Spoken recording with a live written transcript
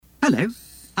Hello,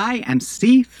 I am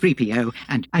C-3PO,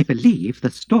 and I believe the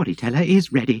storyteller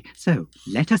is ready. So,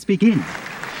 let us begin.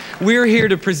 We're here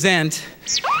to present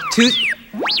to...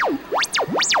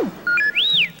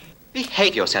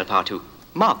 Behave yourself, R2.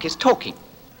 Mark is talking.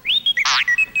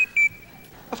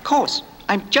 Of course,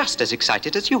 I'm just as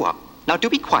excited as you are. Now do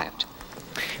be quiet.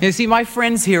 You see, my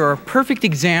friends here are a perfect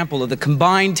example of the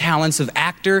combined talents of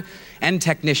actor and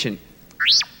technician.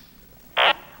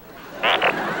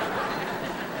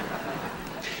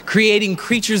 Creating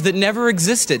creatures that never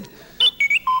existed.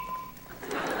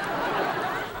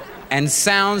 And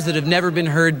sounds that have never been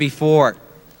heard before.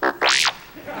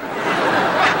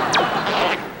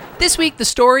 This week, the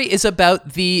story is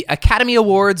about the Academy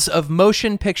Awards of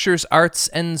Motion Pictures Arts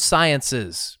and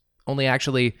Sciences. Only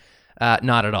actually,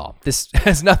 not at all. This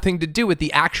has nothing to do with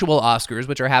the actual Oscars,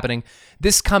 which are happening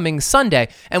this coming Sunday.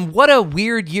 And what a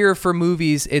weird year for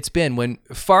movies it's been, when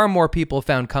far more people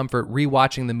found comfort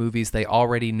rewatching the movies they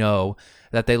already know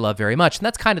that they love very much. And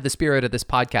that's kind of the spirit of this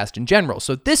podcast in general.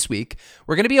 So this week,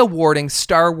 we're going to be awarding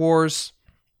Star Wars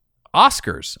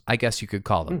Oscars, I guess you could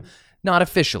call them. Not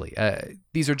officially.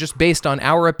 These are just based on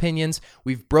our opinions.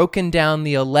 We've broken down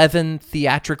the 11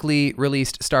 theatrically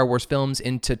released Star Wars films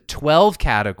into 12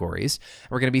 categories.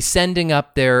 We're going to be sending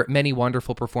up their many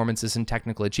wonderful performances and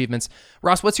technical achievements.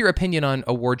 Ross, what's your opinion on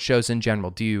award shows in general?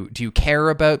 Do you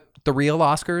care about the real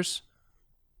Oscars?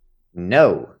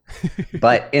 No.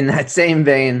 But in that same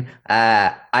vein,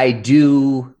 I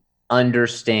do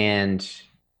understand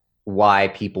why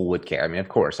people would care. I mean, of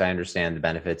course, I understand the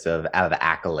benefits of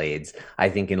accolades. I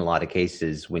think in a lot of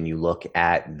cases, when you look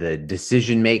at the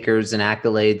decision makers and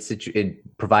accolades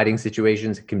providing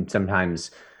situations, it can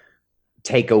sometimes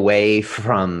take away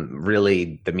from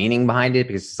really the meaning behind it,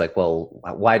 because it's like, well,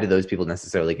 why do those people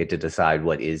necessarily get to decide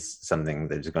what is something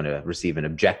that's going to receive an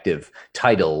objective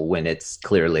title when it's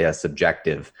clearly a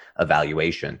subjective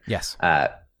evaluation? Yes.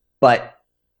 But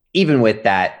even with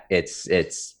that, it's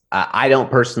I don't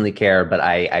personally care, but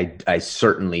I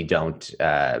certainly don't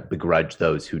begrudge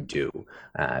those who do,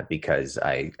 because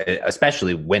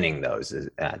especially winning those,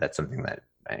 that's something that,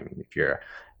 I mean, if you're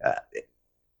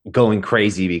going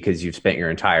crazy because you've spent your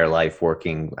entire life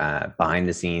working behind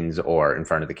the scenes or in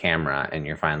front of the camera, and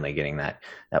you're finally getting that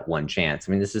one chance.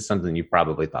 I mean, this is something you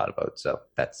probably thought about, so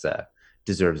that's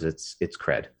deserves its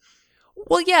cred.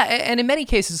 Well, yeah, and in many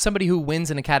cases, somebody who wins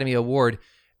an Academy Award,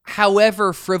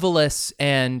 however frivolous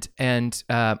and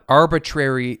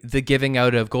arbitrary the giving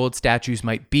out of gold statues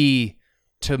might be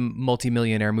to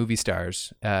multimillionaire movie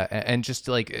stars and just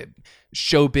like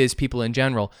showbiz people in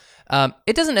general,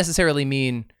 it doesn't necessarily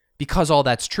mean, because all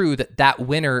that's true, that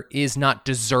winner is not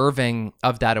deserving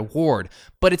of that award.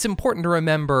 But it's important to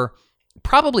remember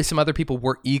probably some other people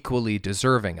were equally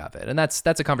deserving of it. And that's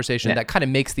a conversation that kind of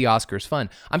makes the Oscars fun.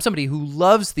 I'm somebody who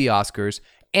loves the Oscars,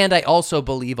 and I also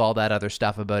believe all that other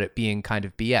stuff about it being kind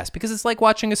of BS, because it's like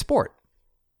watching a sport.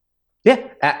 Yeah,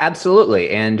 absolutely.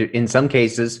 And in some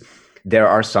cases, there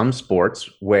are some sports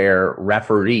where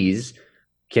referees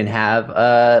can have,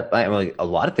 a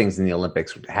lot of things in the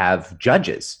Olympics have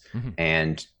judges. Mm-hmm.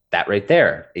 And that right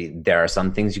there are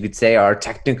some things you could say are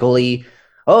technically,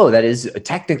 that is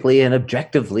technically and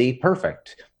objectively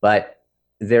perfect. But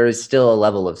there is still a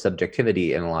level of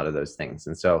subjectivity in a lot of those things.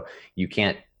 And so you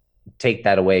can't take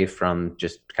that away from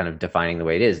just kind of defining the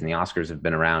way it is. And the Oscars have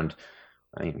been around,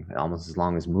 I mean, almost as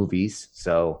long as movies.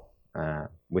 So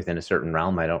within a certain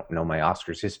realm, I don't know my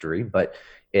Oscars history, but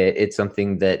it's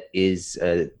something that is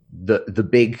the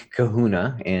big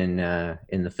kahuna in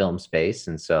the film space.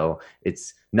 And so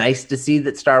it's nice to see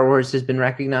that Star Wars has been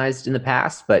recognized in the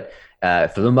past, but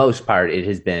for the most part, it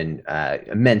has been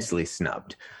immensely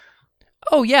snubbed.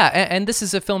 Oh, yeah. And this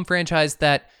is a film franchise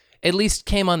that at least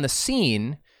came on the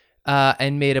scene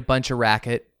and made a bunch of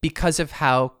racket because of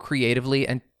how creatively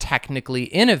and technically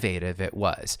innovative it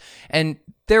was. And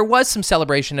there was some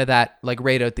celebration of that, like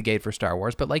right out the gate for Star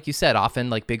Wars. But like you said, often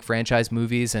like big franchise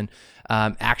movies and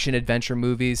action adventure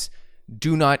movies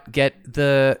do not get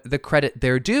the credit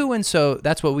they're due. And so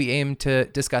that's what we aim to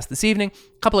discuss this evening.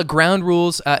 A couple of ground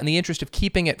rules in the interest of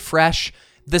keeping it fresh.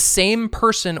 The same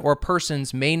person or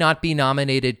persons may not be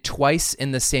nominated twice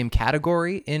in the same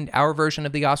category in our version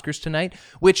of the Oscars tonight,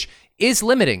 which is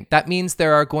limiting. That means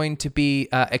there are going to be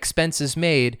expenses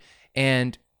made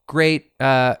and great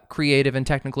creative and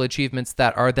technical achievements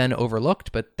that are then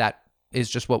overlooked, but that is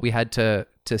just what we had to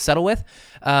settle with.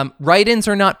 Write-ins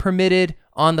are not permitted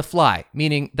on the fly,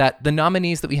 meaning that the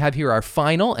nominees that we have here are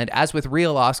final, and as with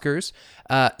real Oscars,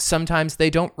 sometimes they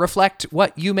don't reflect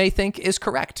what you may think is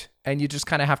correct, and you just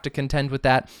kind of have to contend with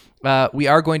that. We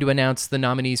are going to announce the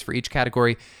nominees for each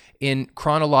category in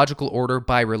chronological order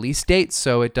by release date,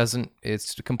 so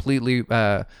it's completely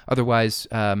otherwise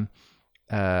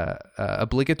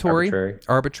obligatory,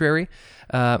 arbitrary.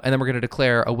 And then we're going to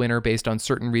declare a winner based on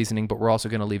certain reasoning, but we're also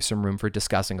going to leave some room for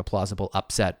discussing a plausible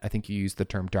upset. I think you used the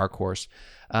term dark horse.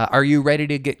 Are you ready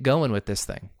to get going with this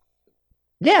thing?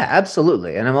 Yeah,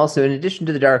 absolutely. And I'm also, in addition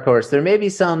to the dark horse, there may be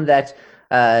some that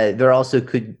there also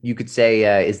you could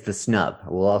say is the snub.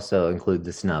 We'll also include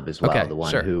the snub as well, the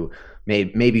one who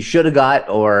maybe should have got,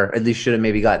 or at least should have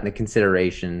maybe gotten the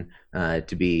consideration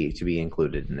to be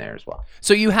included in there as well.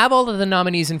 So you have all of the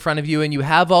nominees in front of you, and you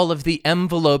have all of the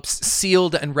envelopes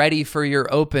sealed and ready for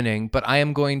your opening, but I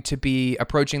am going to be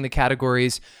approaching the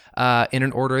categories in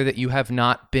an order that you have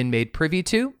not been made privy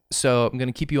to. So I'm going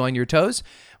to keep you on your toes.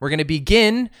 We're going to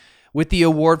begin with the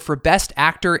award for Best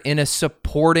Actor in a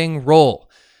Supporting Role.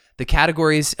 The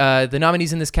categories, the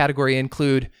nominees in this category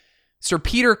include Sir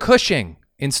Peter Cushing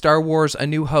in Star Wars A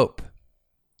New Hope,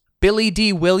 Billy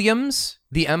D. Williams,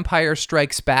 The Empire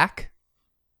Strikes Back,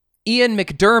 Ian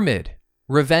McDiarmid,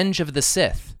 Revenge of the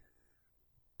Sith,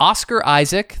 Oscar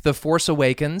Isaac, The Force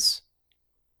Awakens,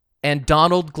 and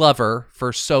Donald Glover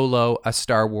for Solo, A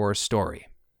Star Wars Story.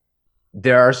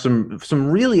 There are some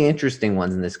really interesting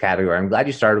ones in this category. I'm glad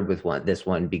you started with this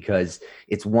one because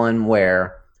it's one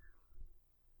where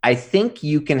I think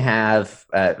you can have,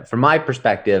 from my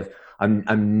perspective,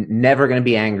 I'm never going to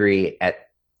be angry at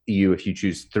you if you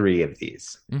choose 3 of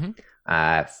these.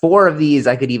 Mm-hmm. 4 of these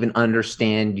I could even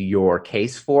understand your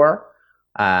case for.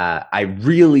 I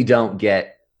really don't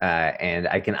get, and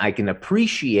I can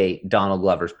appreciate Donald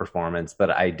Glover's performance, but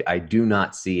I do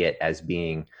not see it as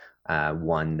being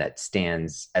one that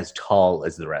stands as tall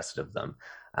as the rest of them.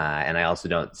 And I also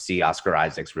don't see Oscar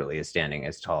Isaacs really as standing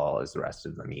as tall as the rest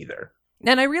of them either.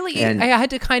 And I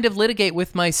had to kind of litigate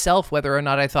with myself whether or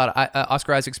not I thought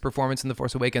Oscar Isaac's performance in The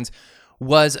Force Awakens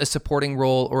was a supporting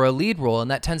role or a lead role, and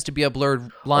that tends to be a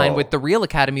blurred line with the real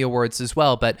Academy Awards as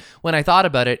well. But when I thought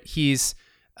about it, he's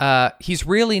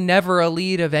really never a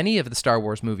lead of any of the Star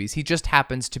Wars movies. He just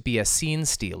happens to be a scene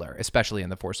stealer, especially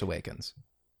in The Force Awakens.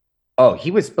 Oh,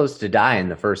 he was supposed to die in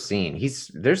the first scene.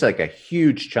 There's like a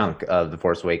huge chunk of The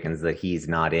Force Awakens that he's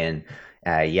not in.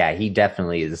 Yeah, he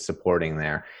definitely is supporting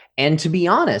there. And to be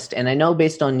honest, and I know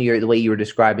based on the way you were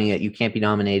describing it, you can't be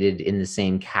nominated in the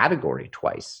same category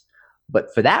twice.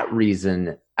 But for that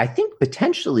reason, I think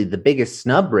potentially the biggest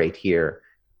snub rate here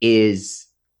is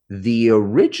the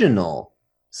original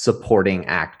supporting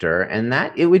actor, and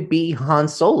that it would be Han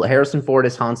Solo. Harrison Ford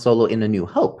as Han Solo in A New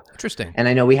Hope. Interesting. And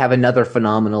I know we have another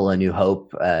phenomenal A New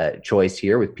Hope choice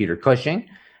here with Peter Cushing.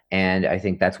 And I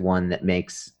think that's one that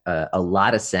makes a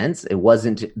lot of sense. It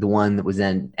wasn't the one that was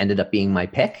ended up being my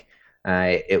pick.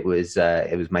 It was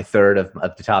my third of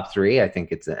the top 3. I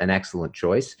think it's an excellent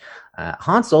choice.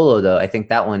 Han Solo, though, I think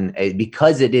that one,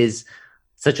 because it is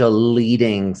such a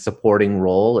leading supporting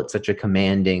role, it's such a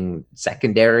commanding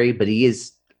secondary, but he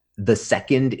is the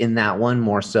second in that one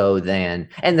more so than,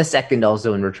 and the second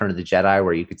also in Return of the Jedi,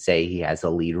 where you could say he has a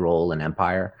lead role in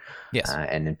Empire. Yes.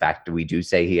 And in fact, we do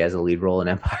say he has a lead role in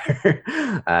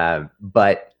Empire.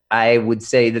 But I would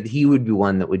say that he would be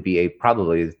one that would be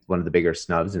probably one of the bigger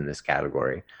snubs in this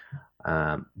category.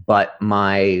 But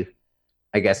I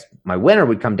guess my winner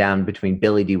would come down between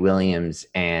Billy D. Williams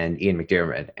and Ian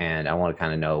McDiarmid. And I want to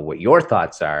kind of know what your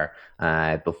thoughts are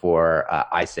before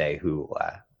I say who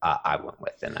I went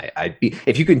with. And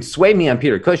if you can sway me on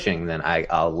Peter Cushing, then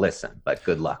I'll listen, but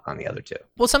good luck on the other 2.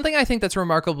 Well, something I think that's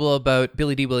remarkable about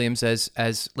Billy D. Williams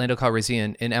as Lando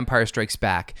Calrissian in Empire Strikes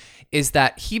Back is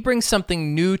that he brings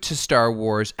something new to Star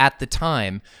Wars at the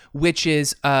time, which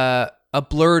is a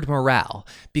blurred morale,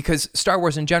 because Star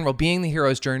Wars in general, being the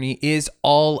hero's journey, is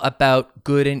all about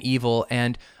good and evil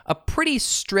and a pretty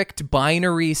strict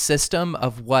binary system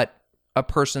of what a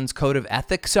person's code of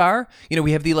ethics are. You know,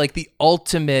 we have the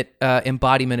ultimate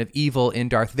embodiment of evil in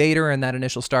Darth Vader in that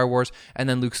initial Star Wars, and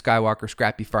then Luke Skywalker,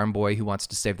 scrappy farm boy who wants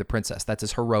to save the princess. That's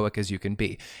as heroic as you can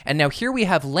be. And now here we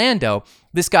have Lando,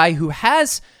 this guy who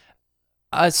has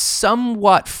a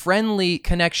somewhat friendly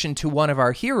connection to one of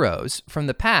our heroes from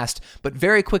the past, but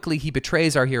very quickly he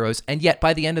betrays our heroes, and yet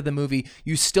by the end of the movie,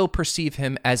 you still perceive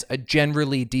him as a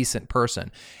generally decent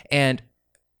person. And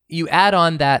you add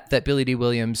on that Billy D.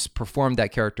 Williams performed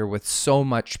that character with so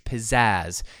much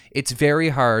pizzazz, it's very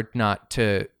hard not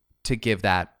to give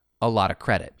that a lot of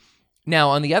credit. Now,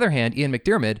 on the other hand, Ian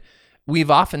McDiarmid,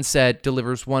 we've often said,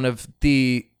 delivers one of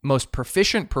the most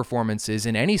proficient performances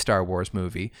in any Star Wars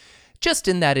movie, just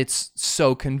in that it's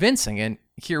so convincing. And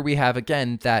here we have,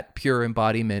 again, that pure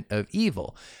embodiment of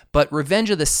evil. But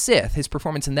Revenge of the Sith, his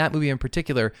performance in that movie in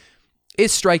particular,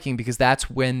 is striking because that's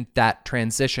when that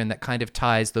transition that kind of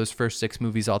ties those first 6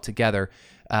 movies all together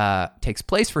takes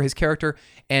place for his character,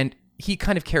 and he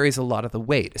kind of carries a lot of the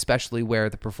weight, especially where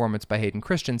the performance by Hayden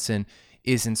Christensen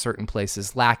is in certain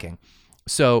places lacking.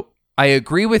 So I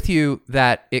agree with you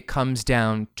that it comes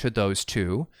down to those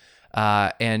two,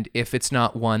 and if it's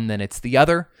not one, then it's the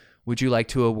other. Would you like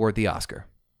to award the Oscar?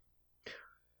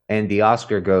 And the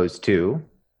Oscar goes to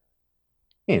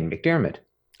Ian McDiarmid.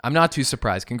 I'm not too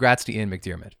surprised. Congrats to Ian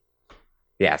McDiarmid.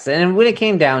 Yes, and when it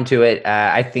came down to it,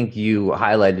 I think you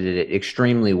highlighted it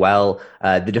extremely well.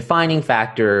 The defining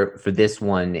factor for this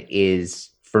one is,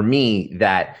 for me,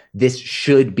 that this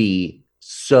should be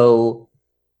so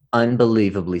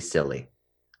unbelievably silly.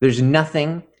 There's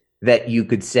nothing that you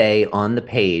could say on the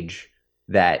page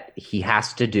that he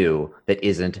has to do that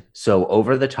isn't so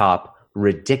over the top,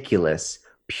 ridiculous,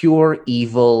 pure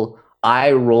evil,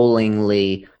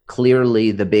 eye-rollingly,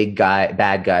 clearly the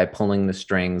bad guy pulling the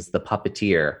strings, the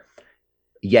puppeteer.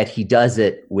 Yet he does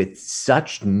it with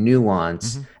such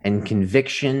nuance and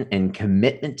conviction and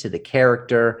commitment to the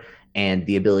character and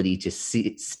the ability to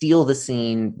steal the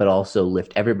scene, but also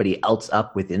lift everybody else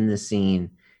up within the scene.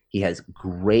 He has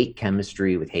great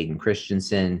chemistry with Hayden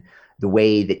Christensen, the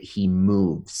way that he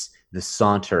moves, the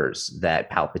saunters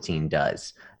that Palpatine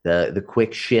does, the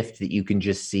quick shift that you can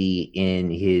just see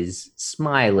in his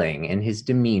smiling and his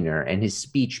demeanor and his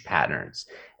speech patterns,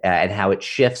 and how it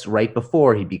shifts right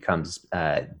before he becomes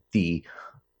the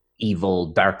evil,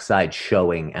 dark side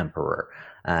showing emperor.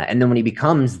 And then when he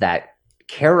becomes that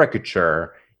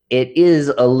caricature, it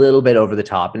is a little bit over the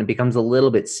top and it becomes a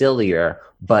little bit sillier,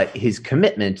 but his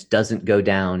commitment doesn't go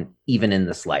down even in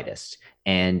the slightest.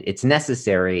 And it's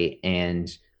necessary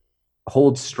and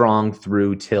holds strong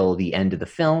through till the end of the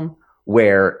film,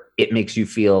 where it makes you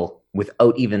feel,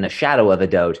 without even a shadow of a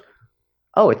doubt,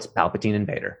 oh, it's Palpatine and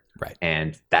Vader. Right.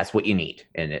 And that's what you need.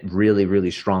 And it really,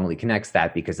 really strongly connects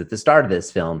that, because at the start of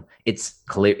this film, it's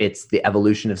clear it's the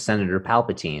evolution of Senator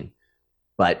Palpatine.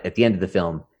 But at the end of the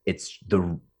film, it's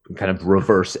the kind of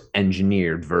reverse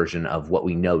engineered version of what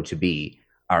we know to be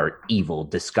our evil,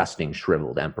 disgusting,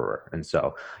 shriveled emperor. And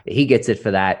so he gets it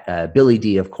for that. Billy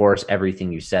Dee, of course,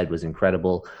 everything you said was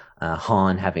incredible.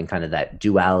 Han having kind of that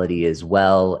duality as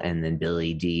well. And then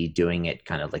Billy Dee doing it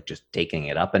kind of like just taking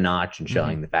it up a notch and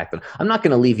showing the fact that I'm not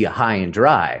going to leave you high and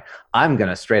dry. I'm going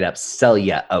to straight up sell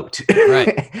you out.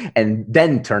 Right. And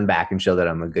then turn back and show that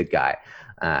I'm a good guy.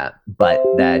 But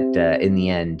that in the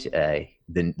end,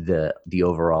 the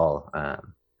overall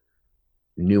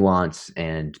nuance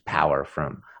and power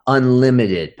from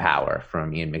unlimited power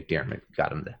from Ian McDiarmid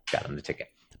got him the ticket.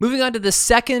 Moving on to the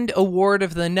second award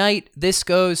of the night. This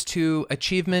goes to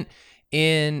achievement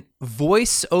in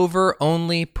voice-over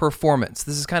only performance.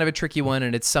 This is kind of a tricky one,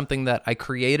 and it's something that I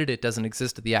created. It doesn't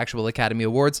exist at the actual Academy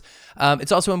Awards.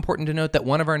 It's also important to note that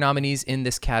one of our nominees in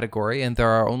this category, and there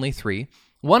are only 3,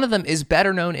 one of them is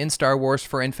better known in Star Wars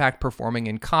for, in fact, performing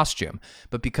in costume.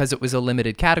 But because it was a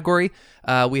limited category,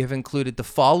 we have included the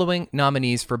following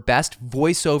nominees for Best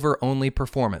Voice-Over-Only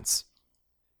Performance: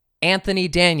 Anthony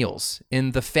Daniels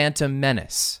in The Phantom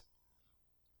Menace,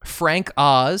 Frank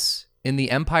Oz in The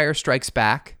Empire Strikes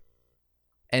Back,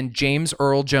 and James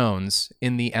Earl Jones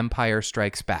in The Empire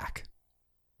Strikes Back.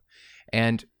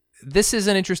 And this is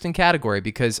an interesting category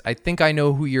because I think I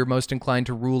know who you're most inclined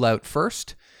to rule out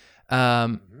first.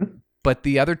 But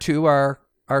the other two are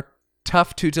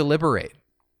tough to deliberate.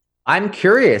 I'm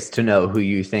curious to know who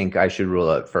you think I should rule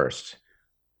out first,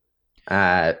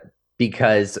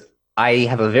 because I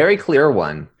have a very clear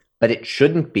one, but it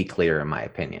shouldn't be clear in my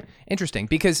opinion. Interesting,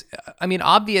 because I mean,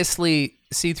 obviously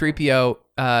C-3PO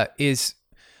is,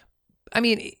 I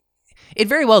mean, it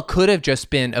very well could have just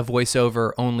been a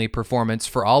voiceover only performance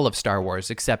for all of Star Wars,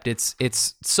 except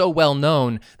it's so well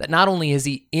known that not only is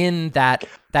he in that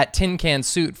tin can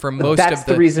suit for most of the... That's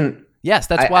the reason... Yes,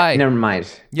 that's why... never mind.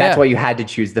 Yeah. That's why you had to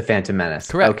choose The Phantom Menace.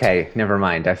 Correct. Okay, never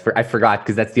mind. I forgot,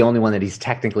 because that's the only one that he's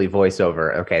technically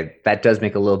voiceover. Okay, that does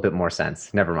make a little bit more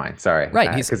sense. Never mind. Sorry.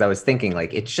 Right. Because I was thinking,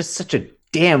 like, it's just such a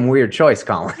damn weird choice,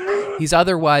 Colin. He's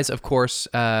otherwise, of course,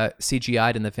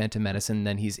 CGI'd in The Phantom Menace, and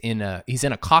then he's in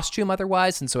a costume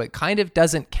otherwise, and so it kind of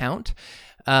doesn't count.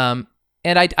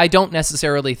 And I don't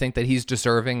necessarily think that he's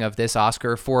deserving of this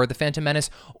Oscar for The Phantom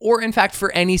Menace, or in fact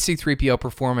for any C-3PO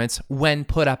performance when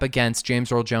put up against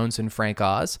James Earl Jones and Frank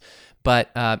Oz.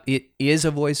 But it is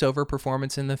a voiceover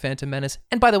performance in The Phantom Menace,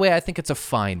 and by the way, I think it's a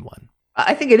fine one.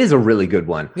 I think it is a really good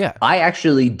one. Yeah. I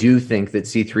actually do think that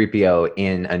C-3PO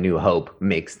in A New Hope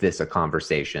makes this a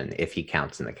conversation if he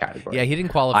counts in the category. Yeah, he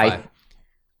didn't qualify.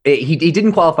 He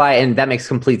didn't qualify, and that makes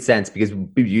complete sense because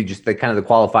you just the kind of the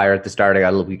qualifier at the start. I got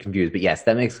a little bit confused, but yes,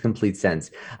 that makes complete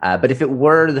sense. But if it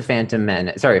were the Phantom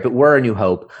Menace, if it were A New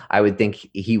Hope, I would think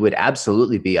he would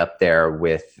absolutely be up there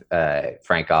with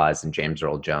Frank Oz and James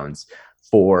Earl Jones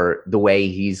for the way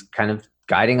he's kind of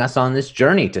guiding us on this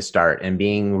journey to start and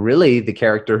being really the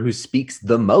character who speaks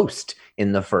the most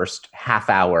in the first half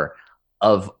hour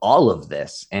of all of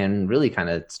this, and really kind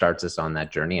of starts us on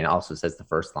that journey, and also says the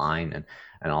first line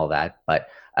and all that. But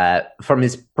from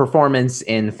his performance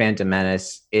in The Phantom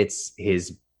Menace, it's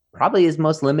probably his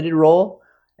most limited role,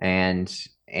 and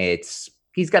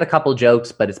he's got a couple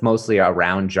jokes, but it's mostly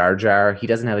around Jar Jar. He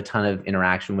doesn't have a ton of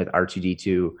interaction with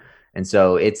R2-D2, and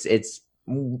so it's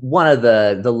one of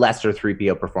the lesser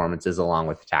 3PO performances, along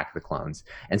with Attack of the Clones.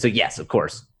 And so yes, of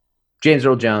course, James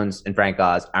Earl Jones and Frank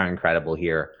Oz are incredible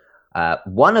here.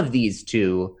 One of these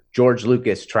two, George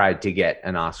Lucas tried to get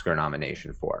an Oscar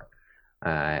nomination for,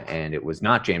 and it was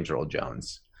not James Earl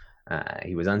Jones.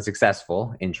 He was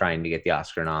unsuccessful in trying to get the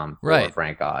Oscar nom for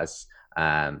Frank Oz.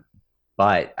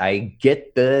 But I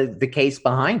get the case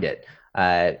behind it.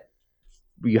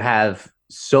 You have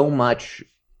so much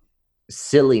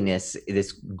silliness,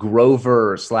 this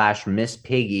Grover / Miss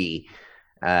Piggy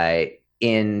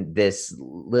in this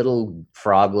little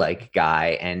frog-like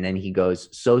guy, and then he goes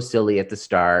so silly at the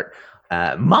start,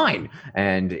 mine,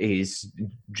 and he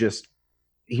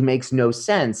makes no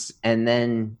sense, and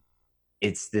then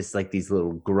it's this like these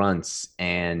little grunts,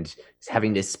 and he's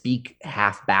having to speak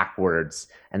half backwards,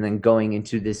 and then going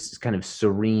into this kind of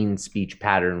serene speech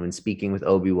pattern when speaking with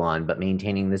Obi-Wan, but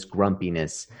maintaining this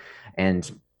grumpiness,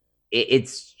 and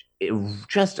it's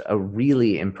just a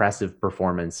really impressive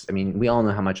performance. I mean, we all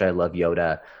know how much I love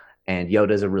Yoda, and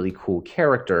Yoda's a really cool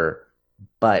character,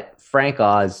 but Frank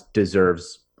Oz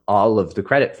deserves all of the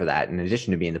credit for that. In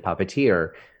addition to being the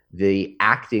puppeteer, the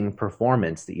acting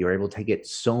performance that you're able to get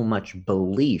so much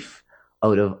belief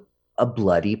out of a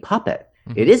bloody puppet.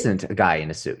 Mm-hmm. It isn't a guy in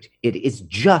a suit. It is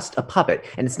just a puppet.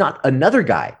 And it's not another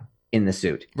guy in the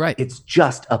suit. Right. It's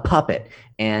just a puppet.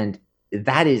 And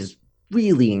that is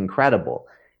really incredible.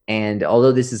 And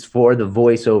although this is for the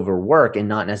voiceover work and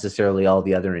not necessarily all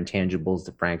the other intangibles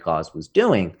that Frank Oz was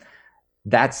doing,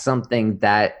 that's something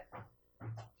that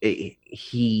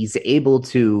he's able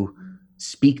to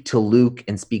speak to Luke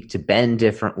and speak to Ben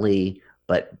differently,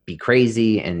 but be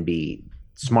crazy and be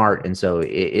smart. And so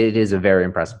it is a very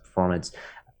impressive performance.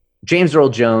 James Earl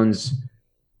Jones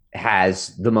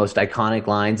has the most iconic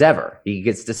lines ever. He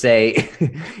gets to say,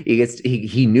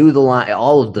 he knew the line,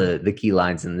 all of the key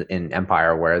lines in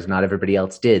Empire, whereas not everybody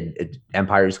else did.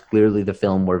 Empire is clearly the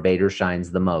film where Vader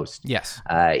shines the most. Yes.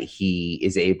 He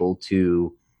is able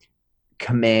to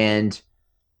command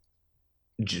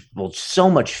so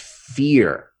much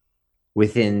fear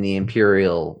within the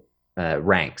Imperial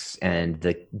ranks, and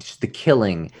the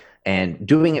killing, and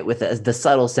doing it with the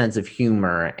subtle sense of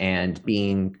humor, and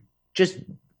being just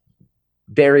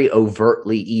very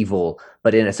overtly evil,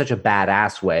 but in such a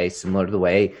badass way, similar to the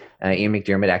way Ian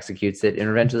McDiarmid executes it in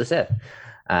Revenge of the Sith.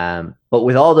 But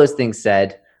with all those things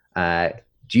said,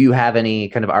 do you have any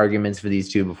kind of arguments for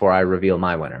these two before I reveal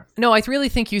my winner? No, I really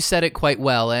think you said it quite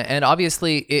well. And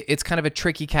obviously, it's kind of a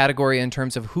tricky category in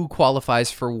terms of who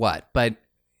qualifies for what. But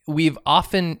we've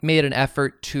often made an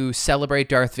effort to celebrate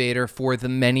Darth Vader for the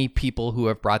many people who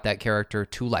have brought that character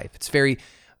to life.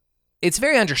 It's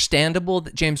very understandable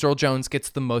that James Earl Jones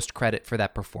gets the most credit for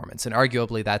that performance. And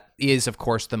arguably, that is, of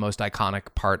course, the most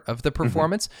iconic part of the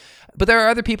performance. Mm-hmm. But there are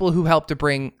other people who help to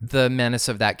bring the menace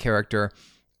of that character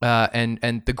and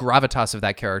the gravitas of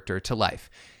that character to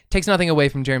life. It takes nothing away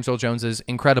from James Earl Jones's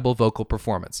incredible vocal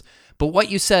performance. But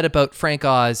what you said about Frank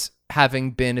Oz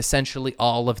having been essentially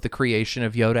all of the creation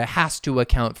of Yoda has to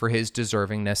account for his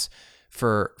deservingness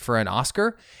for an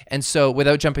Oscar. And so,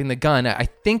 without jumping the gun, I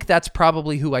think that's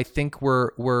probably who I think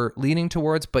we're leaning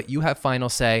towards, but you have final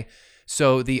say.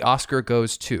 So the Oscar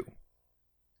goes to?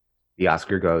 The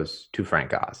Oscar goes to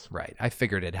Frank Oz. Right. I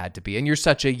figured it had to be. And you're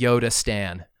such a Yoda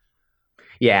stan.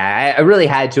 Yeah, I really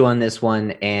had to on this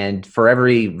one. And for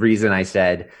every reason I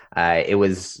said, it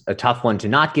was a tough one to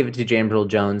not give it to James Earl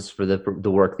Jones for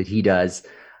the work that he does.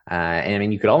 And I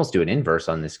mean, you could almost do an inverse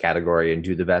on this category and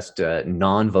do the best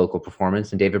non-vocal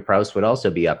performance. And David Prowse would also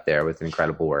be up there with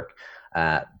incredible work.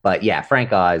 But yeah,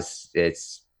 Frank Oz,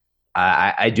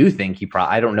 I do think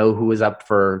I don't know who was up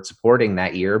for supporting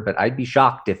that year, but I'd be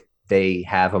shocked if they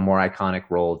have a more iconic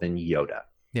role than Yoda.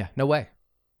 Yeah, no way.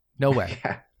 No way.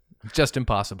 Just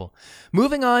impossible.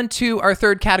 Moving on to our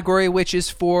third category, which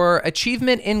is for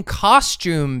achievement in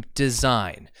costume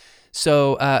design.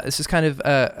 So this is kind of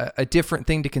a different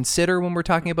thing to consider when we're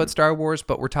talking about Star Wars,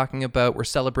 but we're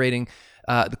celebrating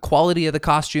the quality of the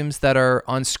costumes that are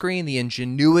on screen, the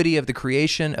ingenuity of the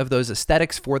creation of those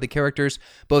aesthetics for the characters,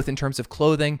 both in terms of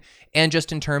clothing and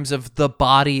just in terms of the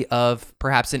body of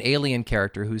perhaps an alien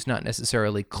character who's not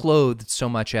necessarily clothed so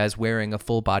much as wearing a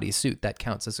full body suit. That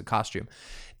counts as a costume.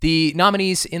 The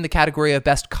nominees in the category of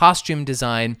Best Costume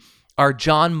Design are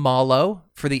John Mallow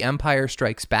for The Empire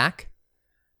Strikes Back,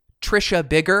 Trisha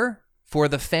Bigger for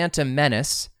The Phantom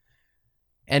Menace,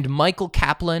 and Michael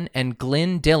Kaplan and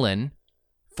Glyn Dillon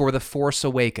for The Force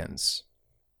Awakens.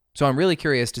 So I'm really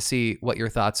curious to see what your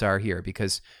thoughts are here,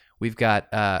 because we've got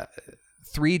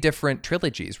 3 different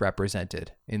trilogies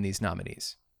represented in these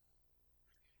nominees.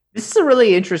 This is a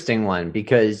really interesting one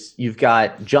because you've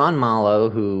got John Mallow,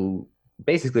 who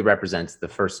basically represents the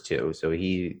first 2. So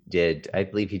I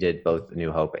believe he did both A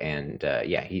New Hope and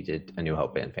he did A New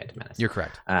Hope and Phantom Menace. You're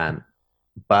correct.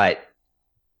 But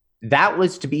that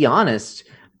was, to be honest,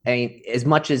 I mean, as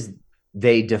much as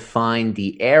they defined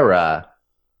the era,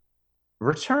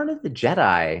 Return of the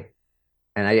Jedi,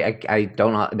 and I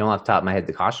don't know off the top of my head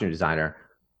the costume designer,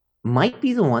 might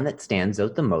be the one that stands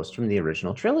out the most from the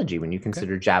original trilogy when you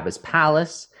consider Jabba's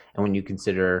palace and when you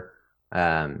consider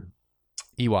Ewoks.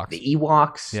 The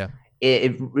Ewoks. Yeah.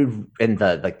 And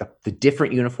the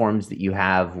different uniforms that you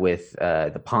have with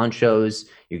the ponchos.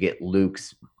 You get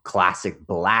Luke's classic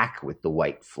black with the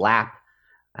white flap.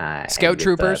 Scout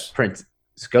Troopers.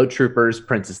 Scout Troopers,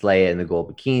 Princess Leia in the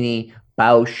gold bikini,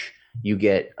 Bausch. You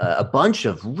get a bunch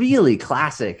of really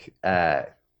classic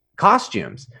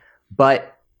costumes,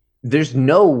 but there's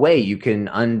no way you can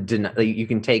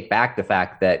take back the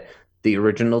fact that the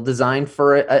original design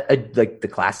for like the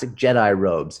classic Jedi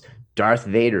robes, Darth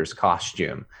Vader's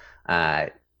costume,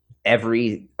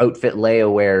 every outfit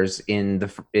Leia wears in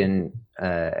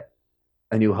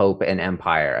A New Hope and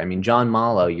Empire. I mean, John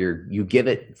Mallow, you give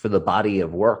it for the body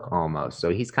of work almost. So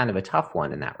he's kind of a tough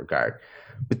one in that regard.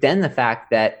 But then the fact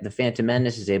that the Phantom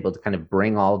Menace is able to kind of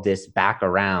bring all this back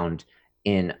around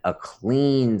in a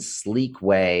clean, sleek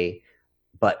way,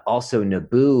 but also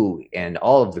Naboo and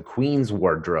all of the Queen's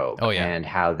wardrobe, and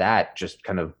how that just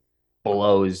kind of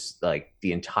blows like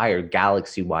the entire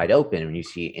galaxy wide open when you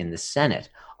see in the Senate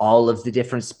all of the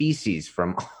different species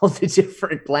from all the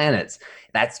different planets.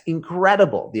 That's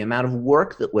incredible. The amount of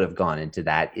work that would have gone into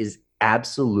that is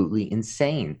absolutely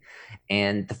insane.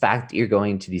 And the fact that you're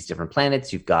going to these different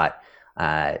planets, you've got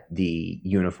the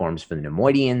uniforms for the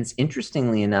Neimoidians.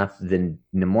 Interestingly enough, the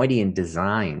Neimoidian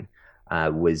design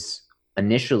was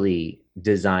initially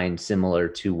designed similar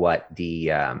to what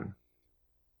the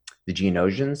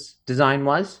Geonosians design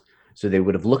was. So they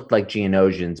would have looked like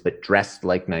Geonosians, but dressed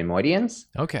like Neimoidians.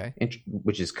 Okay.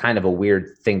 Which is kind of a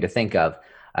weird thing to think of.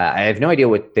 I have no idea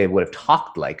what they would have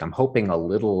talked like. I'm hoping a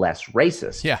little less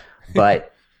racist. Yeah.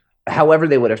 But however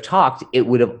they would have talked, it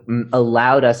would have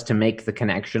allowed us to make the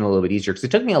connection a little bit easier. Because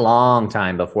it took me a long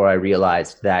time before I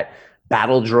realized that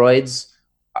battle droids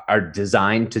are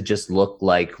designed to just look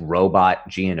like robot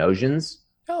Geonosians.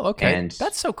 Oh, okay. And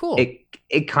that's so cool.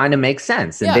 It kind of makes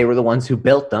sense. And they were the ones who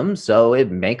built them, so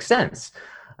it makes sense.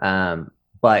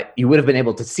 But you would have been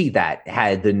able to see that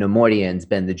had the Neimoidians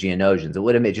been the Geonosians. It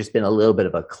would have just been a little bit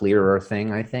of a clearer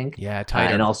thing, I think. Yeah,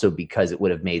 tighter. And also because it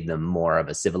would have made them more of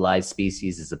a civilized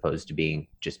species as opposed to being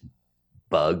just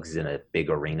bugs in a big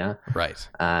arena. Right.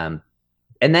 And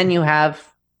then you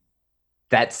have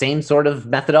that same sort of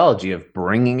methodology of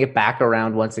bringing it back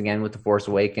around once again with The Force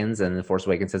Awakens, and The Force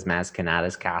Awakens has Maz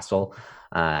Kanata's castle,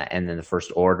 and then The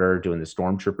First Order doing the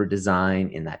Stormtrooper design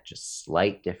in that just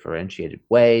slight differentiated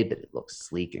way, but it looks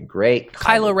sleek and great.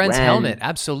 Kylo Ren's helmet,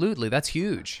 absolutely, that's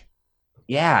huge.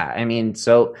 Yeah, I mean,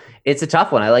 so it's a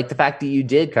tough one. I like the fact that you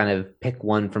did kind of pick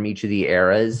one from each of the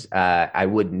eras. I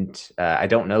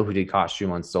don't know who did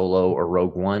costume on Solo or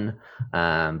Rogue One,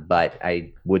 but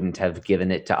I wouldn't have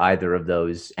given it to either of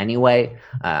those anyway.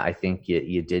 I think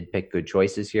you did pick good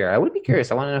choices here. I would be curious.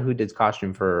 I want to know who did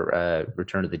costume for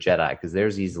Return of the Jedi, because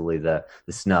there's easily the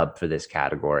snub for this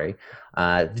category.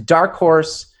 The Dark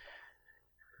Horse,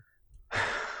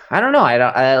 I don't know.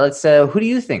 Let's. Who do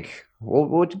you think?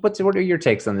 What are your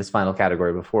takes on this final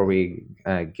category before we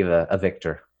give a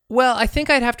victor? Well, I think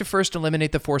I'd have to first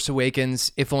eliminate The Force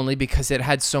Awakens, if only because it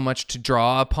had so much to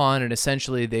draw upon, and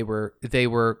essentially they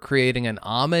were creating an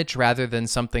homage rather than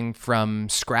something from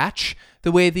scratch,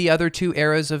 the way the other 2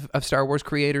 eras of Star Wars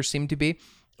creators seem to be.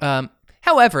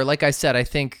 However, like I said, I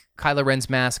think Kylo Ren's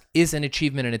mask is an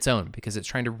achievement in its own, because it's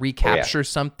trying to recapture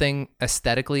something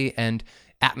aesthetically and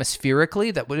atmospherically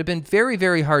that would have been very,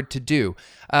 very hard to do.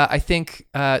 I think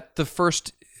the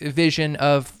first vision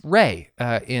of Rey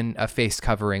in a face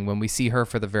covering when we see her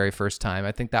for the very first time.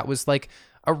 I think that was like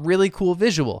a really cool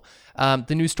visual.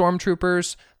 The new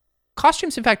stormtroopers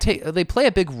costumes, in fact, they play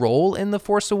a big role in The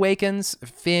Force Awakens.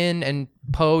 Finn and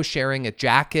Poe sharing a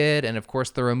jacket, and of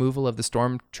course the removal of the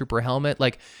stormtrooper helmet.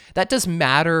 Like, that does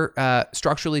matter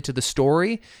structurally to the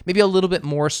story, maybe a little bit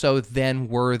more so than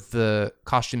were the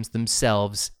costumes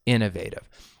themselves innovative.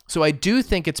 So I do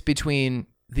think it's between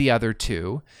the other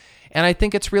two, and I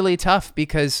think it's really tough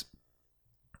because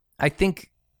I think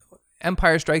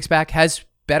Empire Strikes Back has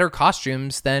better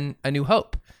costumes than A New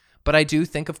Hope. But I do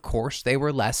think, of course, they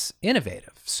were less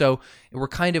innovative. So we're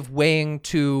kind of weighing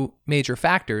two major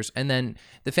factors. And then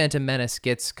The Phantom Menace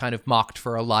gets kind of mocked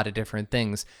for a lot of different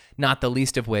things, not the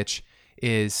least of which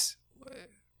is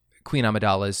Queen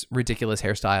Amidala's ridiculous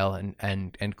hairstyle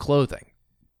and clothing.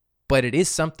 But it is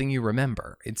something you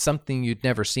remember. It's something you'd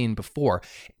never seen before.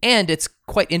 And it's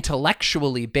quite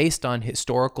intellectually based on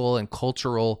historical and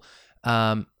cultural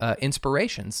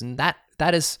inspirations. And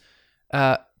that is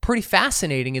pretty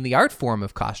fascinating in the art form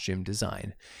of costume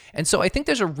design. And so I think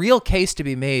there's a real case to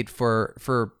be made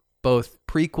for both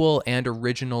prequel and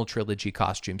original trilogy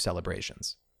costume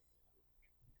celebrations.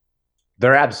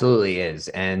 There absolutely is.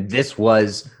 And this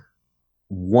was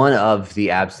one of the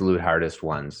absolute hardest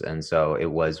ones. And so it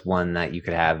was one that you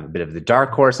could have a bit of the dark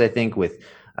horse, I think, with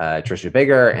Trisha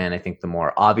Bigger, and I think the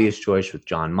more obvious choice with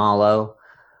John Mallow.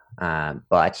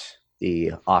 But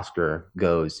the Oscar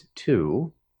goes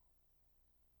to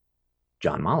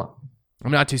John Mallow.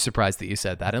 I'm not too surprised that you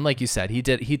said that. And like you said, he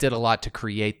did a lot to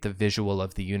create the visual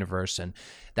of the universe. And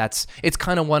it's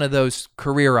kind of one of those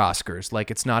career Oscars.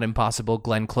 Like, it's not impossible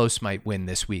Glenn Close might win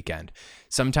this weekend.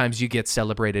 Sometimes you get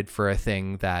celebrated for a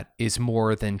thing that is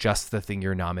more than just the thing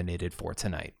you're nominated for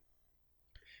tonight.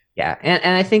 Yeah.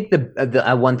 And I think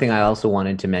the one thing I also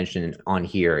wanted to mention on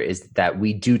here is that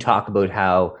we do talk about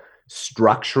how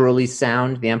structurally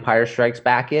sound The Empire Strikes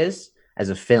Back is as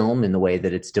a film in the way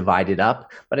that it's divided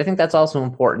up. But I think that's also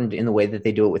important in the way that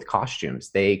they do it with costumes.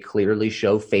 They clearly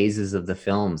show phases of the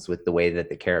films with the way that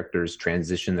the characters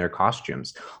transition their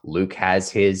costumes. Luke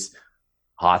has his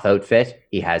Hoth outfit.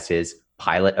 He has his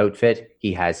pilot outfit.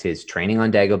 He has his training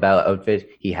on Dagobah outfit.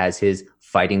 He has his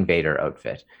fighting Vader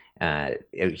outfit.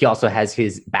 He also has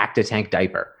his back to tank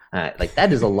diaper. Like,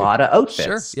 that is a lot of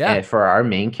outfits for our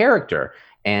main character.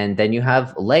 And then you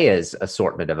have Leia's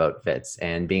assortment of outfits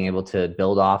and being able to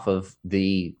build off of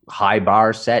the high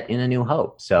bar set in A New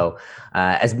Hope. So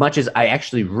as much as I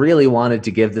actually really wanted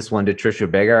to give this one to Trisha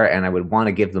Bigger, and I would want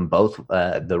to give them both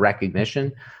the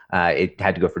recognition, it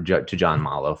had to go to John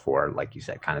Mallow for, like you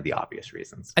said, kind of the obvious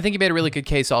reasons. I think you made a really good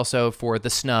case also for the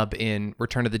snub in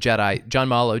Return of the Jedi. John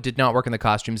Mallow did not work in the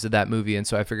costumes of that movie, and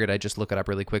so I figured I'd just look it up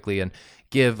really quickly and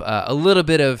give a little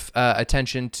bit of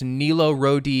attention to Nilo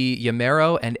Rodi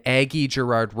Yamero and Aggie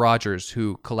Gerard Rogers,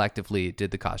 who collectively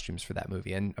did the costumes for that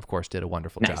movie and, of course, did a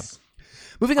wonderful job.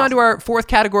 Moving on to our fourth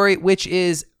category, which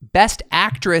is Best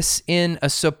Actress in a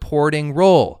Supporting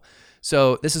Role.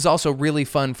 So this is also really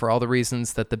fun for all the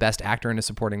reasons that the Best Actor in a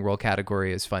Supporting Role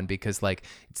category is fun, because like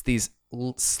it's these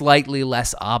slightly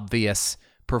less obvious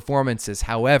performances.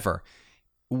 However,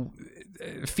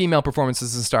 female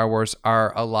performances in Star Wars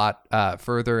are a lot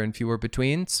further and fewer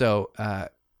between. So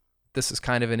this is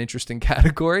kind of an interesting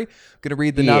category. I'm going to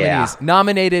read the nominees.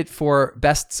 Nominated for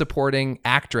Best Supporting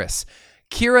Actress: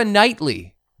 Keira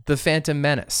Knightley, The Phantom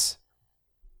Menace;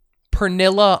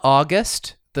 Pernilla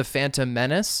August, The Phantom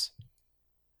Menace;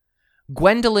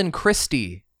 Gwendolyn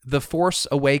Christie, The Force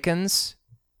Awakens;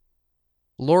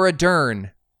 Laura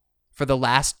Dern for The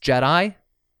Last Jedi;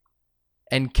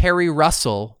 and Kerry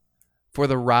Russell for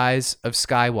The Rise of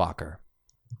Skywalker.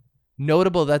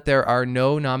 Notable that there are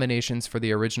no nominations for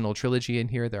the original trilogy in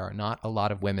here. There are not a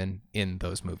lot of women in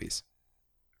those movies.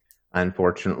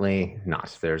 Unfortunately,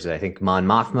 not. I think Mon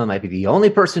Mothma might be the only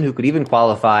person who could even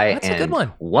qualify. That's a good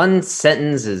one. One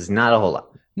sentence is not a whole lot.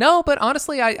 No, but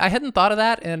honestly, I hadn't thought of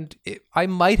that, and I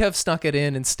might have snuck it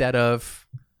in instead of,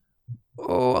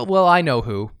 I know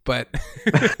who, but...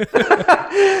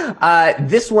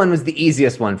 This one was the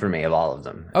easiest one for me of all of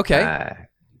them. Okay.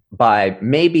 By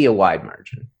maybe a wide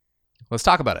margin. Let's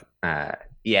talk about it.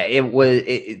 It was.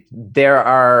 There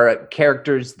are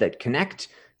characters that connect.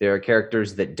 There are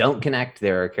characters that don't connect.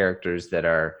 There are characters that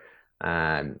are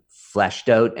fleshed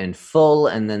out and full,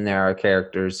 and then there are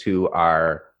characters who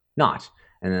are not.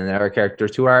 And then there are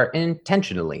characters who are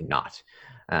intentionally not.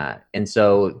 And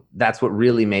so that's what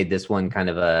really made this one kind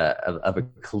of a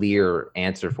clear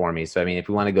answer for me. So, I mean, if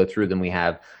we want to go through them, we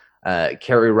have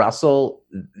Kerry Russell,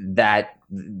 that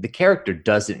the character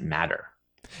doesn't matter.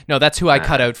 No, that's who I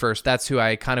cut out first. That's who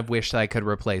I kind of wished I could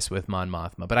replace with Mon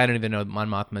Mothma. But I don't even know Mon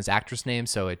Mothma's actress name,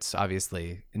 so it's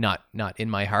obviously not in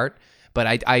my heart.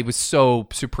 But I was so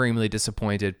supremely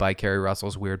disappointed by Kerry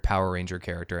Russell's weird Power Ranger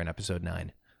character in episode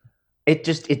 9.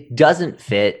 It doesn't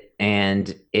fit,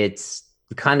 and it's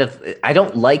kind of I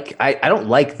don't like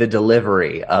the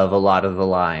delivery of a lot of the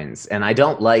lines, and I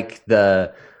don't like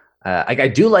the I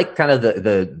do like kind of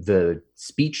the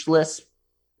speechless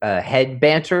head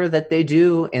banter that they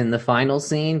do in the final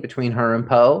scene between her and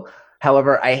Poe.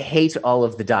 However, I hate all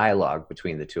of the dialogue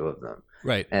between the two of them.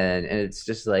 Right. And it's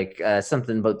just like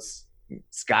something about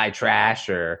sky trash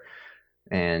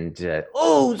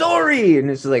oh, Zori, and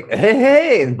it's like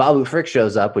hey, and Babu Frick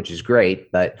shows up, which is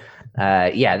great, but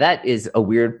yeah, that is a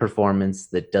weird performance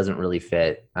that doesn't really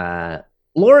fit.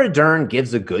 Laura Dern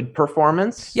gives a good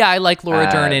performance. Yeah, I like Laura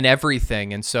Dern in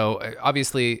everything, and so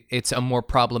obviously it's a more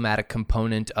problematic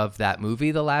component of that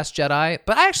movie, The Last Jedi.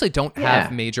 But I actually don't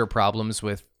have major problems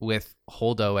with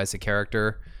Holdo as a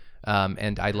character,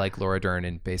 and I like Laura Dern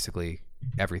in basically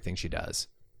everything she does.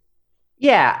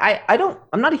 Yeah,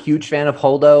 I'm not a huge fan of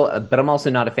Holdo, but I'm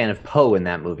also not a fan of Poe in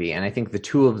that movie. And I think the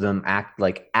two of them act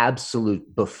like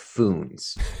absolute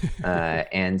buffoons.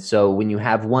 And so when you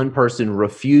have one person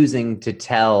refusing to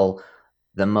tell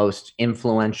the most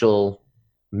influential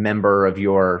member of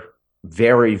your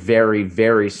very, very,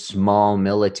 very small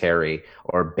military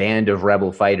or band of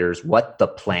rebel fighters what the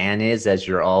plan is as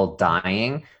you're all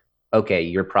dying, okay,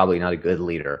 you're probably not a good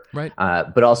leader. Right.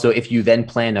 But also if you then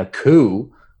plan a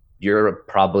coup, you're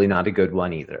probably not a good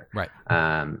one either. Right.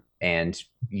 And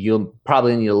you'll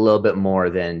probably need a little bit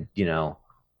more than,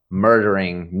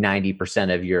 murdering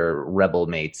 90% of your rebel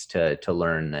mates to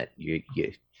learn that you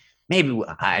maybe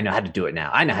I know how to do it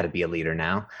now. I know how to be a leader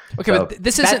now. Okay, so but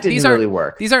this isn't these aren't really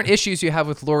work. These aren't issues you have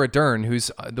with Laura Dern, who's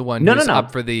the one who's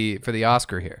up for the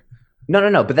Oscar here.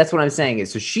 No. But that's what I'm saying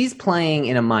is, so she's playing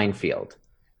in a minefield.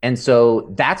 And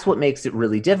so that's what makes it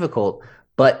really difficult.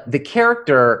 But the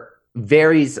character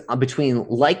varies between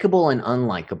likable and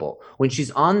unlikable. When she's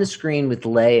on the screen with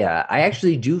Leia, I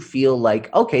actually do feel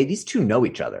like, okay, these two know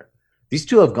each other. These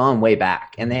two have gone way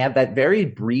back, and they have that very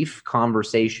brief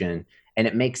conversation, and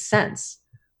it makes sense.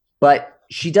 But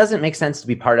she doesn't make sense to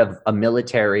be part of a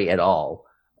military at all.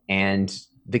 And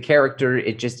the character,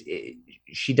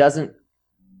 she doesn't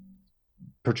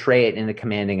portray it in a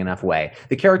commanding enough way.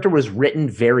 The character was written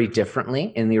very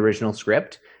differently in the original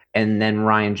script. And then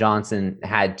Rian Johnson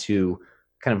had to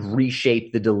kind of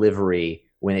reshape the delivery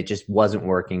when it just wasn't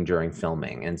working during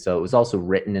filming. And so it was also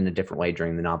written in a different way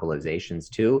during the novelizations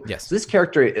too. Yes. So this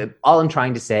character, all I'm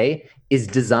trying to say, is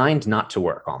designed not to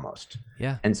work almost.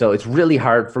 Yeah. And so it's really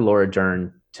hard for Laura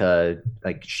Dern to,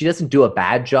 she doesn't do a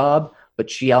bad job, but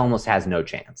she almost has no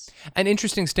chance. An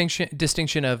interesting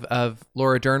distinction of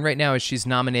Laura Dern right now is she's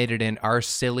nominated in our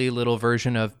silly little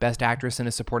version of Best Actress in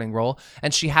a Supporting Role,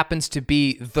 and she happens to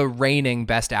be the reigning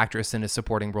Best Actress in a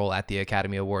Supporting Role at the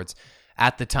Academy Awards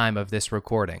at the time of this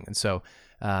recording. And so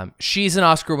she's an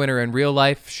Oscar winner in real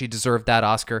life. She deserved that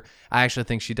Oscar. I actually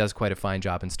think she does quite a fine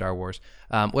job in Star Wars.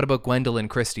 What about Gwendolyn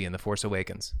Christie in The Force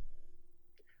Awakens?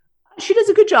 She does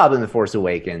a good job in The Force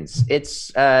Awakens.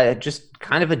 It's just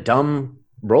kind of a dumb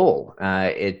role.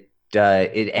 It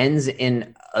ends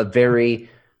in a very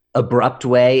abrupt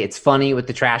way. It's funny with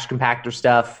the trash compactor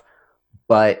stuff,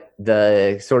 but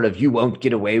the sort of "you won't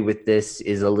get away with this"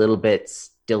 is a little bit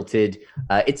stilted.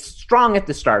 It's strong at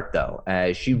the start, though.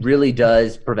 She really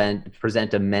does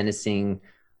present a menacing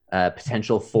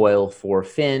potential foil for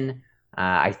Finn.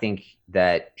 I think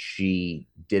that she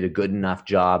did a good enough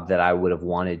job that I would have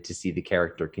wanted to see the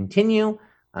character continue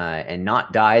and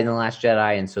not die in The Last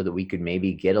Jedi, and so that we could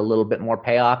maybe get a little bit more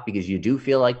payoff, because you do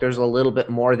feel like there's a little bit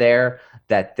more there,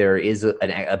 that there is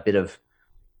a bit of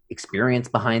experience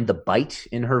behind the bite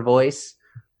in her voice.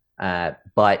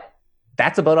 But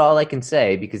that's about all I can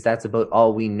say, because that's about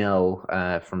all we know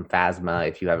from Phasma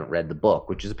if you haven't read the book,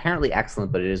 which is apparently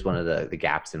excellent, but it is one of the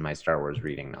gaps in my Star Wars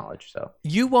reading knowledge. So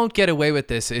 "You won't get away with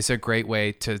this" is a great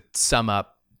way to sum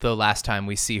up the last time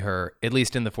we see her, at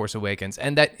least in The Force Awakens.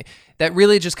 And that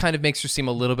really just kind of makes her seem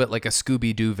a little bit like a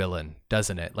Scooby-Doo villain,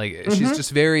 doesn't it? Like, she's just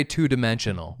very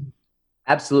two-dimensional.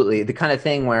 Absolutely. The kind of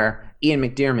thing where Ian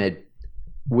McDiarmid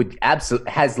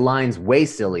has lines way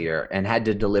sillier and had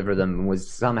to deliver them and was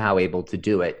somehow able to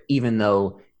do it, even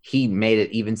though he made it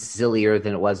even sillier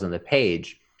than it was on the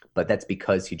page. But that's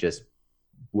because he just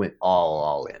went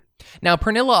all in. Now,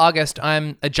 Pernilla August,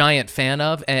 I'm a giant fan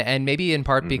of, and maybe in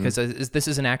part because this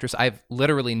is an actress I've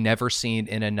literally never seen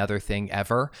in another thing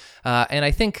ever. And I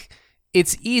think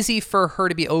it's easy for her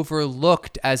to be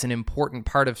overlooked as an important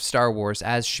part of Star Wars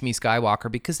as Shmi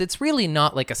Skywalker because it's really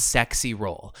not like a sexy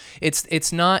role.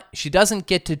 It's not. She doesn't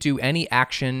get to do any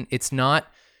action. It's not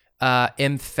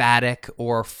emphatic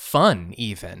or fun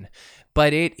even,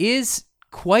 but it is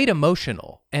quite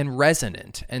emotional and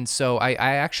resonant. And so I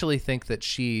actually think that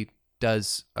she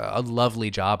does a lovely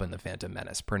job in The Phantom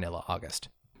Menace, Pernilla August.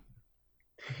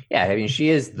 Yeah, I mean, she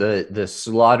is the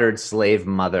slaughtered slave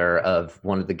mother of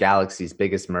one of the galaxy's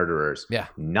biggest murderers. Yeah.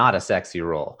 Not a sexy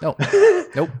role. No.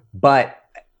 Nope. But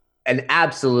an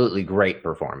absolutely great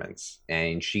performance.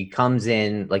 And she comes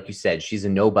in, like you said, she's a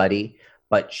nobody,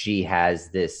 but she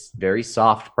has this very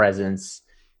soft presence.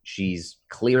 She's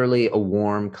clearly a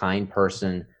warm, kind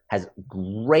person, has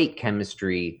great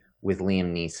chemistry with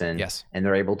Liam Neeson. Yes. And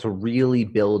they're able to really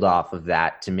build off of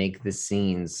that to make the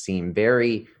scenes seem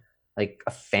very like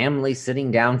a family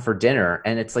sitting down for dinner.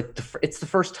 And it's like, it's the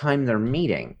first time they're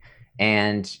meeting.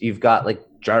 And you've got like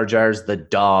Jar Jar's the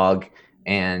dog,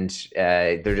 and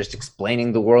they're just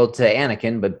explaining the world to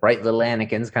Anakin, but bright little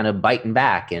Anakin's kind of biting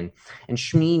back. And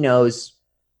Shmi knows,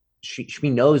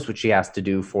 Shmi knows what she has to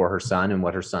do for her son and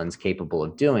what her son's capable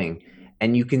of doing.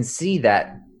 And you can see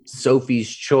that Sophie's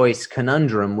choice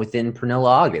conundrum within Pernilla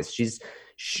August.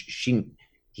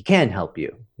 He can help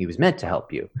you. He was meant to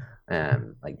help you.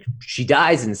 Like she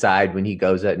dies inside when he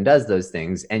goes out and does those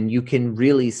things, and you can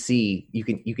really see, you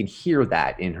can hear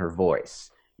that in her voice.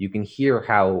 You can hear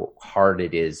how hard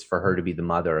it is for her to be the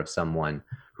mother of someone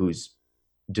who's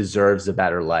deserves a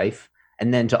better life,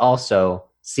 and then to also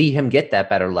see him get that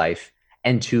better life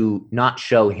and to not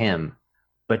show him,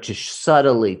 but to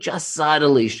just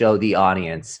subtly show the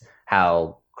audience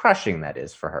how crushing that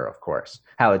is for her, of course,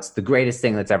 how it's the greatest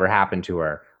thing that's ever happened to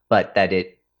her, but that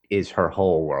it is her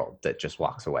whole world that just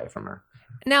walks away from her.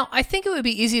 Now, I think it would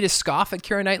be easy to scoff at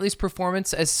Keira Knightley's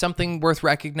performance as something worth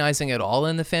recognizing at all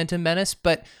in The Phantom Menace,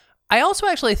 but I also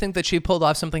actually think that she pulled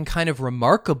off something kind of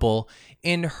remarkable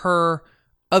in her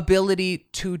ability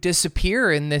to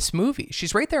disappear in this movie.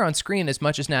 She's right there on screen as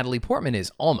much as Natalie Portman is,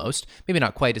 almost. Maybe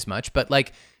not quite as much, but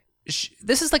like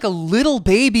this is like a little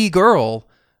baby girl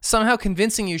somehow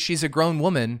convincing you she's a grown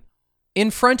woman in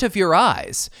front of your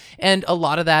eyes. And a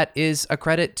lot of that is a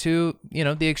credit to,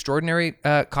 the extraordinary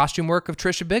costume work of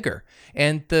Trisha Bigger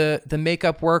and the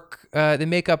makeup work, the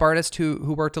makeup artist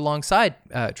who worked alongside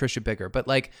Trisha Bigger. But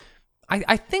like,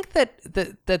 I think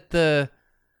that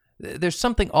there's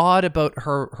something odd about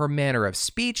her manner of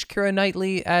speech, Keira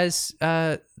Knightley as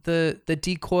the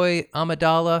decoy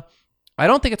Amidala. I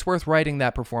don't think it's worth writing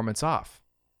that performance off.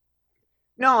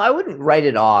 No, I wouldn't write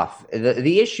it off.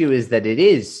 The issue is that it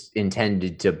is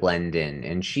intended to blend in,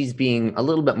 and she's being a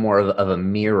little bit more of a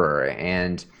mirror,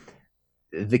 and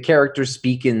the characters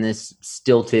speak in this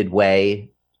stilted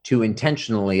way to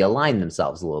intentionally align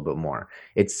themselves a little bit more.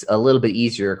 It's a little bit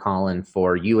easier, Colin,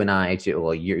 for you and I to,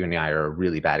 well, you and I are a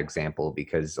really bad example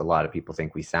because a lot of people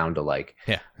think we sound alike.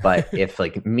 Yeah. But if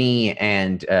like me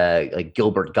and like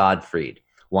Gilbert Gottfried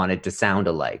wanted to sound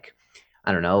alike,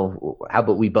 I don't know, how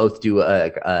about we both do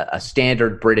a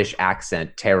standard British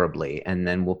accent terribly, and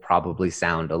then we'll probably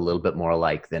sound a little bit more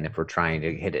alike than if we're trying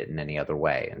to hit it in any other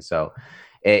way. And so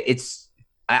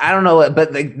I don't know, but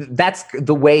that's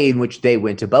the way in which they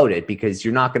went about it, because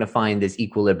you're not going to find this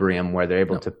equilibrium where they're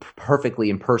able to perfectly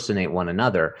impersonate one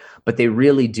another, but they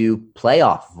really do play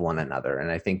off of one another. And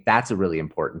I think that's a really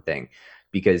important thing,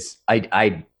 because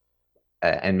I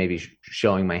and maybe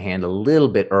showing my hand a little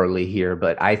bit early here,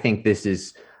 but I think this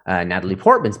is Natalie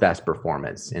Portman's best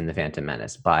performance in The Phantom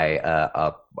Menace by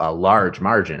a large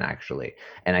margin, actually.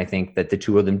 And I think that the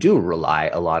two of them do rely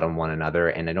a lot on one another,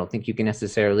 and I don't think you can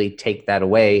necessarily take that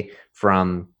away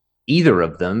from either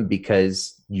of them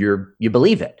because you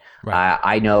believe it. Right.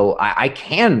 I know I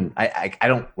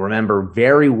don't remember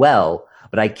very well,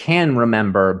 but I can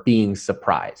remember being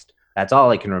surprised. That's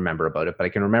all I can remember about it, but I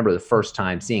can remember the first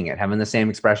time seeing it, having the same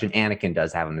expression Anakin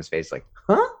does have on his face, like,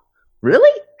 huh?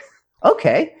 Really?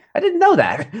 Okay, I didn't know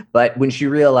that. But when she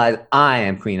realized I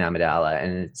am Queen Amidala,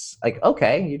 and it's like,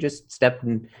 okay, you just stepped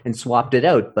and swapped it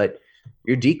out, but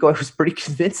your decoy was pretty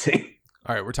convincing.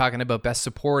 All right, we're talking about Best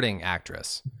Supporting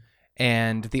Actress,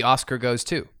 and the Oscar goes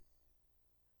to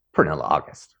Pernilla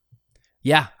August.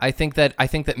 Yeah, I think that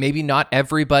maybe not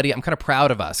everybody. I'm kind of proud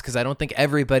of us because I don't think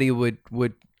everybody would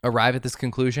arrive at this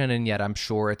conclusion, and yet I'm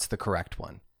sure it's the correct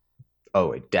one.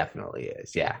 Oh, it definitely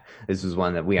is. Yeah, this was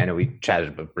one that I know we chatted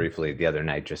about briefly the other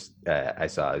night. Just I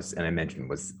saw and I mentioned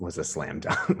was a slam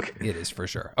dunk. It is for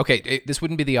sure. Okay, this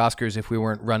wouldn't be the Oscars if we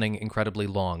weren't running incredibly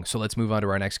long. So let's move on to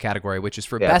our next category, which is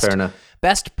for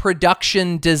best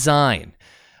production design.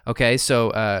 Okay,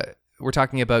 so We're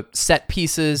talking about set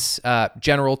pieces,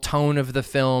 general tone of the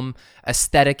film,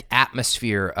 aesthetic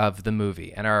atmosphere of the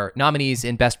movie. And our nominees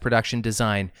in Best Production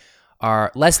Design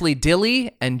are Leslie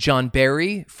Dilley and John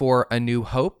Barry for A New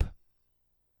Hope,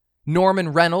 Norman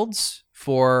Reynolds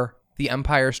for The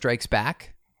Empire Strikes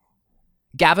Back,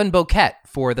 Gavin Bocquet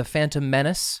for The Phantom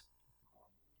Menace,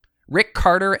 Rick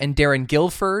Carter and Darren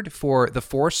Gilford for The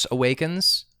Force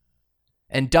Awakens,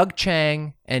 and Doug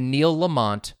Chang and Neil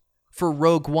Lamont for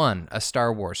Rogue One, A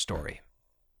Star Wars Story.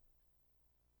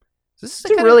 This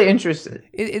is really interesting.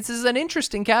 This is an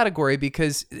interesting category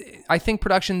because I think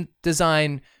production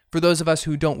design, for those of us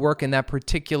who don't work in that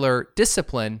particular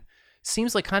discipline,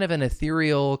 seems like kind of an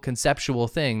ethereal, conceptual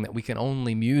thing that we can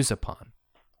only muse upon.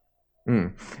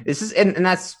 This is, and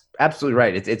that's absolutely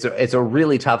right. It's a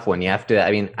really tough one. You have to.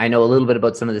 I mean, I know a little bit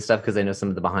about some of this stuff because I know some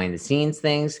of the behind the scenes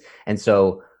things, and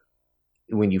so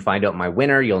when you find out my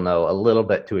winner, you'll know a little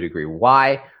bit to a degree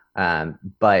why.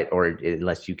 Or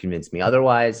unless you convince me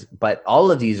otherwise. But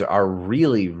all of these are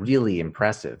really, really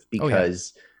impressive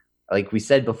because, like we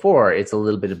said before, it's a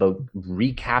little bit about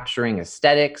recapturing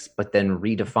aesthetics, but then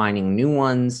redefining new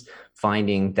ones,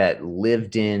 finding that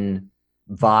lived-in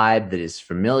vibe that is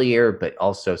familiar, but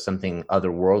also something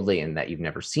otherworldly and that you've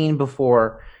never seen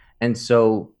before. And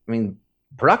so, I mean,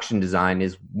 production design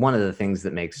is one of the things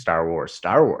that makes Star Wars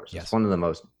Star Wars. Yes. It's one of the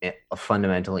most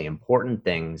fundamentally important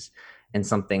things and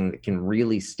something that can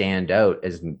really stand out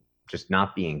as just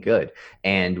not being good.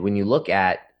 And when you look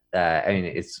at,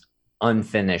 it's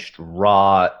unfinished,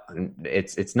 raw,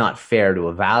 it's not fair to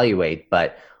evaluate,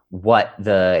 but what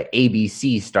the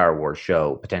ABC Star Wars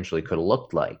show potentially could have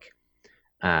looked like,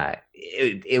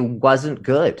 it wasn't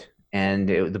good. And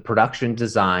the production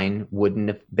design wouldn't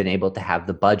have been able to have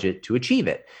the budget to achieve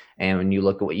it. And when you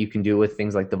look at what you can do with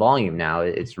things like the volume now,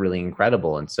 it's really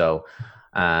incredible. And so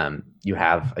you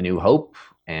have A New Hope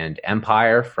and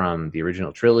Empire from the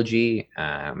original trilogy.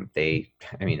 A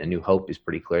New Hope is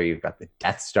pretty clear. You've got the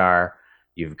Death Star,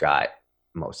 you've got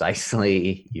Mos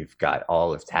Eisley, you've got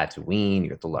all of Tatooine, you've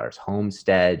got the Lars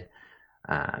Homestead.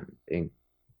 And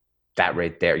that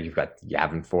right there, you've got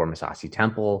Yavin 4 Massassi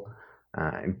Temple.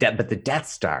 But the Death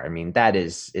Star, I mean, that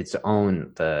is its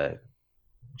own, the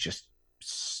just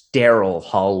sterile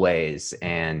hallways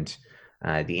and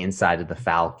the inside of the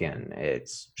Falcon.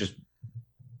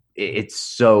 It's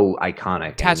so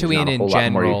iconic. Tatooine in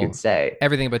general, more you could say.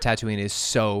 Everything about Tatooine is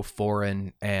so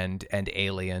foreign and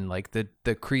alien. Like the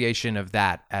creation of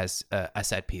that as a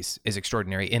set piece is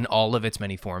extraordinary in all of its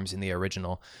many forms in the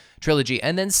original trilogy.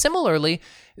 And then similarly,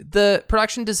 the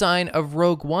production design of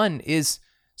Rogue One is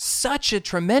such a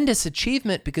tremendous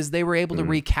achievement because they were able to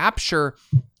recapture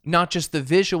not just the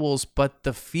visuals, but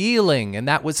the feeling. And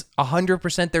that was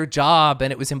 100% their job,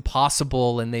 and it was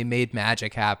impossible, and they made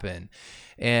magic happen.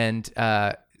 And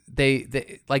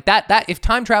they like that if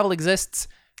time travel exists,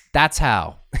 that's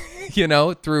how,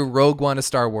 through Rogue One, A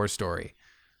Star Wars Story.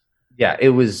 Yeah, it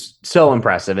was so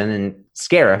impressive. And then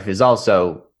Scarif is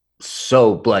also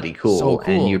so bloody cool. So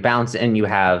cool. And you bounce, and you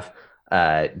have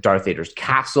Darth Vader's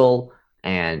castle.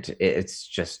 And it's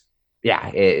just,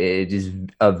 it is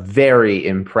a very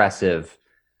impressive,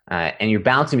 and you're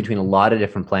bouncing between a lot of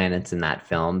different planets in that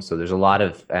film. So there's a lot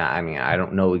of, I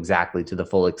don't know exactly to the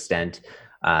full extent,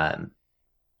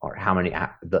 or how many,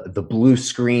 the blue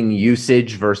screen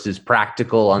usage versus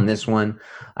practical on this one.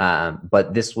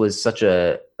 But this was such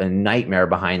a nightmare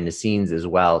behind the scenes as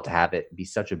well. To have it be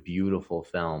such a beautiful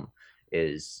film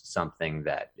is something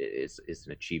that is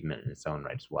an achievement in its own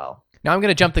right as well. Now I'm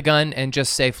going to jump the gun and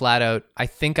just say flat out, I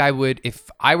think I would, if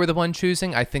I were the one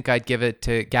choosing, I think I'd give it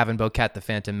to Gavin Bocquet, The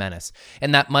Phantom Menace.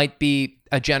 And that might be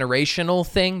a generational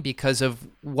thing because of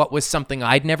what was something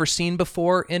I'd never seen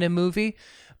before in a movie.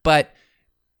 But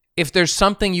if there's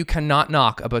something you cannot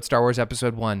knock about Star Wars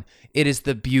Episode 1, it is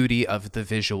the beauty of the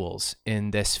visuals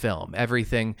in this film.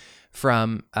 Everything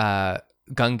from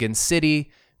Gungan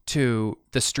City to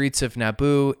the streets of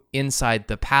Naboo, inside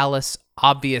the palace,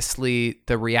 obviously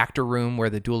the reactor room where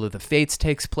the Duel of the Fates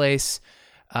takes place,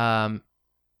 the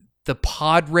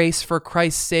pod race, for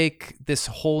Christ's sake, this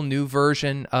whole new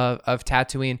version of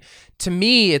Tatooine. To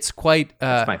me, it's quite...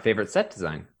 It's my favorite set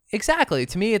design. Exactly.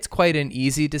 To me, it's quite an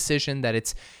easy decision that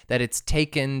it's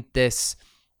taken this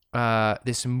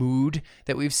mood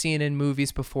that we've seen in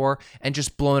movies before and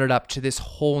just blown it up to this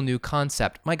whole new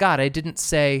concept. My God, I didn't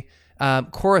say...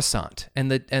 Coruscant and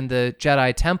the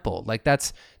Jedi Temple. Like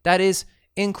that is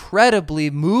incredibly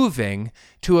moving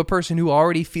to a person who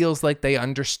already feels like they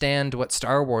understand what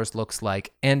Star Wars looks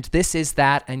like. And this is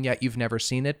that, and yet you've never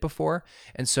seen it before.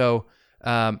 And so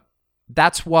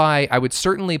that's why I would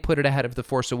certainly put it ahead of The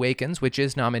Force Awakens, which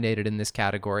is nominated in this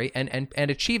category, and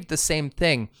achieved the same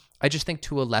thing. I just think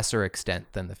to a lesser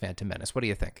extent than The Phantom Menace. What do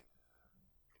you think?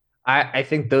 I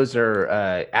think those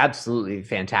are absolutely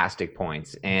fantastic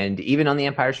points. And even on The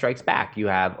Empire Strikes Back, you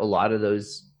have a lot of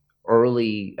those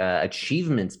early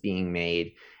achievements being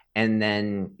made. And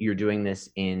then you're doing this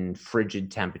in frigid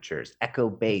temperatures. Echo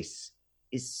Base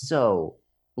is so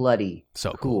bloody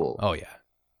So cool. Oh, yeah.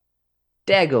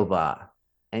 Dagobah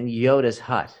and Yoda's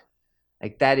hut.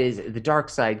 Like, that is the Dark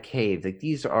Side Cave. Like,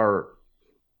 these are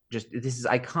this is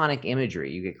iconic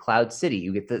imagery. You get Cloud City.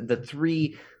 You get the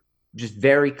three just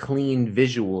very clean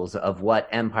visuals of what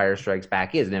Empire Strikes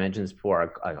Back is. And I mentioned this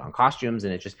before on costumes,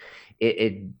 and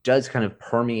it does kind of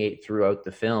permeate throughout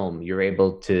the film. You're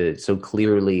able to so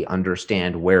clearly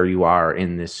understand where you are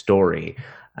in this story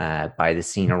by the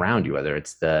scene around you, whether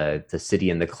it's the city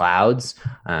in the clouds,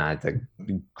 the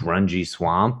grungy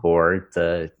swamp, or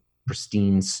the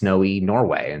pristine snowy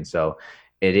Norway. And so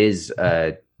it is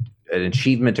an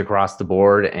achievement across the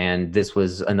board, and this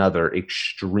was another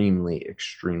extremely,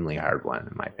 extremely hard one,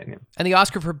 in my opinion. And the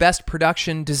Oscar for Best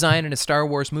Production Design in a Star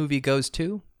Wars Movie goes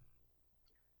to?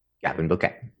 Gavin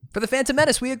Bouquet. For The Phantom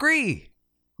Menace, we agree.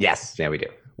 Yes, yeah, we do.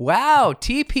 Wow,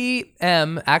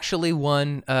 TPM actually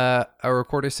won a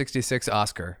Recorder 66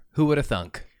 Oscar. Who would have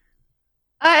thunk?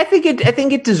 I think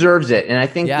it deserves it, and I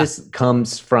think this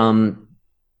comes from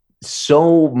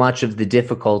so much of the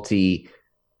difficulty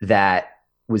that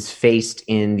was faced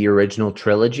in the original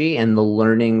trilogy and the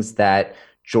learnings that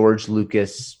George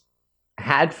Lucas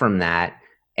had from that,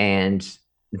 and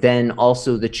then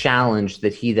also the challenge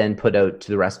that he then put out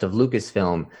to the rest of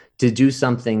Lucasfilm to do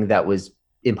something that was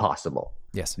impossible.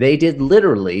 Yes. They did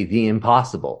literally the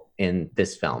impossible in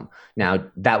this film. Now,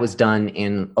 that was done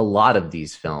in a lot of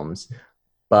these films,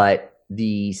 but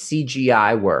the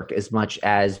CGI work, as much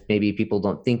as maybe people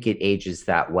don't think it ages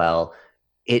that well,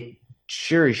 it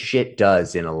sure as shit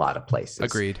does in a lot of places.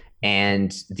 Agreed.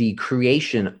 And the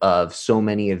creation of so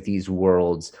many of these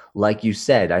worlds, like you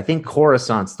said, I think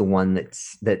Coruscant's the one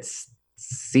that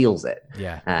seals it.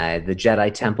 Yeah. The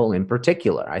Jedi Temple in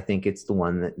particular, I think it's the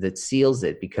one that seals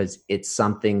it, because it's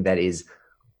something that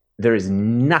there is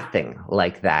nothing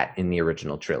like that in the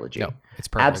original trilogy. No, it's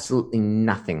perfect. Absolutely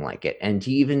nothing like it. And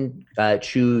to even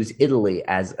choose Italy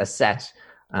as a set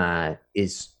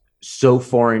is so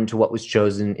foreign to what was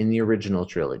chosen in the original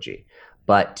trilogy.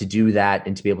 But to do that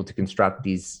and to be able to construct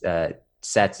these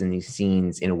sets and these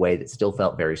scenes in a way that still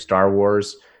felt very Star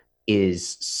Wars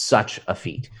is such a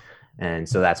feat. And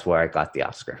so that's where I got the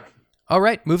Oscar. All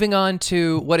right, moving on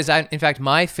to what is, in fact,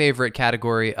 my favorite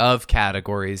category of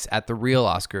categories at the real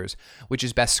Oscars, which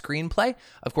is Best Screenplay.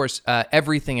 Of course,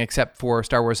 everything except for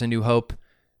Star Wars A New Hope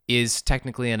is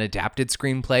technically an adapted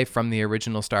screenplay from the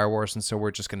original Star Wars, and so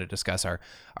we're just going to discuss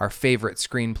our favorite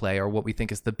screenplay, or what we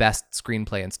think is the best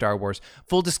screenplay in Star Wars.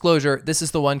 Full disclosure, this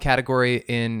is the one category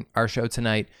in our show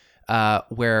tonight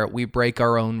where we break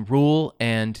our own rule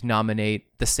and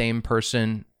nominate the same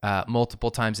person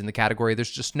multiple times in the category.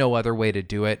 There's just no other way to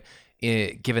do it,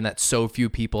 given that so few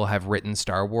people have written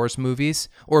Star Wars movies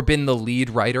or been the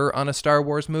lead writer on a Star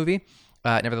Wars movie.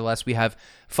 Nevertheless, we have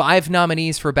 5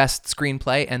 nominees for Best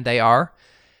Screenplay, and they are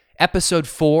Episode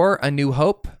 4, A New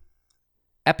Hope,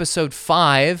 Episode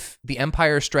 5, The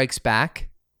Empire Strikes Back,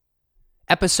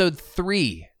 Episode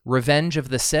 3, Revenge of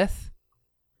the Sith,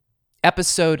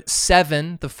 Episode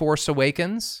 7, The Force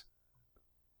Awakens,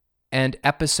 and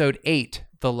Episode 8,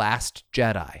 The Last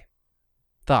Jedi.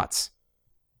 Thoughts?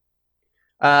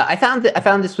 I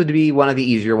found this would be one of the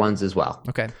easier ones as well.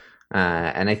 Okay.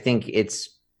 And I think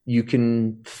you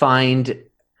can find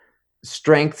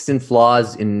strengths and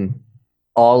flaws in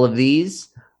all of these,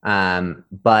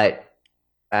 but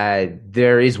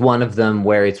there is one of them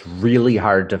where it's really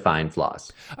hard to find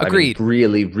flaws. Agreed. I mean,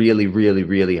 really, really, really,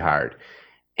 really hard.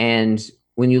 And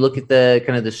when you look at the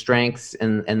kind of the strengths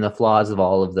and the flaws of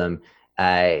all of them,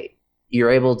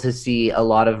 you're able to see a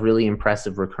lot of really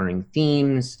impressive recurring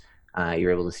themes.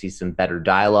 You're able to see some better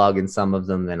dialogue in some of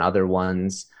them than other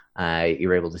ones.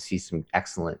 You're able to see some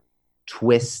excellent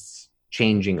twists,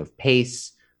 changing of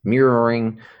pace,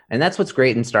 mirroring, and that's what's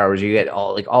great in Star Wars. You get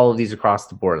all of these across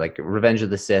the board. Like Revenge of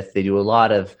the Sith, they do a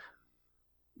lot of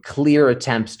clear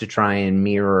attempts to try and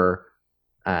mirror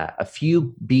a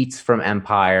few beats from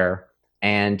Empire,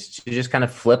 and to just kind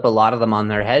of flip a lot of them on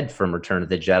their head from Return of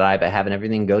the Jedi by having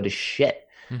everything go to shit.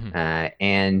 Mm-hmm.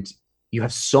 And you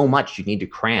have so much you need to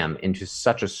cram into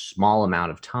such a small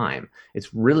amount of time.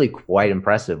 It's really quite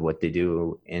impressive what they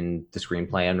do in the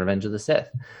screenplay on Revenge of the Sith.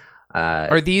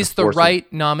 Are these the right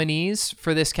nominees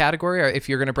for this category? Or if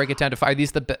you're going to break it down to 5, are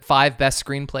these the 5 best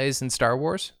screenplays in Star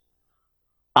Wars?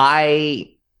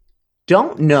 I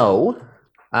don't know.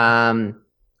 I'm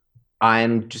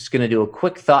just going to do a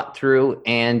quick thought through,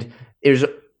 and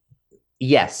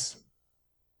yes,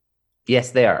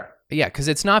 they are. Yeah, because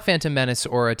it's not Phantom Menace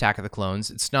or Attack of the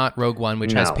Clones. It's not Rogue One,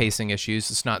 which has No. pacing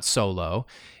issues. It's not Solo.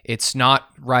 It's not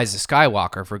Rise of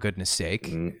Skywalker, for goodness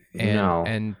sake. No.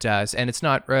 And it's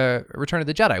not Return of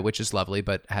the Jedi, which is lovely,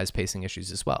 but has pacing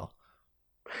issues as well.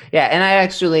 Yeah, and I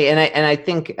actually, and I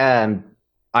think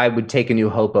I would take A New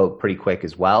Hope out pretty quick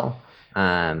as well.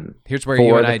 Here's where for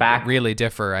you and the I fact- really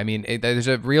differ. I mean, there's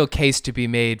a real case to be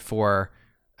made for,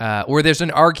 or there's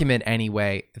an argument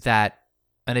anyway, that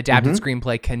an adapted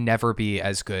screenplay can never be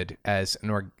as good as an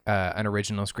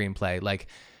original screenplay. Like,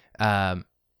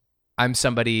 I'm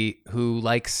somebody who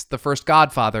likes the first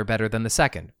Godfather better than the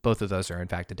second. Both of those are, in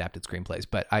fact, adapted screenplays.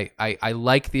 But I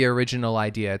like the original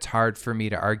idea. It's hard for me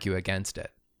to argue against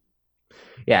it.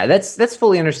 Yeah, that's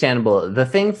fully understandable. The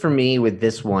thing for me with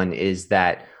this one is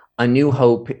that A New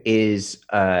Hope is,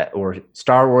 or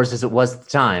Star Wars as it was at the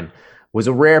time, was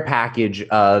a rare package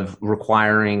of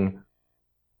requiring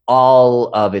all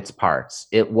of its parts.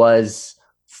 It was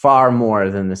far more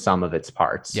than the sum of its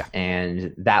parts. Yeah.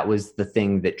 And that was the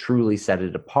thing that truly set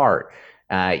it apart.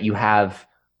 You have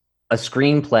a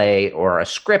screenplay, or a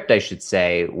script, I should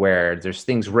say, where there's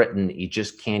things written that you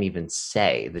just can't even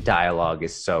say. The dialogue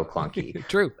is so clunky.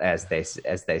 True. as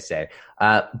they say.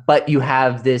 But you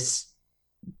have this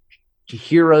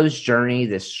hero's journey,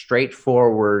 this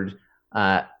straightforward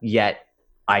yet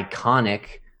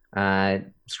iconic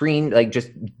screen, like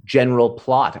just general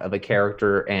plot of a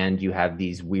character, and you have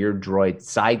these weird droid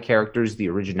side characters, the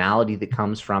originality that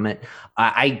comes from it.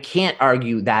 I can't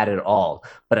argue that at all,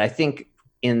 but I think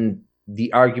in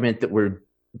the argument that we're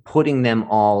putting them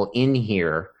all in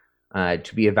here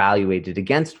to be evaluated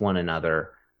against one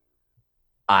another,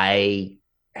 I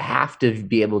have to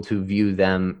be able to view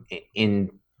them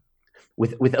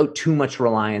without too much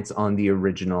reliance on the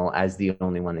original as the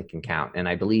only one that can count. And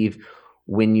I believe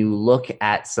when you look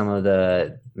at some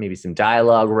of maybe some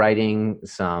dialogue writing,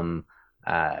 some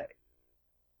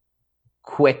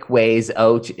quick ways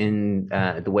out in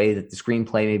the way that the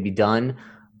screenplay may be done,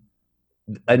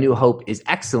 A New Hope is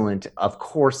excellent. Of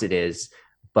course it is,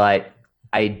 but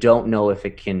I don't know if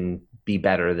it can be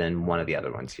better than one of the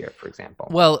other ones here, for example.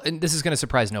 Well, and this is going to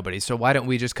surprise nobody, so why don't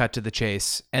we just cut to the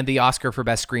chase? And the Oscar for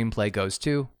Best Screenplay goes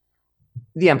to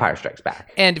The Empire Strikes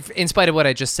Back. And in spite of what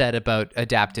I just said about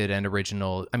adapted and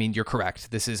original, I mean, you're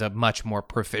correct. This is a much more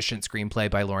proficient screenplay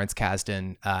by Lawrence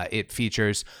Kasdan. It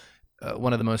features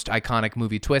one of the most iconic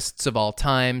movie twists of all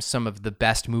time, some of the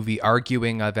best movie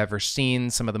arguing I've ever seen,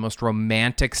 some of the most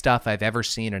romantic stuff I've ever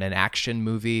seen in an action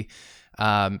movie.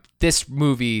 This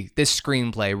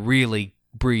screenplay really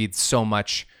breathes so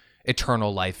much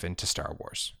eternal life into Star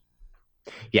Wars.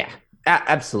 Yeah.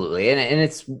 Absolutely. And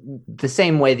it's the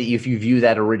same way that if you view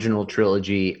that original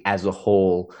trilogy as a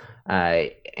whole,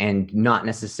 and not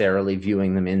necessarily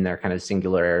viewing them in their kind of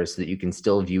singular eras, so that you can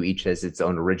still view each as its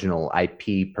own original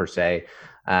IP per se.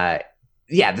 The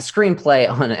screenplay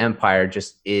on Empire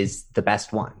just is the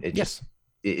best one.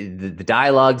 The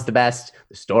dialogue's the best.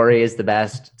 The story is the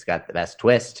best. It's got the best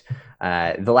twist.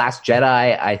 The Last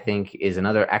Jedi, I think, is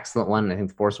another excellent one. I think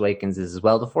The Force Awakens is as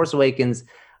well. The Force Awakens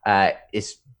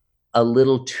is a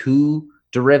little too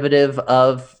derivative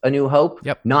of A New Hope.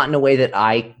 Yep. Not in a way that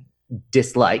I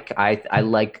dislike. I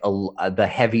like the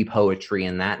heavy poetry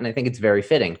in that, and I think it's very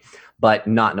fitting, but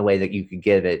not in a way that you could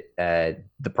give it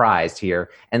the prize here.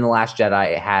 And The Last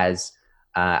Jedi has,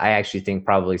 I actually think,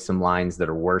 probably some lines that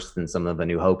are worse than some of A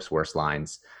New Hope's worst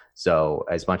lines. So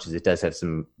as much as it does have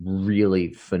some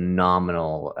really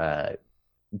phenomenal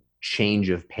change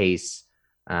of pace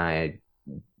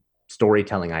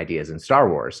storytelling ideas in Star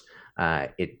Wars,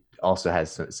 it also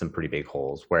has some pretty big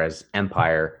holes. Whereas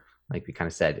Empire, like we kind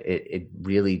of said, it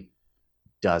really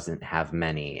doesn't have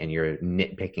many, and you're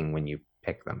nitpicking when you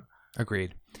pick them.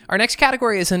 Agreed. Our next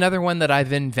category is another one that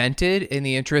I've invented in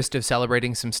the interest of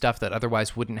celebrating some stuff that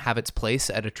otherwise wouldn't have its place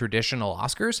at a traditional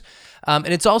Oscars. And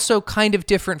it's also kind of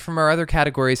different from our other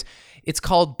categories. It's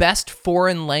called Best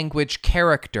Foreign Language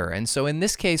Character. And so in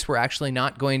this case, we're actually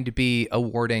not going to be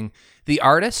awarding the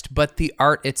artist, but the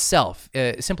art itself,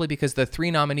 simply because the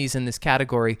three nominees in this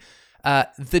category,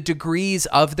 the degrees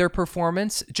of their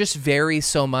performance just vary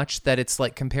so much that it's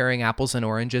like comparing apples and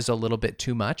oranges a little bit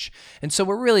too much. And so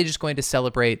we're really just going to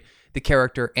celebrate the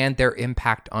character and their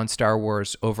impact on Star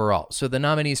Wars overall. So the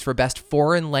nominees for Best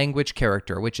Foreign Language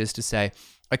Character, which is to say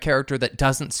a character that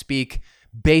doesn't speak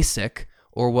Basic,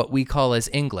 or what we call as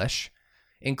English,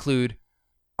 include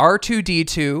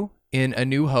R2-D2 in A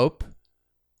New Hope,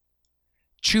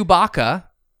 Chewbacca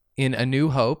in A New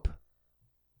Hope,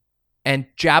 and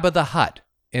Jabba the Hutt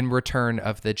in Return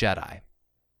of the Jedi.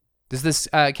 Does this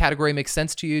category make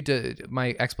sense to you?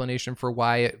 My explanation for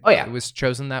why it was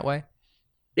chosen that way?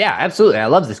 Yeah, absolutely. I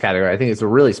love this category. I think it's a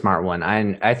really smart one.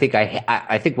 I think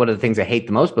I think one of the things I hate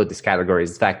the most about this category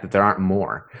is the fact that there aren't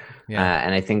more. Yeah.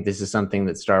 And I think this is something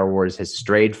that Star Wars has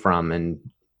strayed from, and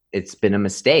it's been a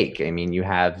mistake. I mean, you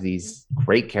have these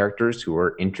great characters who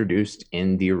were introduced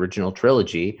in the original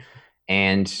trilogy,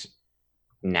 and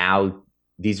now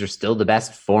these are still the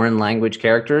best foreign language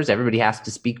characters. Everybody has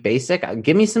to speak basic.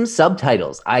 Give me some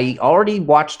subtitles. I already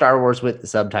watched Star Wars with the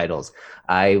subtitles.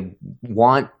 I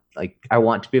want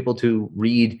to be able to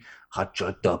read like,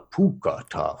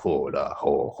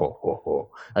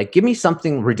 give me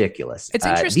something ridiculous. It's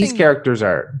interesting. These characters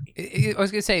are I was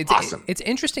going to say, awesome. It's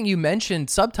interesting you mentioned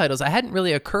subtitles. It hadn't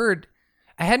really occurred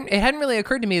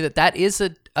to me that is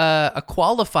a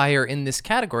qualifier in this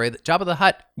category, that Jabba the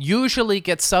Hutt usually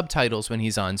gets subtitles when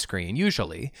he's on screen,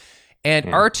 usually. And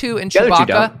R2 and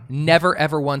Chewbacca never,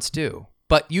 ever once do.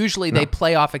 But usually they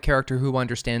play off a character who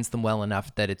understands them well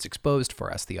enough that it's exposed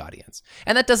for us, the audience.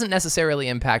 And that doesn't necessarily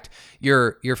impact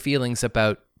your feelings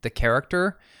about the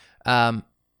character. But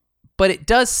it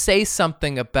does say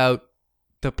something about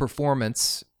the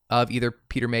performance of either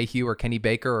Peter Mayhew or Kenny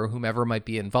Baker or whomever might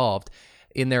be involved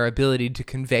in their ability to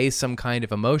convey some kind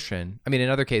of emotion. I mean, in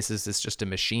other cases, it's just a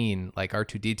machine like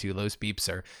R2-D2, those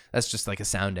beeps that's just like a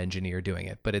sound engineer doing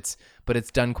it, but it's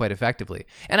done quite effectively.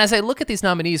 And as I look at these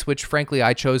nominees, which frankly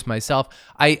I chose myself,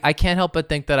 I can't help but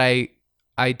think that I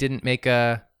made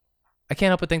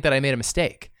a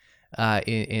mistake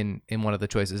in one of the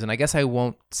choices. And I guess I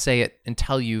won't say it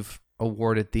until you've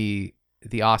awarded the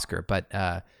Oscar,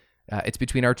 but it's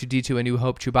between R2-D2, A New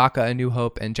Hope, Chewbacca, A New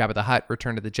Hope, and Jabba the Hutt,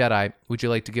 Return of the Jedi. Would you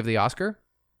like to give the Oscar?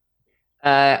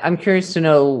 I'm curious to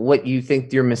know what you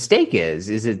think your mistake is.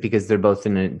 Is it because they're both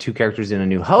two characters in A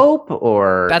New Hope,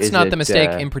 or that's not the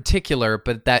mistake in particular,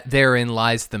 but that therein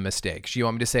lies the mistake. Do you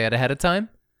want me to say it ahead of time?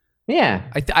 Yeah.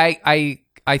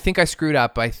 I think I screwed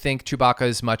up. I think Chewbacca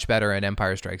is much better in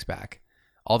Empire Strikes Back.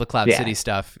 All the Cloud City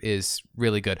stuff is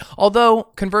really good. Although,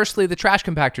 conversely, the trash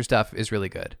compactor stuff is really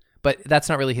good. But that's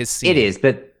not really his scene. It is,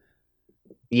 but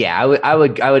yeah, I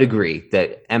would agree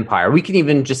that Empire. We can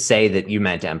even just say that you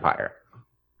meant Empire.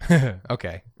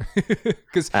 Okay.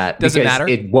 Because does it matter?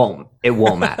 It won't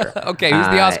matter. Okay, who's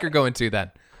the Oscar going to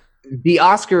then? The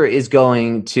Oscar is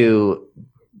going to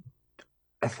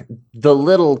the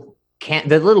little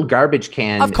garbage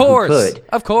can. Of course,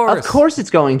 it's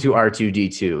going to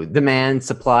R2-D2. The man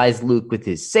supplies Luke with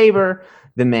his saber.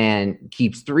 The man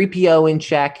keeps 3PO in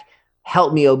check.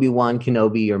 Help me, Obi-Wan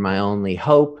Kenobi, you're my only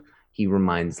hope. He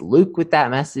reminds Luke with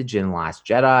that message in Last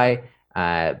Jedi.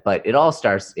 But it all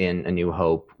starts in A New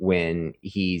Hope when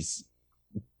he's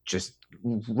just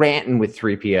ranting with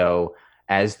 3PO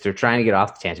as they're trying to get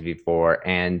off the Tantive 4,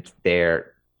 and they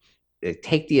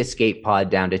take the escape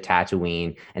pod down to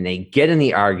Tatooine, and they get in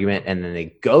the argument, and then they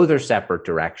go their separate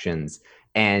directions.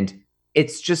 And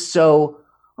it's just so,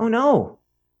 oh no,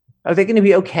 are they going to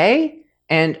be okay?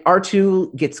 And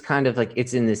R2 gets kind of like,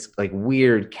 it's in this like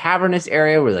weird cavernous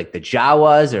area where like the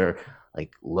Jawas are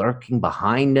like lurking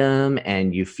behind him,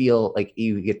 and you feel like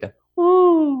you get the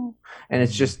woo, and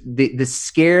it's just the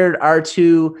scared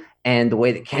R2, and the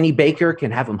way that Kenny Baker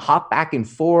can have him hop back and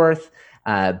forth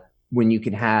when you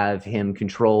can have him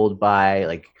controlled by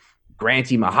like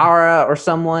Granty Mahara or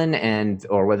someone,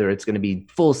 or whether it's going to be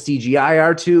full CGI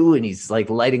R2 and he's like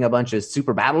lighting a bunch of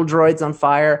super battle droids on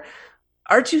fire.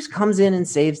 R2 comes in and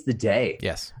saves the day.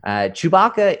 Yes.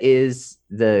 Chewbacca is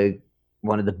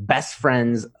one of the best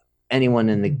friends anyone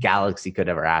in the galaxy could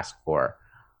ever ask for.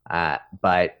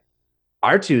 But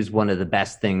R2 is one of the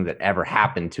best things that ever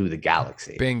happened to the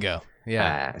galaxy. Bingo.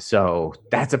 Yeah. So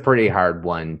that's a pretty hard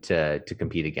one to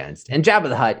compete against. And Jabba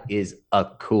the Hutt is a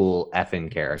cool effing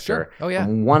character. Sure. Oh, yeah.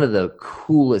 One of the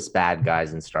coolest bad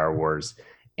guys in Star Wars.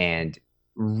 And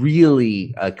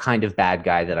really a kind of bad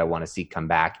guy that I want to see come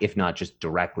back, if not just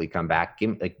directly come back.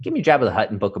 Give me Jabba the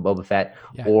Hutt in Book of Boba Fett,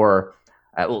 or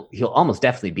he'll almost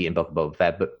definitely be in Book of Boba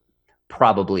Fett, but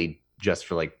probably just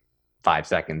for like 5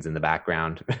 seconds in the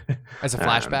background as a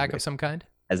flashback of some kind.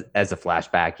 As a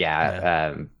flashback,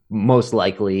 yeah. Most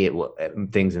likely,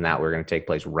 things in that were going to take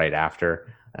place right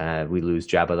after we lose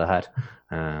Jabba the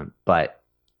Hutt, but.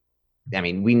 I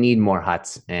mean, we need more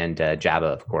Hutts, and Jabba,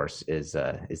 of course, is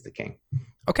the king.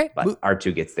 Okay. But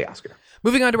R2 gets the Oscar.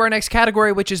 Moving on to our next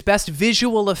category, which is Best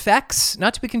Visual Effects.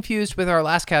 Not to be confused with our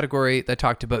last category that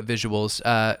talked about visuals.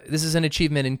 This is an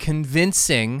achievement in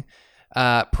convincing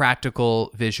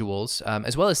practical visuals,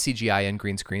 as well as CGI and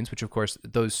green screens, which, of course,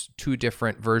 those two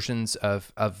different versions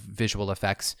of visual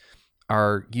effects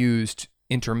are used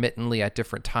intermittently at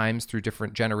different times through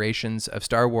different generations of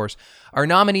Star Wars. Our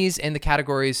nominees in the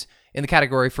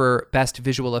category for best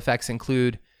visual effects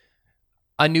include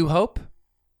A New Hope,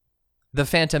 The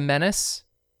Phantom Menace,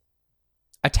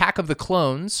 Attack of the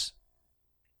Clones,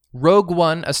 Rogue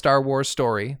One: A Star Wars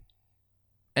Story,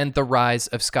 and The Rise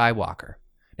of Skywalker.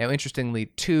 Now, interestingly,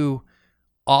 2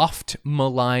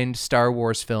 oft-maligned Star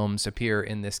Wars films appear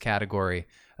in this category,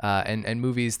 and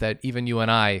movies that even you and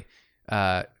I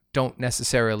don't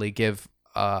necessarily give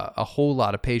a whole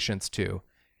lot of patience to,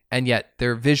 and yet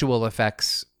their visual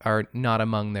effects are not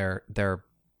among their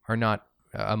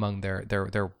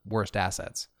worst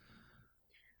assets.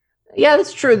 Yeah,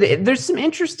 that's true. There's some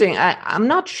interesting. I'm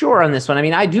not sure on this one. I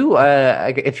mean, I do.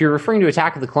 If you're referring to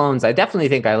Attack of the Clones, I definitely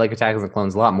think I like Attack of the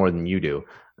Clones a lot more than you do.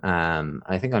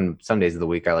 I think on some days of the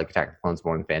week I like Attack of the Clones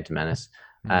more than Phantom Menace.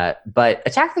 But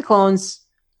Attack of the Clones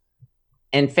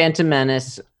and Phantom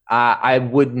Menace, I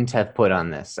wouldn't have put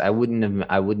on this. I wouldn't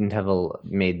have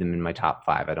made them in my top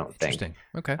 5. I don't think. Interesting.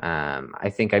 Okay. I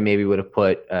think I maybe would have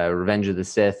put Revenge of the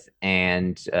Sith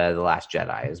and The Last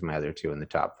Jedi as my other 2 in the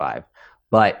top 5.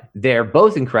 But they're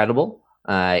both incredible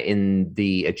in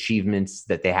the achievements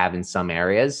that they have in some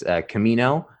areas.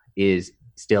 Camino is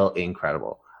still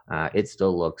incredible. It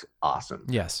still looks awesome.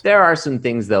 Yes. There are some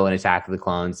things, though, in Attack of the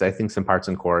Clones. I think some parts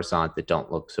in Coruscant that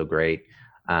don't look so great.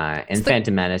 And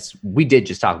Phantom Menace, we did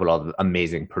just talk about all the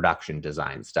amazing production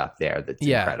design stuff there that's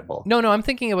incredible. No, I'm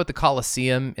thinking about the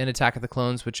Colosseum in Attack of the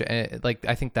Clones, which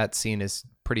I think that scene is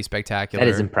pretty spectacular.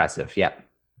 That is impressive, yeah.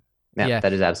 Yeah,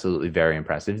 that is absolutely very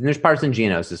impressive. And there's parts in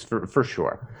Geonosis for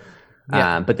sure.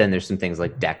 Yeah. But then there's some things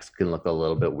like Dex can look a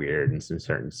little bit weird in some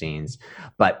certain scenes.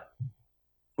 But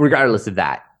regardless of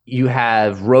that, you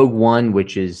have Rogue One,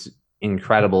 which is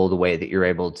incredible the way that you're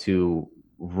able to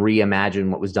reimagine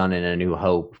what was done in A New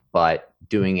Hope, but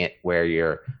doing it where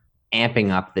you're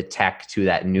amping up the tech to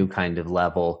that new kind of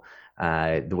level.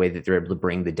 The way that they're able to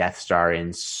bring the Death Star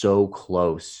in so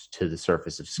close to the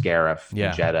surface of Scarif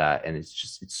and Jeddah, and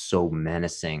it's so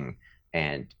menacing,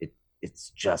 and it's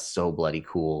just so bloody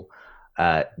cool.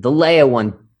 The Leia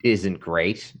one isn't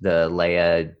great, the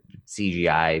Leia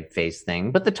CGI face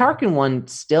thing, but the Tarkin one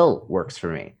still works for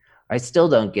me. I still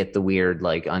don't get the weird,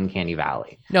 like, uncanny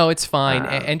valley. No, it's fine.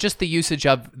 And just the usage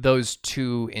of those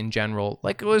 2 in general,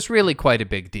 like, it was really quite a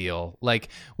big deal. Like,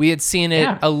 we had seen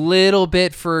it a little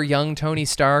bit for young Tony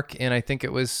Stark, and I think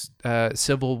it was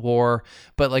Civil War.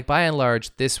 But, like, by and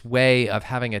large, this way of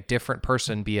having a different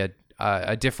person be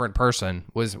a different person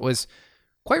was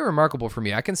quite remarkable for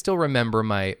me. I can still remember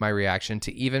my reaction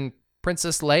to even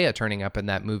Princess Leia turning up in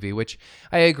that movie, which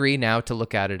I agree now to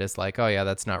look at it as like, oh, yeah,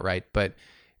 that's not right. But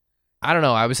I don't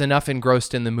know. I was enough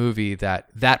engrossed in the movie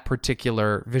that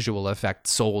particular visual effect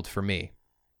sold for me.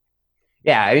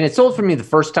 Yeah, I mean, it sold for me the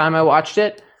first time I watched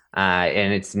it,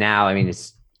 and it's now. I mean,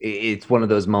 it's one of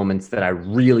those moments that I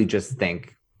really just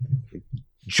think,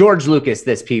 George Lucas,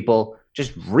 this people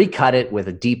just recut it with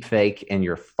a deep fake, and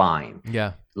you're fine.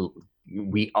 Yeah,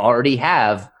 we already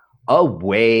have a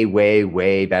way, way,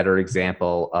 way better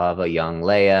example of a young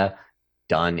Leia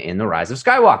done in The Rise of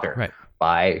Skywalker, right,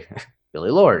 by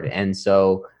Billy Lord. And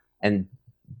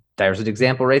there's an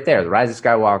example right there. The Rise of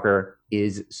Skywalker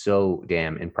is so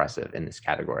damn impressive in this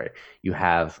category. You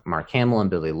have Mark Hamill and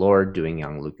Billy Lord doing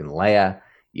young Luke and Leia.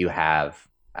 You have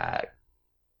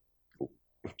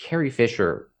Carrie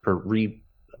Fisher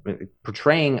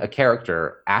portraying a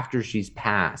character after she's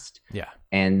passed. Yeah.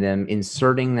 And them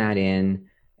inserting that in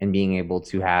and being able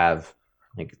to have,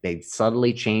 like, they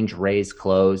subtly change Rey's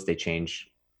clothes. They change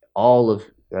all of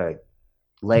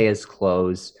Leia's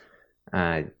clothes.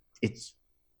 It's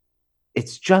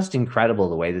just incredible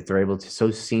the way that they're able to so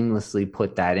seamlessly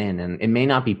put that in. And it may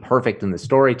not be perfect in the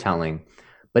storytelling,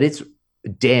 but it's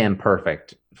damn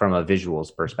perfect from a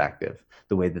visuals perspective,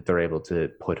 the way that they're able to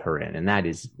put her in. And that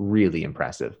is really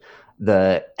impressive.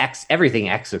 Everything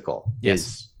Exegol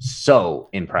is so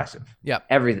impressive. Yeah.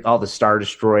 All the Star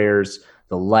Destroyers,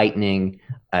 the lightning,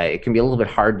 it can be a little bit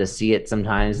hard to see it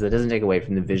sometimes. That doesn't take away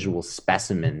from the visual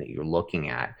specimen that you're looking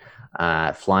at.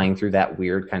 Flying through that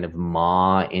weird kind of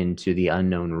maw into the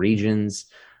unknown regions.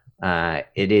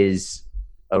 It is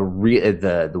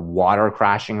the water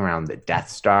crashing around the Death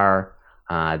Star.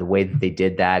 The way that they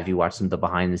did that, if you watch some of the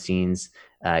behind the scenes,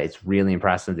 it's really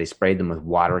impressive. They sprayed them with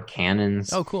water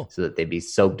cannons. Oh, cool. So that they'd be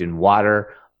soaked in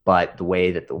water. But the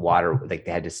way that the water, like,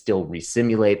 they had to still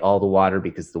resimulate all the water,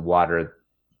 because the water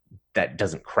that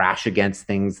doesn't crash against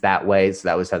things that way. So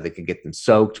that was how they could get them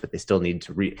soaked, but they still needed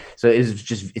to so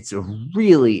it's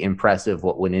really impressive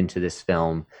what went into this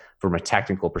film from a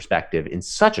technical perspective in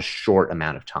such a short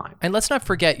amount of time. And let's not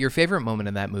forget your favorite moment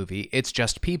in that movie. It's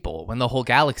just people when the whole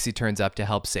galaxy turns up to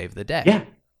help save the day. Yeah.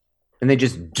 And they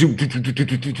just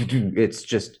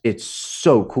it's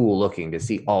so cool looking to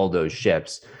see all those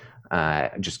ships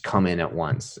just come in at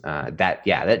once. That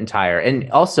entire, and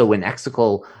also when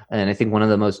Exegol, and I think one of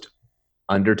the most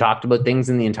under talked about things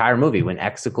in the entire movie, when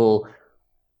Exegol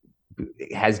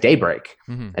has daybreak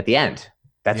at the end.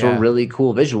 That's a really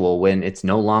cool visual when it's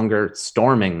no longer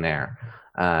storming there.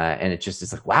 And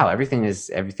it's like, wow, everything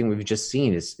we've just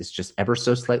seen is just ever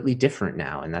so slightly different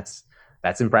now. And that's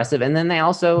impressive. And then they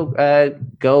also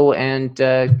go and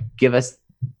give us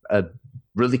a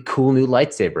really cool new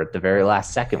lightsaber at the very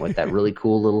last second with that really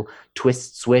cool little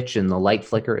twist switch and the light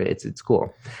flicker. It's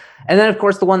cool. And then of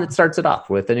course the one that starts it off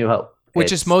with A New Hope.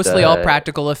 Which is mostly all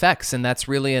practical effects, and that's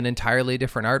really an entirely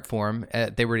different art form.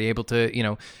 They were able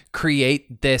to,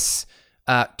 create this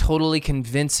totally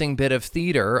convincing bit of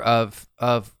theater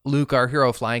of Luke, our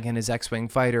hero, flying in his X-Wing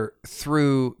fighter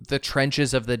through the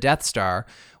trenches of the Death Star,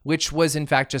 which was in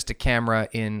fact just a camera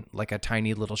in like a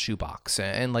tiny little shoebox,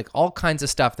 and like all kinds of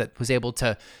stuff that was able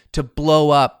to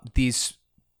blow up these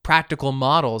practical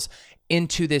models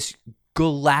into this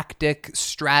galactic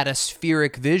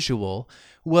stratospheric visual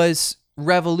was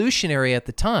revolutionary at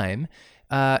the time,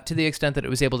 to the extent that it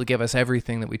was able to give us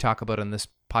everything that we talk about on this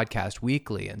podcast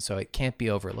weekly, and so it can't be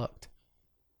overlooked.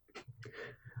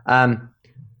 Kind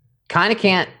of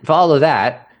can't follow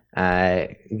that.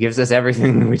 It gives us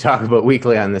everything we talk about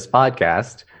weekly on this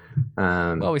podcast.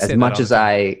 Well, we say as that much all as the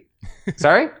time.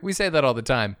 Sorry? We say that all the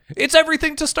time. It's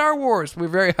everything to Star Wars. We're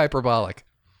very hyperbolic.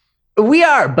 We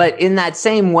are, but in that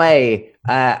same way,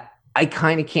 I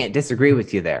kind of can't disagree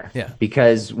with you there. Yeah.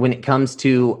 Because when it comes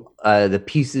to the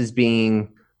pieces being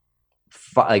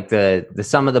like the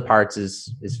sum of the parts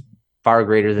is far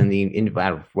greater than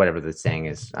whatever the saying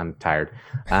is. I'm tired.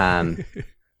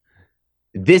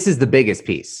 This is the biggest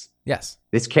piece. Yes.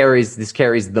 This carries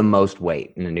the most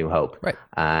weight in A New Hope. Right.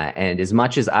 And as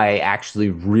much as I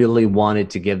actually really wanted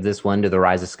to give this one to The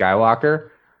Rise of Skywalker,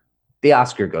 the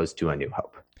Oscar goes to A New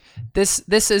Hope. This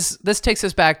takes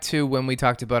us back to when we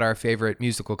talked about our favorite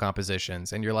musical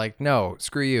compositions, and you're like, no,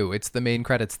 screw you. It's the main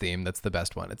credits theme that's the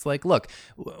best one. It's like, look,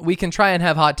 we can try and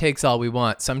have hot takes all we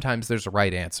want. Sometimes there's a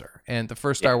right answer. And the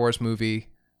first Star Wars movie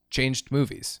changed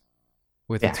movies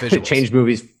with its visuals. It changed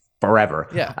movies forever.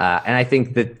 Yeah. And I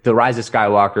think that The Rise of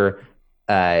Skywalker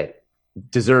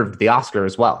deserved the Oscar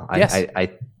as well. Yes.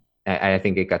 I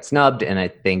think it got snubbed, and I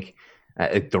think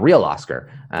the real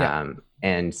Oscar.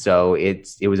 And so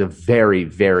it was a very,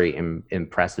 very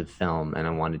impressive film, and I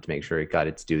wanted to make sure it got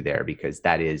its due there, because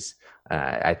that is,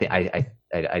 I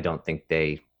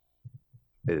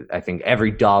think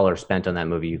every dollar spent on that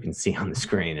movie you can see on the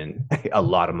screen, and a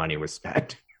lot of money was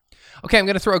spent. Okay, I'm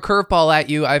going to throw a curveball at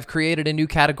you. I've created a new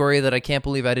category that I can't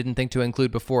believe I didn't think to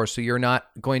include before, so you're not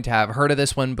going to have heard of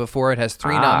this one before. It has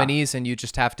 3 nominees, and you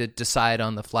just have to decide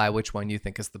on the fly which one you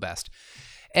think is the best.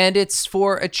 And it's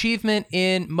for achievement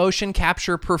in motion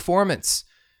capture performance.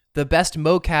 The best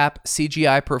mocap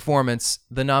CGI performance.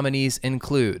 The nominees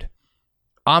include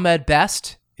Ahmed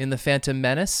Best in The Phantom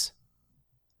Menace,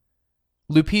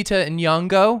 Lupita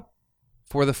Nyong'o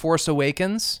for The Force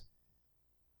Awakens,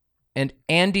 and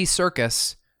Andy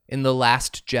Serkis in The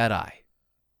Last Jedi.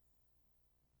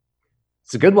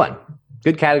 It's a good one.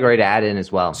 Good category to add in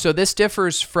as well. So this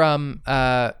differs from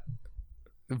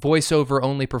voiceover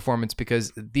only performance,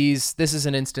 because this is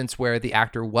an instance where the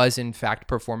actor was in fact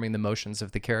performing the motions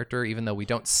of the character, even though we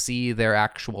don't see their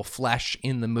actual flesh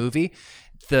in the movie.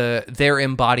 Their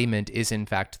embodiment is in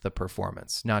fact the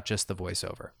performance, not just the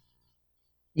voiceover.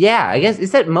 Yeah, I guess,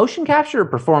 is that motion capture or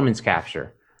performance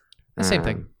capture? The same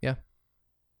thing. Yeah.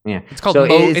 It's called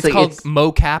it's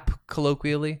mocap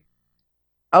colloquially.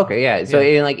 Okay, yeah. So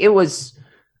it was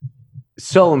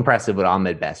so impressive what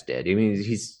Ahmed Best did. I mean,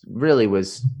 he's really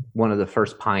was one of the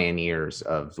first pioneers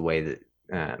of the way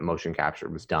that motion capture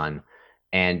was done.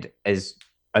 And as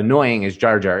annoying as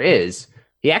Jar Jar is,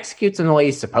 he executes in the way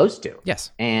he's supposed to.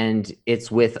 Yes. And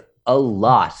it's with a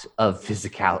lot of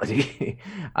physicality.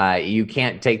 You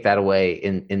can't take that away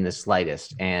in the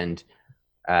slightest. And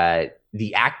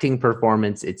the acting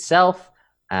performance itself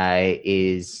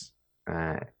is...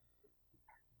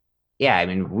 yeah, I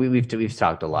mean, we've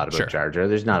talked a lot about Jar Jar.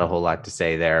 There's not a whole lot to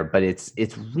say there, but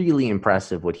it's really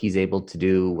impressive what he's able to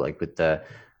do, like with the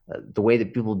way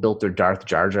that people built their Darth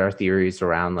Jar Jar theories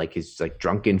around like his like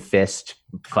drunken fist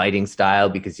fighting style,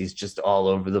 because he's just all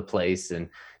over the place and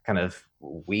kind of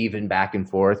weaving back and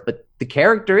forth. But the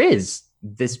character is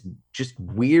this just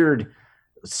weird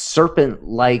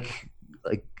serpent-like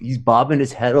like he's bobbing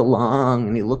his head along,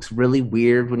 and he looks really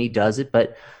weird when he does it.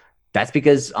 But that's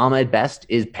because Ahmed Best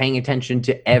is paying attention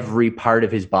to every part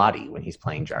of his body when he's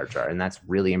playing Jar Jar, and that's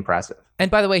really impressive.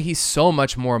 And by the way, he's so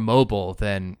much more mobile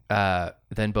than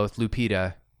both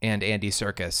Lupita and Andy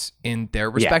Serkis in their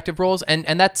respective roles.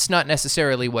 And that's not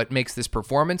necessarily what makes this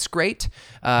performance great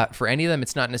for any of them.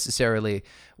 It's not necessarily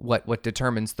what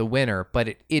determines the winner,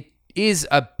 but it is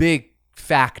a big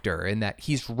factor in that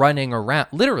he's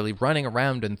literally running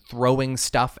around and throwing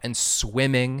stuff and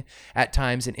swimming at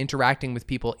times and interacting with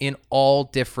people in all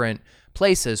different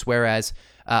places, whereas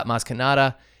Maz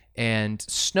Kanata and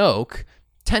Snoke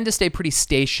tend to stay pretty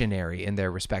stationary in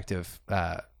their respective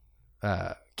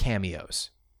cameos.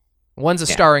 One's a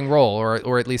starring role,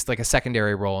 or at least like a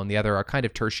secondary role, and the other are kind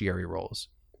of tertiary roles.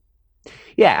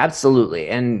 Yeah, absolutely.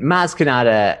 And Maz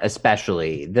Kanata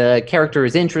especially. The character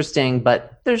is interesting,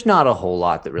 but there's not a whole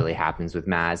lot that really happens with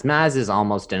Maz. Maz is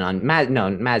almost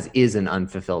Maz is an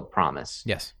unfulfilled promise.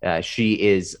 Yes. She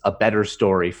is a better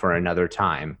story for another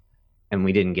time, and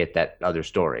we didn't get that other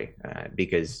story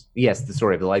because, yes, the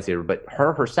story of the lightsaber, but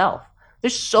her herself.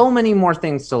 There's so many more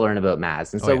things to learn about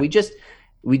Maz, and so we just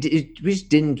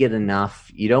didn't get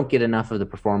enough. You don't get enough of the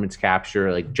performance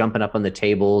capture, like jumping up on the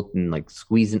table and like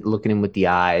squeezing, looking him with the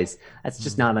eyes. That's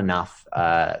just not enough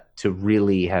to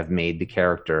really have made the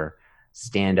character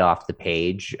stand off the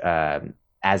page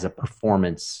as a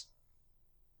performance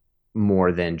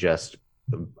more than just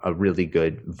a really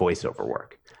good voiceover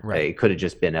work. Right. It could have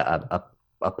just been a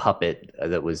puppet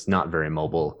that was not very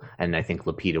mobile, and I think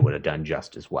Lupita would have done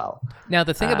just as well. Now,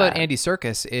 the thing about Andy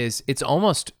Serkis is it's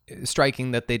almost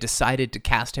striking that they decided to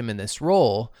cast him in this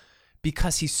role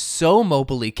because he's so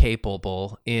mobily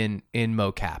capable in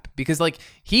mocap. Because, like,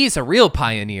 he's a real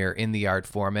pioneer in the art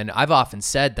form, and I've often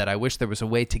said that I wish there was a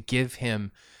way to give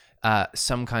him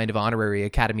some kind of honorary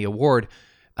Academy Award,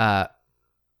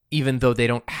 even though they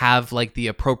don't have like the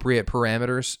appropriate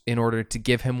parameters in order to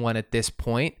give him one at this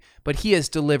point. But he has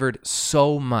delivered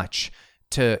so much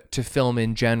to film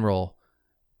in general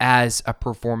as a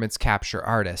performance capture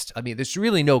artist. I mean, there's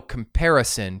really no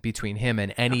comparison between him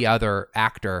and any other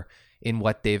actor in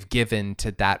what they've given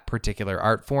to that particular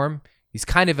art form. He's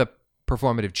kind of a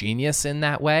performative genius in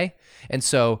that way. And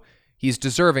so he's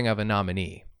deserving of a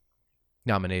nomination.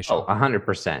 Oh,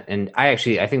 100%. And I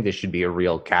think this should be a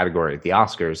real category at the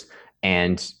Oscars.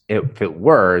 And if it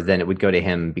were, then it would go to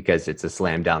him because it's a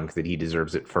slam dunk that he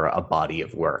deserves it for a body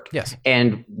of work. Yes.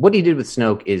 And what he did with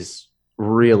Snoke is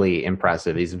really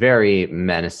impressive. He's very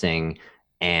menacing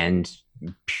and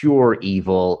pure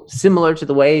evil, similar to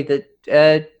the way that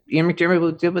Ian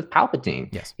McDiarmid did with Palpatine.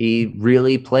 Yes. He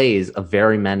really plays a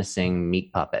very menacing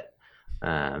meat puppet.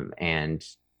 And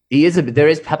there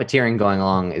is puppeteering going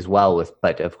along as well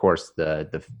but of course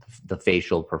the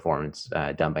facial performance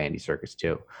done by Andy Serkis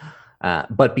too.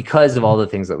 But because of all the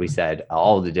things that we said,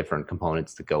 all the different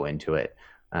components that go into it,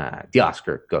 the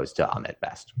Oscar goes to Ahmed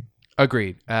Best.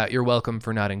 Agreed. You're welcome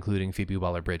for not including Phoebe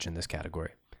Waller-Bridge in this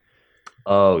category.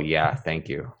 Oh yeah, thank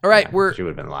you. All right, she would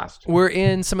have been last. We're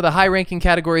in some of the high-ranking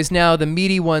categories now, the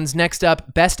meaty ones. Next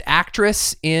up, Best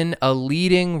Actress in a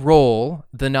Leading Role.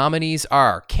 The nominees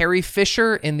are Carrie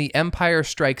Fisher in The Empire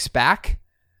Strikes Back,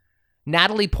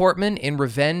 Natalie Portman in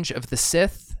Revenge of the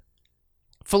Sith,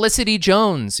 Felicity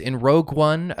Jones in Rogue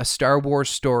One, A Star Wars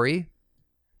Story,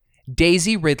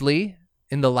 Daisy Ridley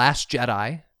in The Last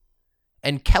Jedi,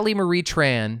 and Kelly Marie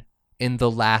Tran in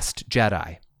The Last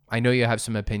Jedi. I know you have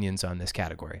some opinions on this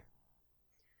category.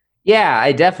 Yeah,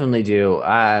 I definitely do.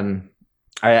 I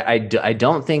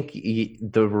don't think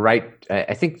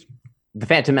I think The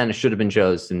Phantom Menace should have been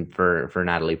chosen for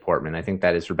Natalie Portman. I think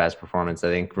that is her best performance. I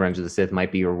think Revenge of the Sith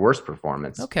might be her worst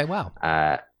performance. Okay, wow.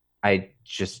 I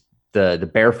just the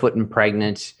barefoot and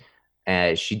pregnant.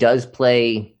 She does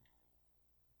play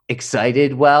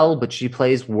excited well, but she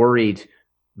plays worried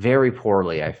very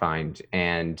poorly, I find.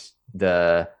 And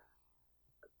the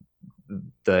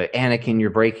Anakin, you're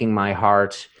breaking my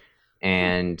heart,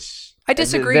 and I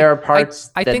disagree. There are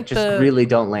parts I that think just really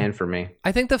don't land for me.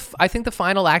 I think the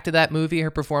final act of that movie,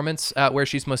 her performance, where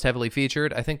she's most heavily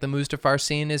featured, I think the Mustafar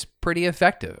scene is pretty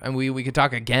effective. And we could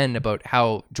talk again about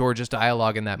how George's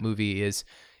dialogue in that movie is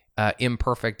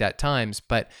imperfect at times,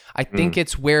 but I think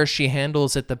it's where she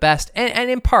handles it the best. And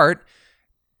in part,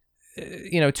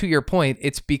 to your point,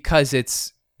 it's because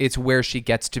it's where she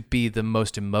gets to be the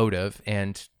most emotive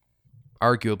and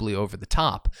arguably over the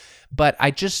top. But I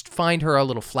just find her a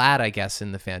little flat, I guess,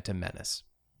 in The Phantom Menace.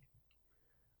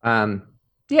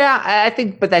 Yeah, I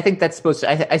think that's supposed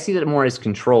to, I see that more as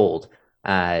controlled.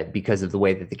 because of the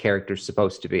way that the character's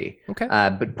supposed to be. Okay.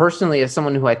 But personally, as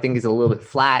someone who I think is a little bit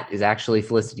flat, is actually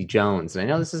Felicity Jones. And I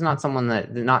know this is not something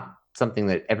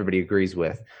that everybody agrees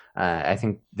with. I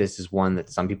think this is one that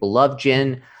some people love.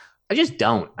 Jin, I just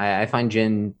don't. I find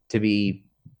Jin to be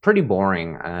pretty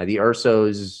boring. The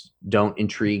Ursos don't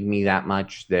intrigue me that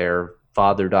much. Their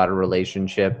father-daughter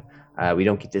relationship, we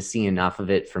don't get to see enough of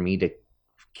it for me to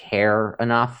care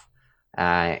enough.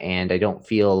 And I don't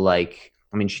feel like,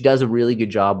 I mean, she does a really good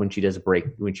job when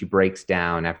she breaks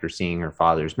down after seeing her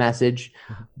father's message,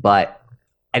 but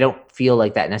I don't feel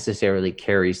like that necessarily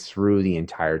carries through the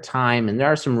entire time. And there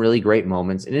are some really great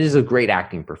moments, and it is a great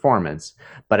acting performance,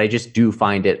 but I just do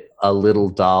find it a little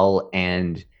dull,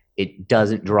 and it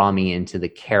doesn't draw me into the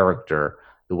character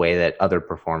the way that other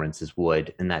performances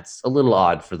would. And that's a little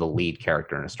odd for the lead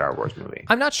character in a Star Wars movie.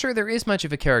 I'm not sure there is much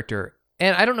of a character.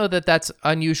 And I don't know that that's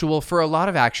unusual for a lot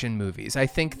of action movies. I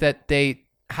think that they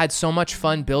had so much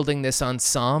fun building this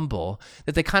ensemble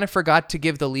that they kind of forgot to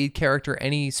give the lead character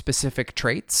any specific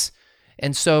traits.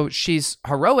 And so she's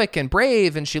heroic and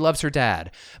brave and she loves her dad,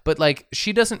 but like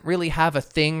she doesn't really have a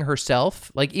thing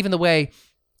herself. Like even the way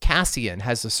Cassian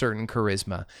has a certain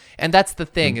charisma. And that's the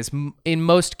thing is in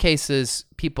most cases,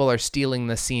 people are stealing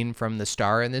the scene from the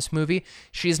star in this movie.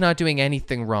 She's not doing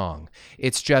anything wrong.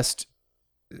 It's just,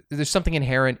 there's something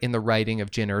inherent in the writing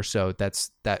of Jyn Erso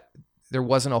that there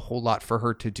wasn't a whole lot for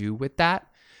her to do with that.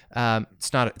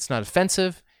 It's not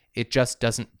offensive. It just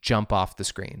doesn't jump off the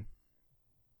screen.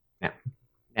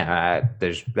 Yeah,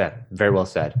 there's that. Very well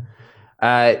said.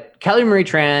 Kelly Marie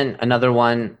Tran, another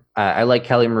one. I like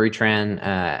Kelly Marie Tran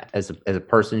as a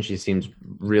person. She seems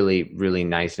really, really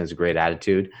nice and has a great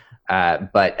attitude.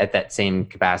 But at that same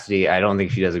capacity, I don't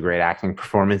think she does a great acting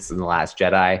performance in The Last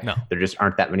Jedi. No. There just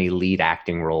aren't that many lead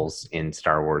acting roles in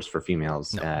Star Wars for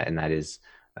females. No. And that is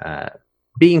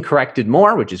being corrected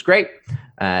more, which is great.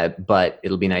 But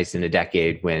it'll be nice in a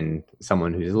decade when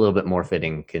someone who's a little bit more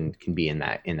fitting can be in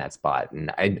that spot.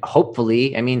 And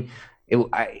hopefully, I mean,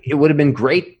 it would have been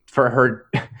great for her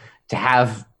to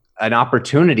have an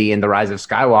opportunity in The Rise of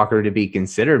Skywalker to be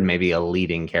considered maybe a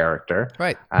leading character.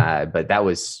 Right. But that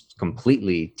was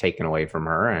completely taken away from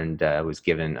her and was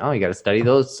given, you got to study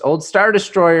those old Star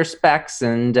Destroyer specs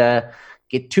and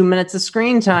get 2 minutes of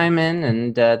screen time in,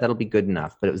 and that'll be good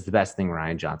enough. But it was the best thing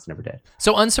Rian Johnson ever did.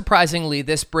 So unsurprisingly,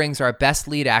 this brings our best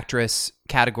lead actress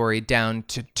category down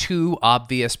to two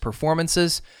obvious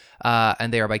performances,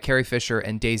 and they are by Carrie Fisher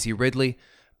and Daisy Ridley.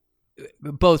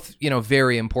 Both,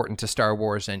 very important to Star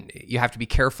Wars, and you have to be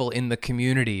careful in the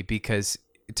community because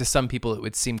to some people it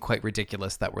would seem quite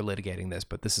ridiculous that we're litigating this,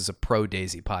 but this is a pro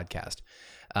Daisy podcast.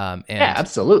 Yeah,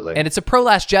 absolutely. And it's a pro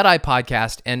Last Jedi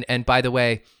podcast. And by the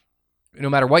way, no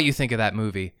matter what you think of that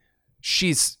movie,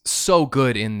 she's so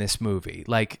good in this movie.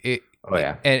 Like it. Oh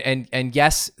yeah. And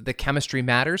yes, the chemistry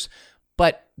matters,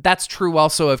 but that's true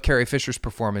also of Carrie Fisher's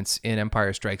performance in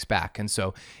Empire Strikes Back. And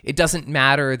so it doesn't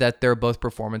matter that they're both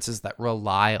performances that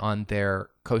rely on their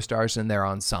co-stars and their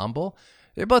ensemble.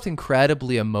 They're both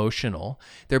incredibly emotional.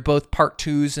 They're both part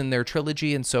twos in their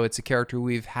trilogy. And so it's a character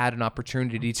we've had an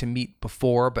opportunity to meet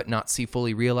before, but not see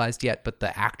fully realized yet. But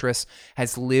the actress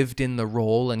has lived in the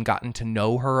role and gotten to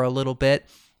know her a little bit.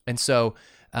 And so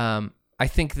I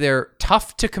think they're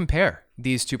tough to compare,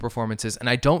 these two performances. And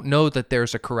I don't know that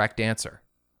there's a correct answer.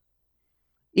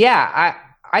 Yeah,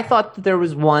 I thought that there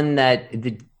was one that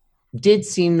did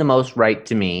seem the most right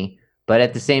to me, but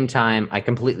at the same time, I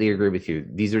completely agree with you.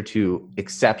 These are two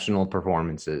exceptional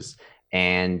performances,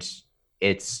 and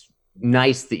it's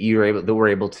nice that we're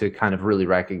able to kind of really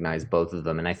recognize both of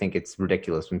them. And I think it's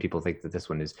ridiculous when people think that this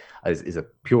one is a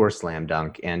pure slam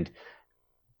dunk. And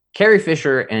Carrie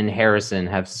Fisher and Harrison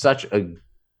have such a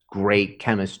great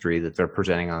chemistry that they're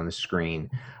presenting on the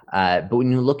screen. But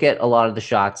when you look at a lot of the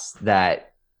shots that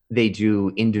they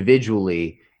do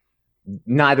individually,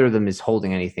 neither of them is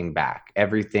holding anything back.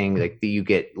 Everything like you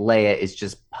get, Leia is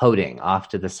just pouting off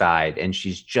to the side and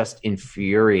she's just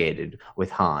infuriated with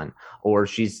Han, or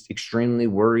she's extremely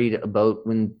worried about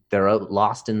when they're out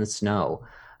lost in the snow.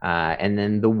 And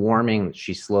then the warming that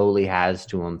she slowly has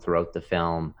to him throughout the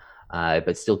film,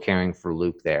 but still caring for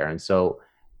Luke there. And so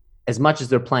as much as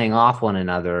they're playing off one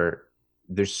another,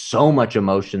 there's so much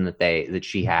emotion that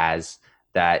she has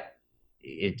that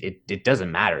it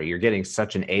doesn't matter. You're getting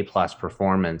such an A+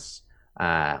 performance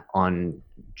on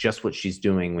just what she's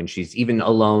doing when she's even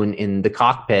alone in the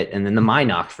cockpit, and then the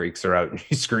Mynock freaks her out and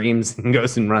she screams and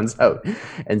goes and runs out.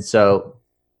 And so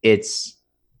it's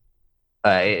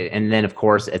and then of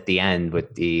course at the end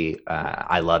with the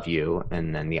I love you,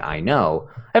 and then the I know.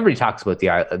 Everybody talks about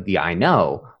the I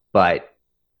know, but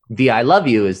the I love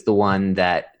you is the one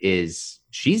that is,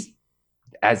 she's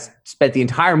has spent the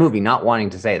entire movie not wanting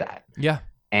to say that. Yeah.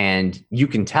 And you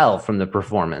can tell from the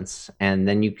performance, and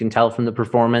then you can tell from the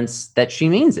performance that she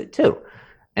means it too.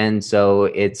 And so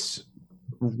it's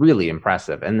really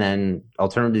impressive. And then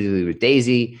alternatively with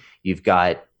Daisy, you've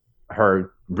got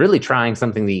her really trying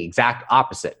something the exact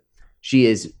opposite. She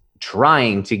is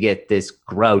trying to get this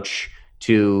Grouch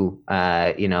to,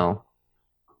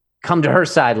 come to her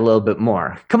side a little bit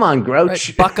more. Come on, Grouch.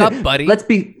 Right, buck up, buddy.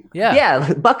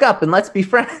 Buck up and let's be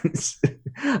friends.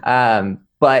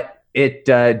 But it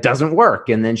doesn't work.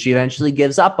 And then she eventually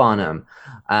gives up on him.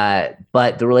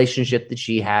 But the relationship that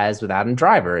she has with Adam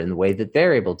Driver and the way that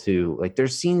they're able to, like, their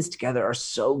scenes together are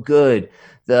so good.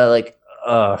 I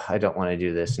don't want to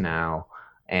do this now.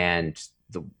 And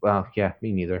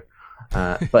me neither.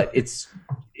 But it's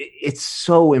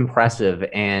so impressive.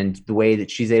 And the way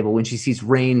that she's able, when she sees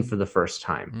Rain for the first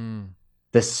time,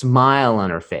 the smile on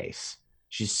her face,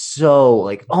 she's so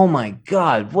like, oh my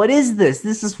God, what is this?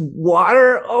 This is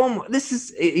water. Oh, this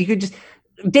is, you could just,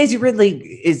 Daisy Ridley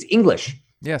is English.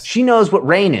 Yes. She knows what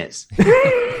rain is.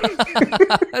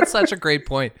 That's such a great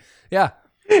point. Yeah.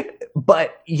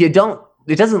 But it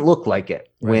doesn't look like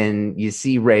it when you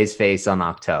see Ray's face on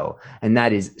Octo. And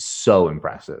that is so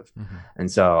impressive. Mm-hmm. And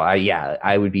so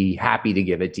I would be happy to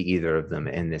give it to either of them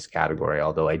in this category,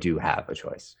 although I do have a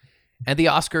choice. And the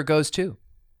Oscar goes to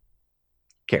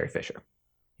Carrie Fisher.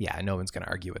 Yeah, no one's going to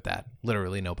argue with that.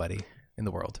 Literally nobody in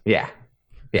the world. Yeah.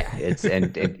 It's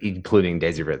and including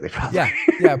Daisy Ridley, probably.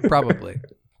 Yeah, probably.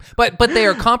 But they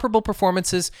are comparable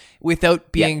performances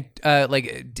without being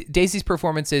Daisy's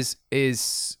performance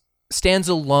is stands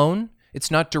alone. It's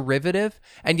not derivative,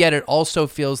 and yet it also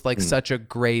feels like such a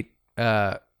great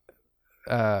not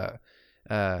a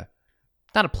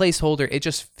placeholder. It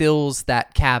just fills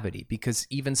that cavity, because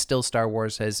even still Star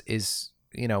Wars is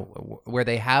where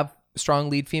they have strong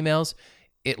lead females,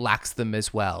 it lacks them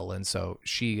as well. And so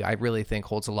I really think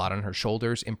holds a lot on her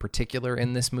shoulders, in particular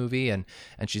in this movie, and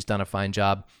she's done a fine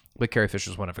job. But Carrie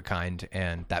Fisher's one of a kind,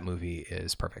 and that movie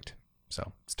is perfect.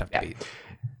 So it's tough to beat.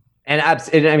 And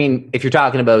I mean, if you're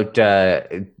talking about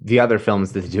the other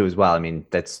films that they do as well, I mean,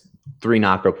 that's 3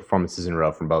 knockout performances in a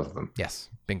row from both of them. Yes,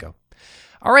 bingo.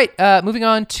 All right, moving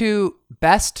on to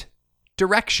Best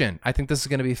Direction. I think this is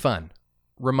going to be fun.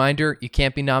 Reminder, you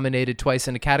can't be nominated twice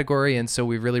in a category, and so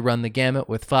we really run the gamut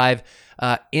with 5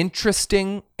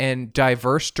 interesting and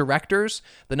diverse directors.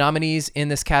 The nominees in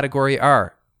this category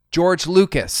are George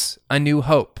Lucas, A New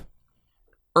Hope;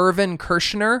 Irvin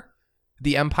Kershner,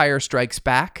 The Empire Strikes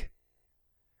Back;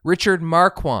 Richard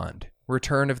Marquand,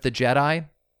 Return of the Jedi;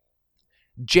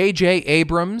 J.J.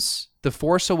 Abrams, The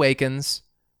Force Awakens;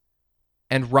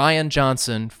 and Rian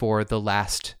Johnson for The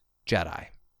Last Jedi.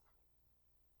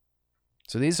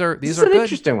 So these are an good.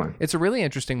 Interesting one. It's a really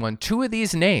interesting one. 2 of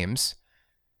these names,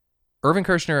 Irvin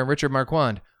Kershner and Richard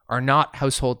Marquand, are not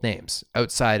household names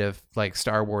outside of like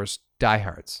Star Wars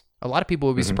diehards. A lot of people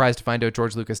would be surprised to find out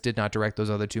George Lucas did not direct those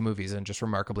other 2 movies and just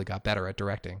remarkably got better at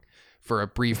directing for a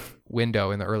brief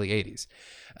window in the early 80s.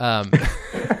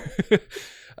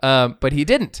 But he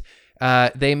didn't.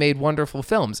 They made wonderful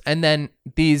films. And then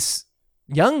these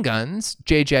young guns,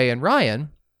 JJ and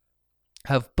Ryan,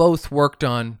 have both worked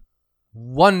on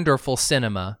wonderful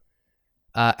cinema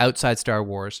outside Star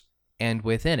Wars and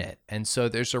within it. And so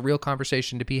there's a real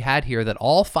conversation to be had here that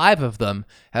all 5 of them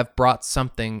have brought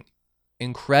something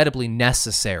incredibly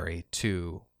necessary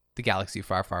to the galaxy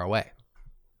far, far away.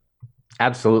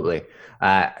 Absolutely.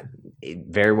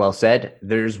 Very well said.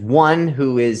 There's one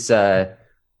who is to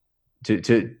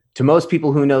most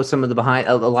people who know some of the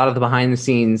a lot of the behind the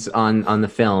scenes on the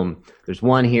film, there's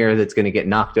one here that's going to get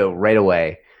knocked out right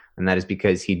away. And that is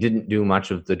because he didn't do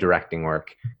much of the directing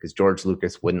work because George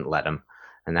Lucas wouldn't let him.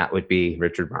 And that would be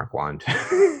Richard Marquand.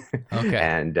 Okay.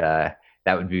 And that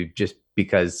would be just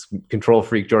because control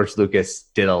freak George Lucas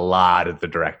did a lot of the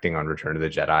directing on Return of the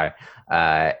Jedi.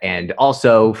 And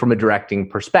also from a directing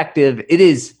perspective, it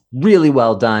is really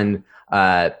well done,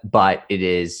 but it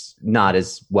is not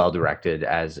as well directed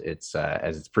as its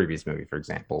previous movie, for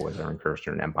example, with Irvin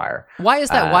Kershner and Empire. Why is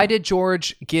that? Why did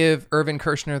George give Irvin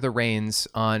Kershner the reins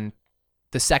on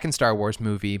the second Star Wars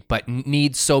movie, but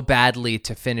needs so badly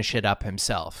to finish it up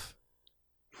himself?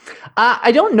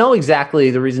 I don't know exactly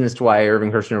the reason as to why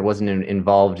Irvin Kershner wasn't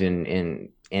involved in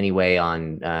any way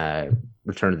on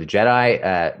Return of the Jedi.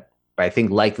 But I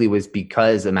think likely was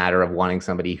because a matter of wanting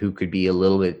somebody who could be a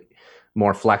little bit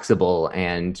more flexible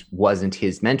and wasn't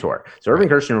his mentor. So Irvin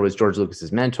Kershner was George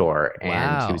Lucas's mentor,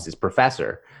 and he was his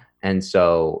professor. And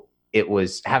so it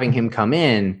was having him come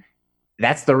in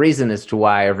that's the reason as to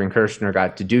why Irving Kershner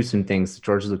got to do some things that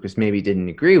George Lucas maybe didn't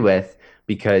agree with,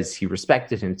 because he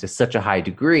respected him to such a high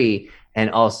degree. And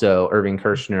also Irving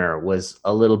Kershner was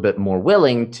a little bit more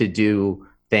willing to do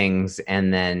things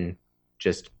and then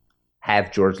just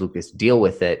have George Lucas deal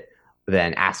with it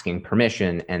than asking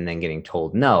permission and then getting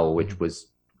told no, which was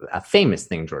a famous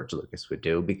thing George Lucas would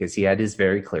do because he had his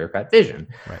very clear-cut vision.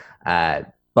 Right.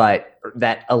 But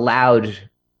that allowed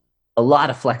a lot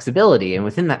of flexibility. And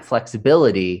within that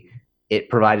flexibility, it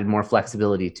provided more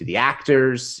flexibility to the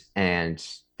actors and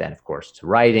then, of course, to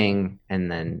writing.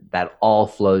 And then that all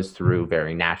flows through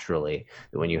very naturally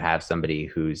when you have somebody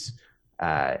who's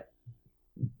a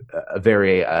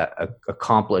very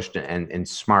accomplished and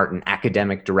smart and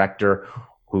academic director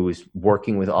who's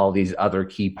working with all these other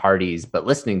key parties, but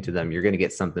listening to them, you're going to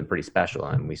get something pretty special.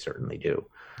 And we certainly do.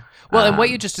 Well, and what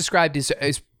you just described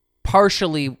is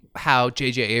partially how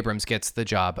J.J. Abrams gets the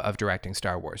job of directing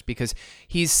Star Wars, because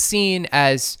he's seen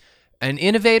as an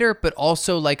innovator, but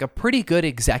also like a pretty good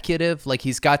executive. Like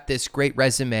he's got this great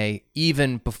resume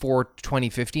even before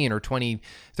 2015 or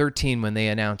 2013 when they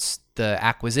announced the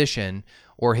acquisition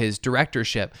or his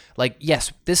directorship. Like,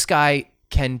 yes, this guy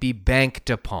can be banked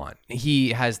upon.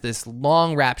 He has this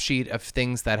long rap sheet of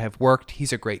things that have worked.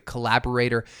 He's a great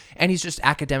collaborator, and he's just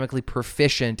academically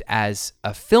proficient as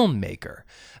a filmmaker.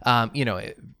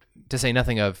 To say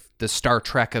nothing of the Star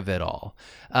Trek of it all.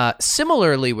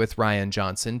 Similarly with Rian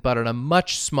Johnson, but on a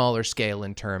much smaller scale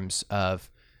in terms of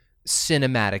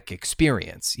cinematic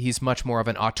experience. He's much more of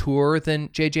an auteur than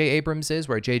J.J. Abrams is,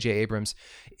 where J.J. Abrams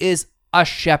is a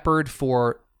shepherd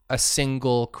for a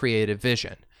single creative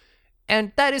vision.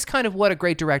 And that is kind of what a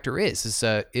great director is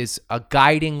a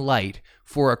guiding light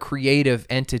for a creative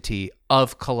entity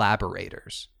of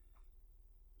collaborators.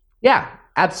 Yeah,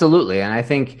 absolutely. And I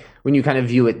think when you kind of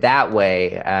view it that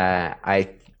way,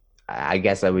 I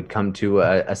guess I would come to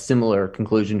a similar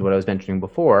conclusion to what I was mentioning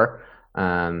before.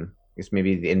 I guess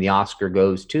maybe in the Oscar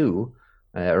goes to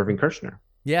Irving Kershner.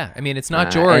 Yeah, I mean, it's not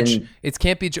George. It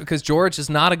can't be, because George is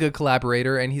not a good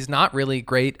collaborator, and he's not really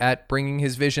great at bringing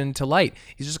his vision to light.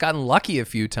 He's just gotten lucky a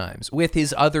few times with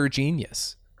his other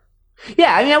genius.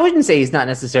 Yeah, I mean, I wouldn't say he's not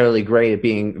necessarily great at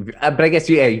being, but I guess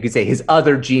you could say his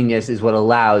other genius is what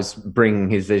allows bringing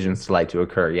his visions to light to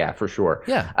occur. Yeah, for sure.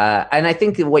 Yeah. And I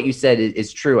think that what you said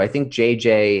is true. I think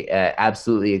JJ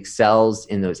absolutely excels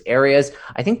in those areas.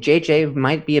 I think JJ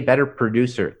might be a better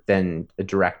producer than a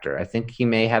director. I think he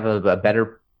may have a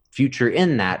better future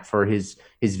in that for his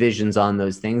visions on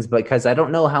those things, because I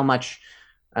don't know how much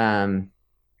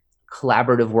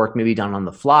collaborative work may be done on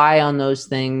the fly on those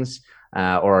things.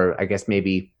 Or I guess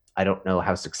maybe I don't know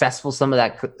how successful some of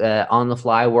that on the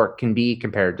fly work can be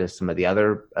compared to some of the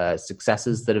other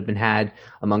successes that have been had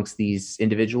amongst these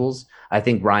individuals. I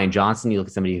think Rian Johnson, you look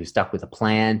at somebody who stuck with a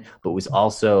plan, but was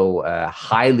also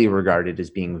highly regarded as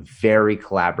being very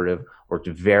collaborative, worked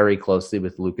very closely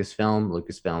with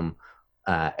Lucasfilm,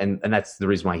 and that's the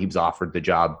reason why he was offered the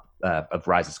job of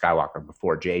Rise of Skywalker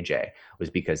before JJ, was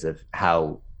because of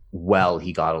how well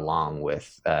he got along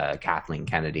with Kathleen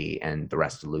Kennedy and the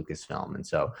rest of Lucasfilm. And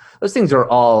so those things are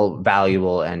all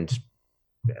valuable. And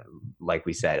like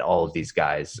we said, all of these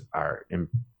guys are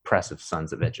impressive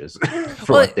sons of bitches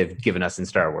for what they've given us in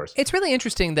Star Wars. It's really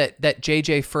interesting that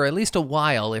JJ, for at least a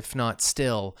while, if not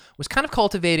still, was kind of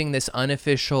cultivating this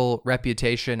unofficial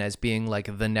reputation as being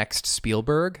like the next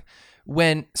Spielberg,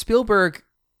 when Spielberg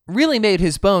really made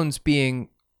his bones being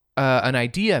an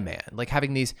idea man, like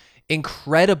having these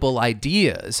incredible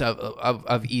ideas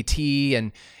of E.T.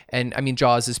 and I mean,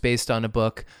 Jaws is based on a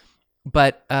book,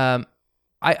 but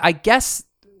I guess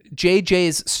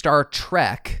JJ's Star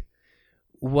Trek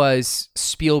was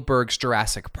Spielberg's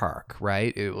Jurassic Park,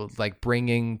 right? It was like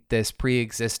bringing this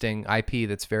pre-existing IP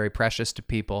that's very precious to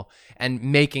people and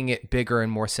making it bigger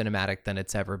and more cinematic than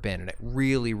it's ever been, and it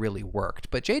really, really worked.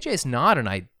 But JJ's not an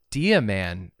idea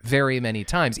man very many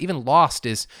times. Even Lost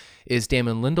is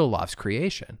Damon Lindelof's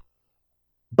creation.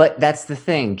 But that's the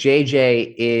thing.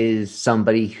 JJ is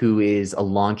somebody who is a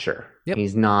launcher. Yep.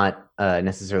 He's not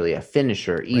necessarily a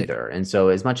finisher either. Right. And so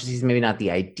as much as he's maybe not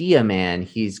the idea man,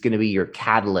 he's going to be your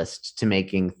catalyst to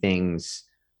making things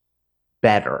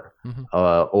better,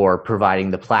 or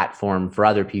providing the platform for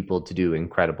other people to do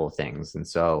incredible things. And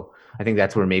so I think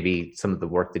that's where maybe some of the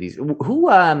work that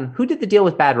who did the deal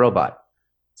with Bad Robot?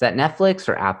 Is that Netflix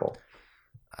or Apple?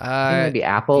 Maybe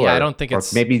Apple. Yeah, I don't think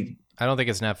it's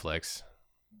Netflix.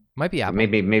 Might be Apple.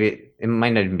 Maybe it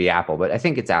might not even be Apple, but I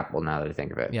think it's Apple now that I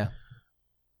think of it. Yeah.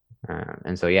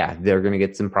 And so, yeah, they're going to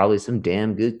get probably some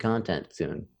damn good content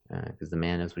soon. because the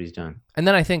man knows what he's doing. And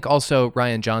then I think also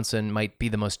Rian Johnson might be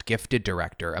the most gifted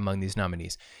director among these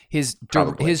nominees. His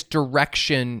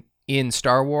direction in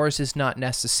Star Wars is not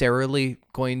necessarily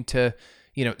going to,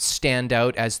 stand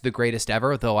out as the greatest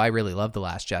ever, though I really love The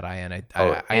Last Jedi.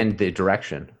 And the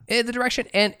direction. The direction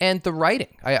and the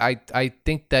writing. I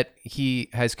think that he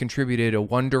has contributed a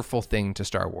wonderful thing to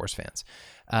Star Wars fans.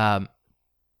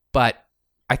 But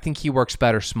I think he works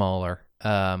better smaller.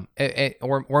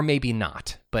 Or maybe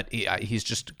not, but he's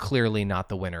just clearly not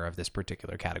the winner of this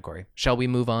particular category. Shall we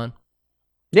move on?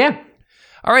 Yeah.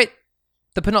 All right.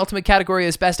 The penultimate category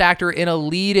is Best Actor in a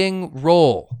Leading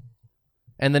Role.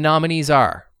 And the nominees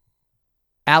are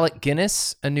Alec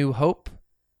Guinness, A New Hope,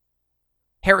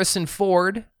 Harrison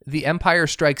Ford, The Empire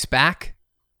Strikes Back,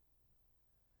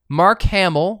 Mark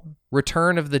Hamill,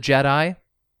 Return of the Jedi,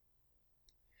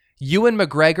 Ewan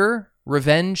McGregor,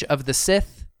 Revenge of the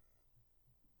Sith,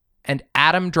 and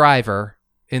Adam Driver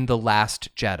in The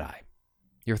Last Jedi.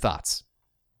 Your thoughts?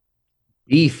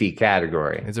 Beefy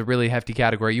category. It's a really hefty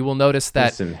category. You will notice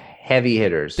that there's some heavy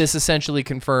hitters. This essentially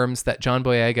confirms that John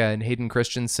Boyega and Hayden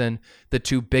Christensen, the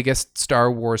two biggest Star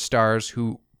Wars stars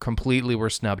who completely were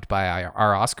snubbed by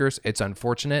our Oscars. It's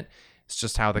unfortunate. It's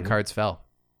just how the cards fell.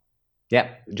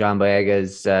 Yep. John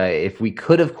Boyega's, if we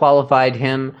could have qualified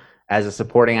him as a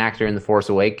supporting actor in The Force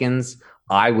Awakens,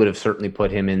 I would have certainly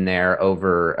put him in there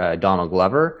over Donald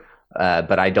Glover.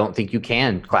 But I don't think you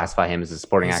can classify him as a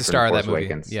supporting actor in The Force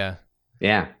Awakens. Yeah.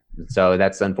 Yeah. So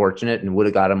that's unfortunate and would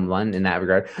have got him one in that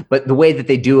regard. But the way that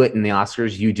they do it in the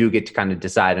Oscars, you do get to kind of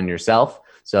decide on yourself.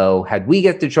 So had we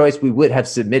get the choice, we would have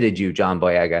submitted you, John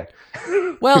Boyega.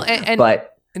 Well,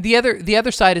 but the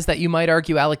other side is that you might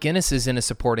argue Alec Guinness is in a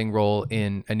supporting role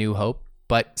in A New Hope,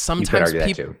 but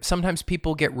sometimes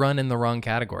people get run in the wrong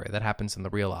category. That happens in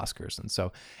the real Oscars. And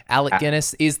so Alec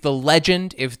Guinness is the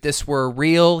legend. If this were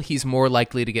real, he's more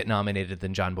likely to get nominated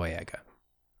than John Boyega.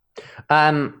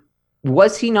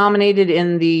 Was he nominated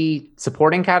in the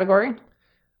supporting category?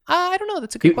 I don't know.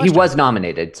 That's a good question. He was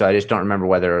nominated, so I just don't remember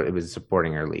whether it was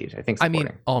supporting or lead. I think supporting. I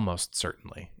mean, almost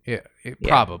certainly. Yeah.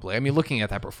 Probably. I mean, looking at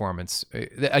that performance,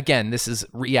 again, this is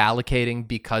reallocating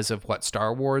because of what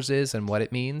Star Wars is and what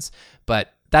it means,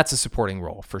 but that's a supporting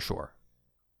role for sure.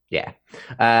 Yeah.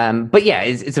 But yeah,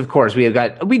 it's of course, we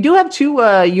do have two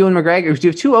Ewan McGregor. We do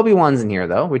have two Obi-Wans in here,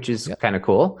 though, which is kind of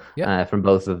cool from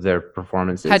both of their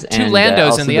performances. Had two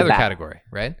Landos in the other category,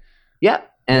 right? Yeah.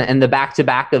 And the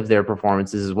back-to-back of their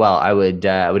performances as well. I would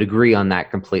agree on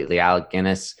that completely. Alec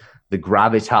Guinness, the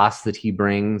gravitas that he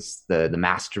brings, the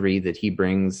mastery that he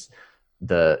brings,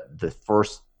 the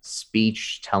first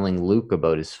speech telling Luke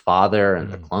about his father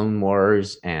and the Clone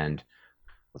Wars and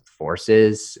what the Force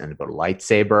is and about a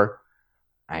lightsaber.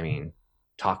 I mean,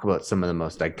 talk about some of the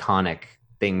most iconic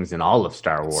things in all of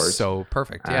Star Wars. So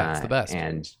perfect. Yeah, it's the best.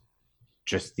 And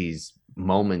just these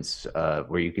moments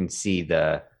where you can see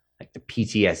the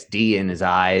PTSD in his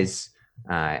eyes,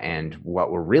 and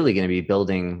what we're really going to be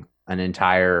building an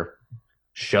entire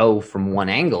show from one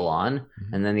angle on.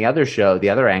 And then the other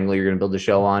angle you're going to build a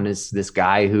show on is this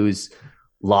guy who's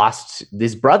lost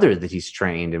this brother that he's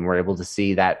trained, and we're able to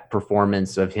see that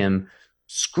performance of him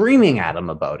screaming at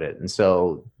him about it. And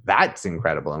so that's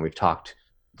incredible. And we've talked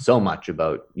so much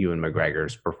about Ewan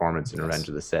McGregor's performance in Revenge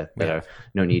of the Sith that I have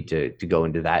no need to go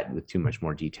into that with too much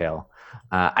more detail.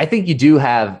 I think you do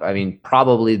have,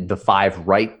 probably the 5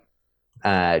 right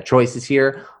choices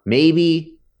here.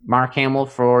 Maybe Mark Hamill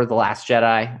for The Last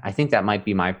Jedi. I think that might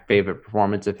be my favorite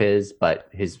performance of his, but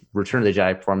his Return of the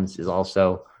Jedi performance is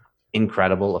also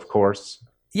incredible, of course.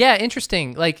 Yeah,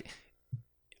 interesting. Like,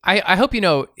 I hope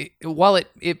while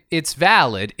it's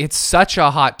valid, it's such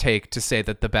a hot take to say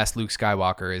that the best Luke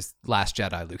Skywalker is Last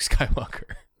Jedi Luke Skywalker.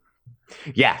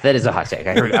 Yeah, that is a hot take.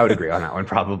 I would agree on that one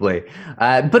probably.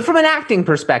 But from an acting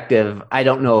perspective, I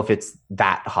don't know if it's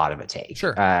that hot of a take.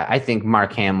 Sure. I think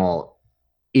Mark Hamill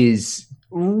is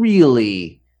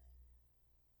really...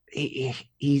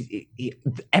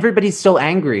 everybody's so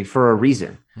angry for a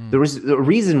reason. There was a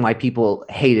reason why people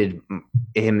hated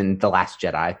him in The Last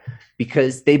Jedi,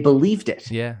 because they believed it.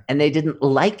 Yeah. And they didn't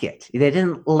like it. They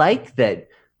didn't like that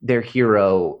their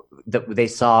hero that they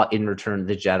saw in Return of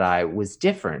the Jedi was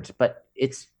different. But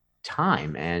it's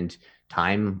time, and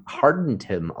time hardened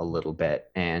him a little bit,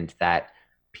 and that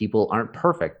people aren't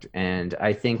perfect. And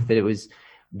I think that it was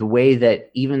the way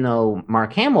that, even though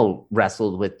Mark Hamill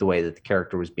wrestled with the way that the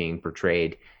character was being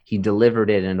portrayed, he delivered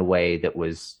it in a way that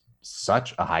was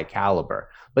such a high caliber.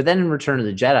 But then in Return of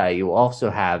the Jedi, you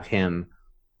also have him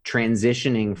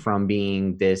transitioning from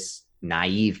being this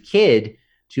naive kid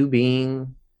to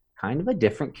being kind of a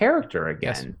different character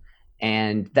again. Yes.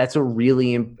 And that's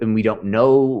and we don't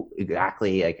know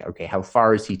exactly, like, okay, how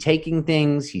far is he taking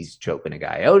things? He's choking a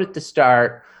guy out at the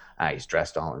start. He's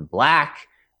dressed all in black.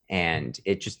 And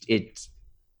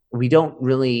we don't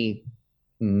really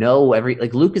know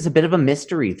like Luke is a bit of a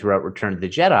mystery throughout Return of the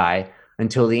Jedi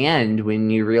until the end,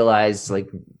 when you realize, like,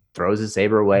 throws his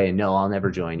saber away and, no, I'll never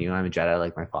join you. I'm a Jedi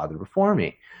like my father before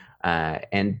me.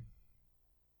 And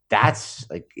that's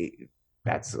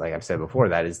like I've said before,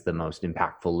 that is the most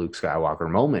impactful Luke Skywalker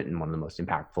moment and one of the most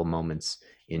impactful moments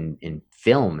in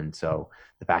film. And so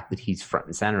the fact that he's front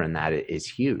and center in that is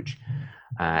huge.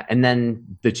 And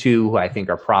then the two who I think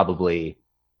are probably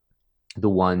the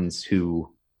ones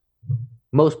who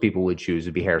most people would choose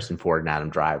would be Harrison Ford and Adam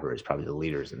Driver as probably the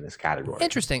leaders in this category.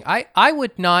 Interesting. I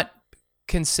would not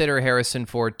consider Harrison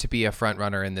Ford to be a front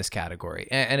runner in this category,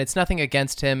 and it's nothing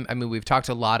against him. I mean, we've talked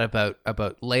a lot about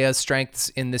Leia's strengths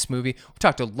in this movie. We've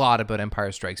talked a lot about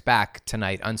Empire Strikes Back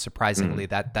tonight. Unsurprisingly,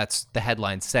 that's the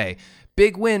headlines say.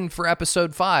 Big win for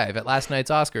Episode 5 at last night's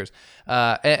Oscars,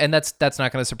 and that's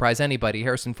not going to surprise anybody.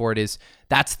 Harrison Ford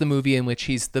that's the movie in which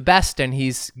he's the best, and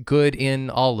he's good in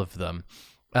all of them.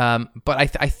 But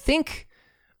I think,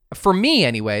 for me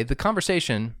anyway, the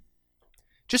conversation,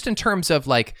 just in terms of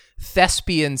like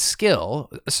thespian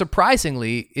skill,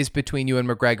 surprisingly, is between Ewan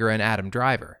McGregor and Adam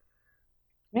Driver.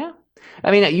 Yeah,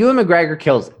 I mean, Ewan McGregor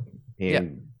kills it. Yeah.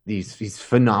 He's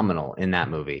phenomenal in that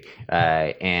movie,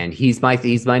 and he's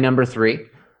my number 3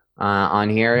 on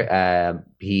here.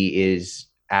 He is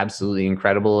absolutely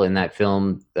incredible in that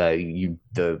film.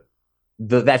 That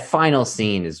final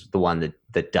scene is the one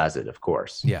that does it, of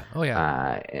course. Yeah. Oh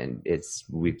yeah. And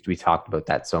we talked about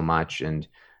that so much, and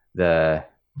the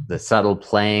subtle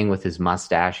playing with his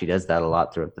mustache, he does that a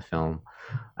lot throughout the film.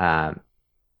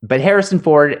 But Harrison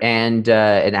Ford and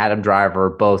Adam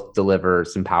Driver both deliver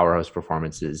some powerhouse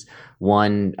performances.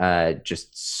 One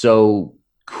just so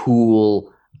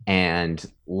cool and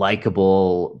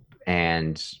likable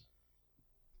and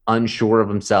unsure of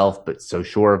himself, but so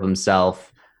sure of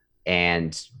himself,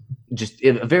 and just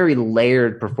a very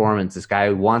layered performance. This guy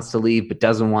who wants to leave but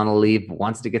doesn't want to leave, but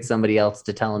wants to get somebody else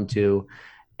to tell him to,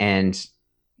 and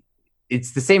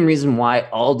it's the same reason why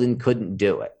Alden couldn't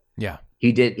do it. Yeah.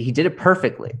 He did it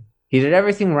perfectly. He did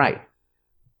everything right,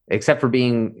 except for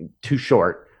being too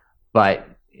short. But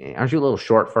aren't you a little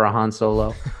short for a Han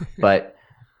Solo? But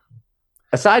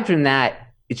aside from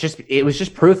that, it was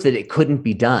just proof that it couldn't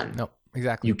be done. No,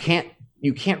 exactly.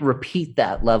 You can't repeat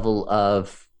that level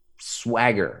of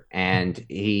swagger, and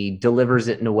he delivers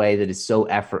it in a way that is so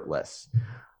effortless.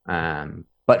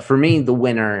 But for me, the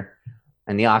winner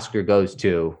and the Oscar goes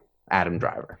to Adam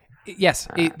Driver. Yes,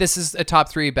 this is a top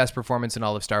 3 best performance in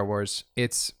all of Star Wars.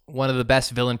 It's one of the best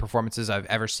villain performances I've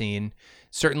ever seen.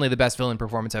 Certainly the best villain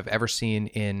performance I've ever seen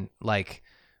in, like,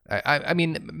 I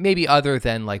mean, maybe other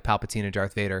than like Palpatine and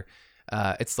Darth Vader.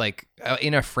 It's like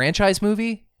in a franchise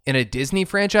movie, in a Disney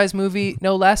franchise movie,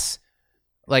 no less.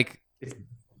 Like,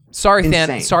 sorry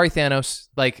Thanos.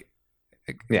 Like,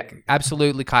 yeah,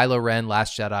 absolutely, Kylo Ren,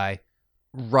 Last Jedi.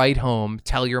 Write home,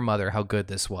 tell your mother how good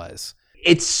this was.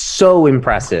 It's so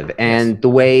impressive, and the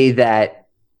way that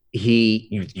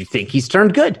you think he's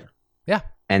turned good, yeah,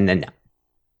 and then no,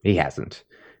 he hasn't.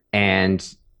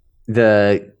 And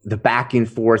the back and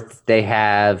forth they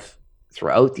have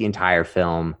throughout the entire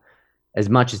film, as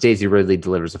much as Daisy Ridley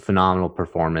delivers a phenomenal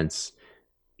performance,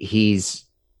 you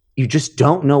just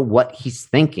don't know what he's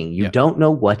thinking. You don't know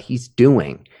what he's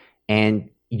doing, and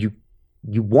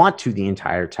you want to the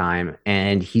entire time,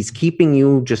 and he's keeping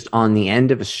you just on the end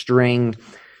of a string.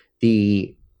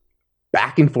 The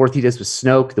back and forth he does with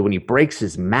Snoke, when he breaks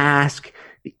his mask,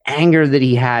 the anger that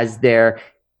he has there,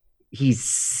 he's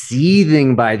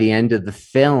seething by the end of the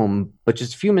film, but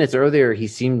just a few minutes earlier, he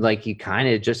seemed like he kind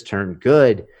of just turned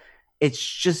good.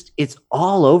 It's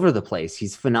all over the place.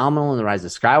 He's phenomenal in The Rise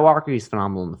of Skywalker. He's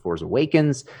phenomenal in The Force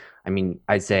Awakens. I mean,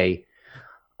 I'd say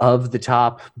of the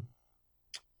top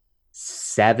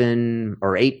 7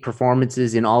 or 8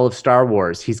 performances in all of Star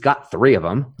Wars, he's got 3 of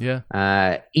them.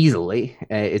 Yeah, easily.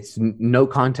 It's no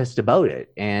contest about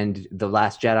it. And The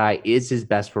Last Jedi is his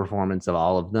best performance of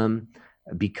all of them,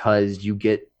 because you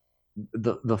get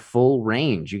the full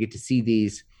range. You get to see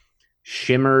these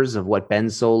shimmers of what Ben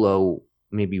Solo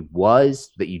maybe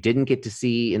was that you didn't get to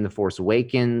see in The Force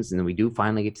Awakens, and then we do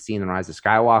finally get to see in The Rise of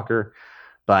Skywalker.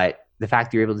 But the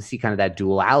fact that you're able to see kind of that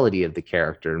duality of the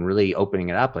character and really opening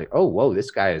it up, like, oh, whoa,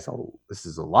 this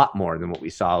is a lot more than what we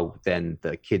saw than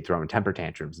the kid throwing temper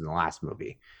tantrums in the last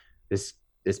movie. This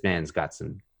man's got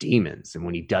some demons, and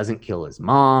when he doesn't kill his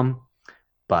mom,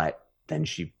 but then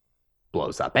she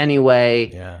blows up anyway.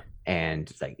 Yeah.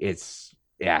 And it's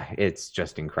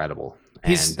just incredible.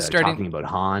 He's and starting- talking about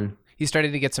Han. He's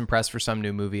starting to get some press for some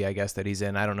new movie, I guess, that he's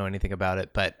in. I don't know anything about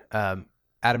it, but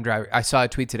Adam Driver. I saw a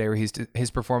tweet today where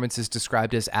his performance is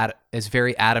described as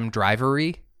very Adam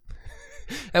Driver-y.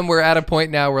 And we're at a point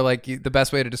now where like the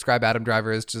best way to describe Adam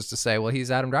Driver is just to say, well,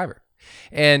 he's Adam Driver.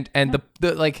 And the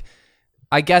like,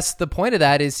 I guess the point of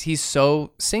that is he's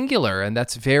so singular, and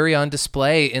that's very on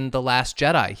display in The Last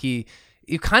Jedi.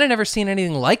 You've kind of never seen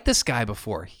anything like this guy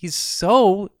before. He's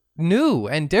so new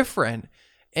and different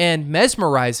and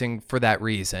mesmerizing for that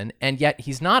reason, and yet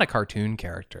he's not a cartoon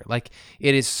character. Like,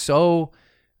 it is so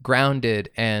grounded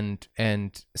and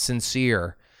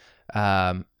sincere,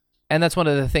 and that's one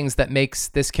of the things that makes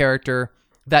this character,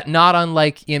 that not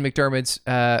unlike Ian McDiarmid's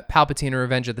Palpatine in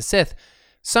Revenge of the Sith,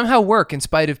 somehow work in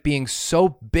spite of being so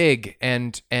big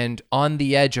and on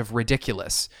the edge of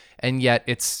ridiculous, and yet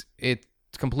it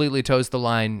completely toes the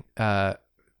line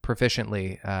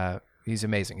proficiently. He's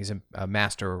amazing. He's a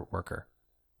master worker.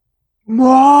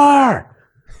 More.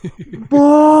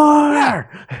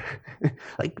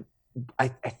 Like, I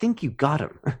think you got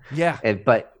him. Yeah.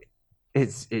 But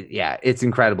it's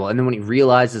incredible. And then when he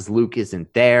realizes Luke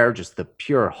isn't there, just the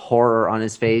pure horror on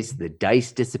his face, the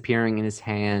dice disappearing in his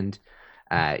hand.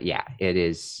 It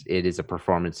is a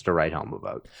performance to write home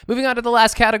about. Moving on to the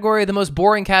last category, the most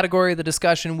boring category of the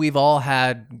discussion we've all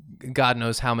had God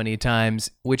knows how many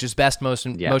times, which is Best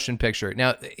Motion Picture.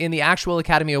 Now, in the actual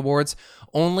Academy Awards,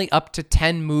 only up to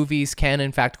 10 movies can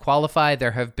in fact qualify.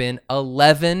 There have been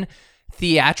 11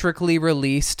 theatrically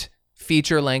released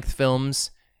feature-length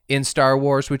films in Star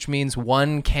Wars, which means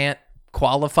one can't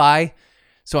qualify.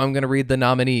 So I'm going to read the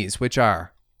nominees, which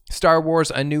are Star Wars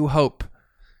A New Hope,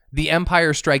 The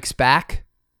Empire Strikes Back,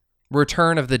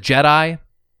 Return of the Jedi,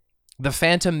 The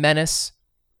Phantom Menace,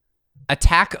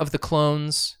 Attack of the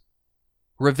Clones,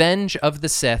 Revenge of the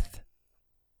Sith,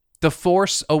 The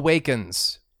Force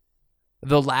Awakens,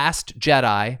 The Last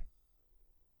Jedi,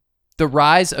 The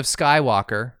Rise of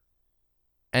Skywalker,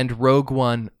 and Rogue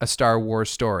One, A Star Wars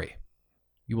Story.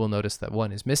 You will notice that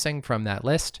one is missing from that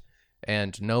list,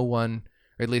 and no one,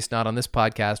 or at least not on this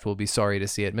podcast, will be sorry to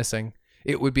see it missing.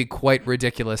 It would be quite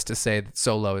ridiculous to say that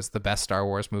Solo is the best Star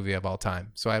Wars movie of all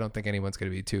time. So I don't think anyone's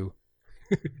going to be too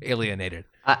alienated.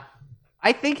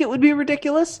 I think it would be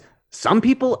ridiculous. Some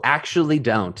people actually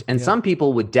don't. And some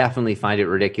people would definitely find it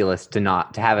ridiculous to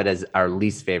have it as our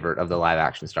least favorite of the live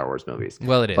action Star Wars movies.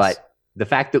 Well, it is. But the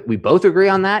fact that we both agree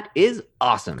on that is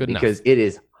awesome. Good because enough. It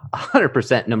is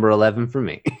 100% number 11 for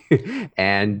me.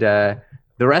 And the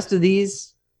rest of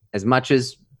these, as much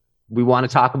as we want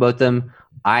to talk about them,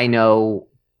 I know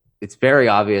it's very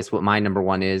obvious what my number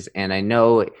one is. And I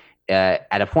know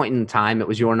at a point in time it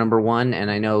was your number one.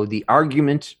 And I know the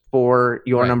argument for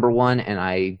your number one. And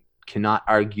I cannot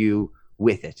argue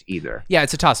with it either. Yeah,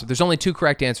 it's a toss-up. There's only two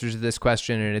correct answers to this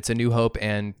question, and it's A New Hope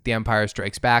and The Empire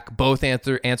Strikes Back. Both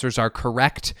answers are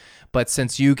correct, but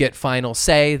since you get final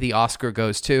say, the Oscar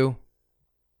goes to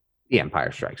The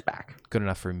Empire Strikes Back. Good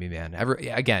enough for me, man.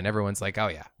 Everyone's like, oh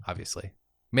yeah, obviously.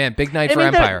 Man, big night for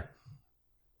Empire.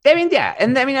 And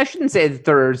I shouldn't say that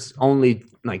there's only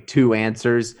like two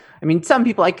answers. I mean, some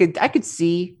people I could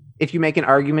see if you make an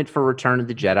argument for Return of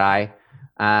the Jedi.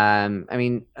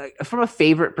 From a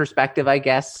favorite perspective, I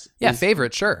guess. Yeah,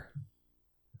 favorite, sure.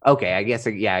 Okay, I guess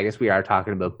we are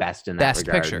talking about best in that best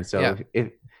regard. picture. And so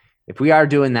if we are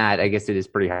doing that, I guess it is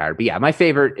pretty hard. But yeah, my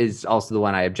favorite is also the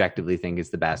one I objectively think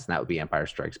is the best, and that would be Empire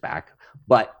Strikes Back.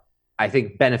 But I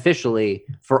think beneficially,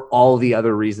 for all the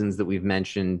other reasons that we've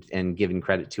mentioned and given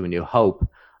credit to A New Hope,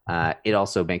 it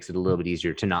also makes it a little bit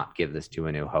easier to not give this to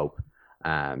A New Hope.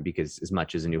 Because as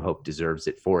much as A New Hope deserves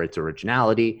it for its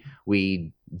originality,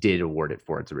 we did award it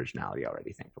for its originality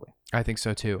already, thankfully. I think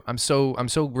so too. I'm so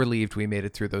relieved we made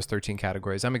it through those 13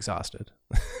 categories. I'm exhausted.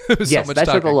 Yes, that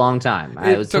took a long time.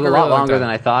 It took a lot longer than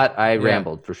I thought. I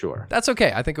rambled for sure. That's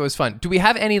okay. I think it was fun. Do we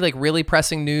have any like really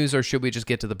pressing news, or should we just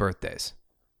get to the birthdays?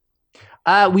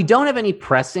 We don't have any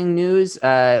pressing news.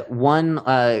 One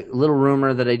little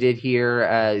rumor that I did hear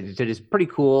that is pretty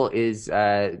cool is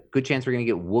good chance we're going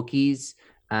to get Wookiees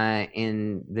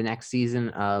in the next season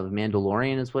of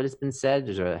Mandalorian is what has been said.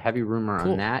 There's a heavy rumor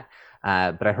on that.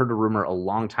 But I heard a rumor a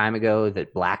long time ago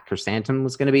that Black Chrysanthemum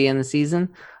was going to be in the season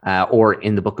or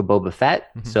in the Book of Boba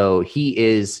Fett. Mm-hmm. So he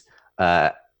is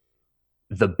the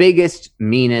biggest,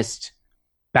 meanest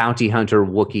bounty hunter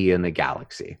Wookiee in the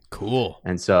galaxy. Cool.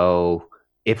 And so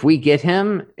if we get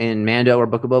him in Mando or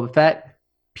Book of Boba Fett,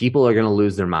 people are going to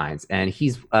lose their minds. And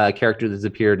he's a character that's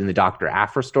appeared in the Dr.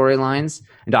 Aphra storylines.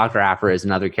 And Dr. Aphra is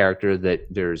another character that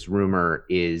there's rumor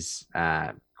is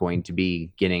going to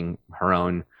be getting her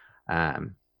own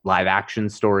live action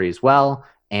story as well.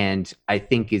 And I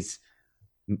think is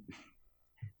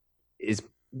is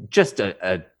just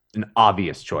an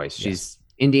obvious choice. She's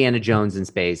Indiana Jones in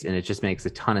space, and it just makes a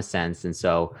ton of sense. And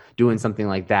so doing something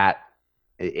like that,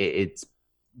 it's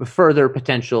further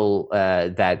potential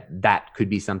that could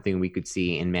be something we could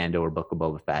see in Mando or Book of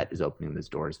Boba Fett, is opening those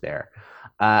doors there.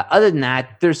 Other than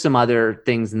that, there's some other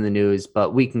things in the news,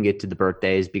 but we can get to the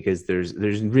birthdays because there's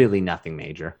really nothing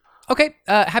major. Okay,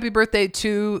 happy birthday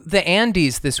to the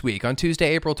Andys this week. On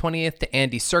Tuesday, April 20th, to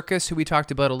Andy Serkis, who we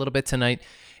talked about a little bit tonight.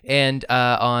 And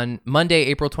on Monday,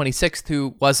 April 26th,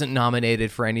 who wasn't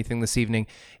nominated for anything this evening,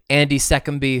 Andy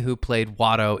Secombe, who played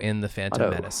Watto in The Phantom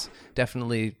Menace.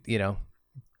 Definitely,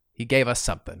 he gave us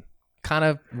something. Kind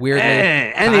of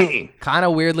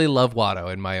weirdly love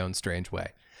Watto in my own strange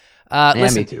way.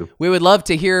 Listen, me too. We would love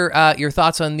to hear your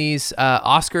thoughts on these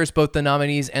Oscars, both the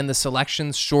nominees and the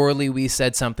selections. Surely we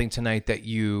said something tonight that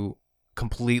you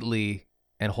completely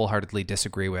and wholeheartedly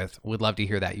disagree with. We'd love to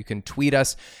hear that. You can tweet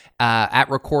us at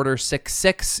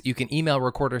Recorder66. You can email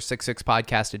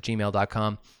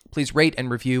recorder66podcast@gmail.com. Please rate and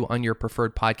review on your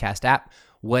preferred podcast app,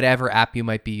 whatever app you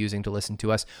might be using to listen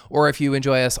to us. Or if you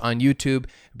enjoy us on YouTube,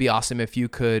 it'd be awesome if you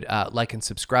could like and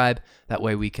subscribe. That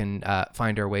way we can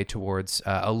find our way towards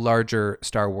a larger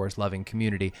Star Wars loving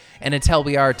community. And until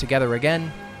we are together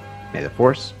again, may the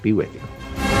Force be with you.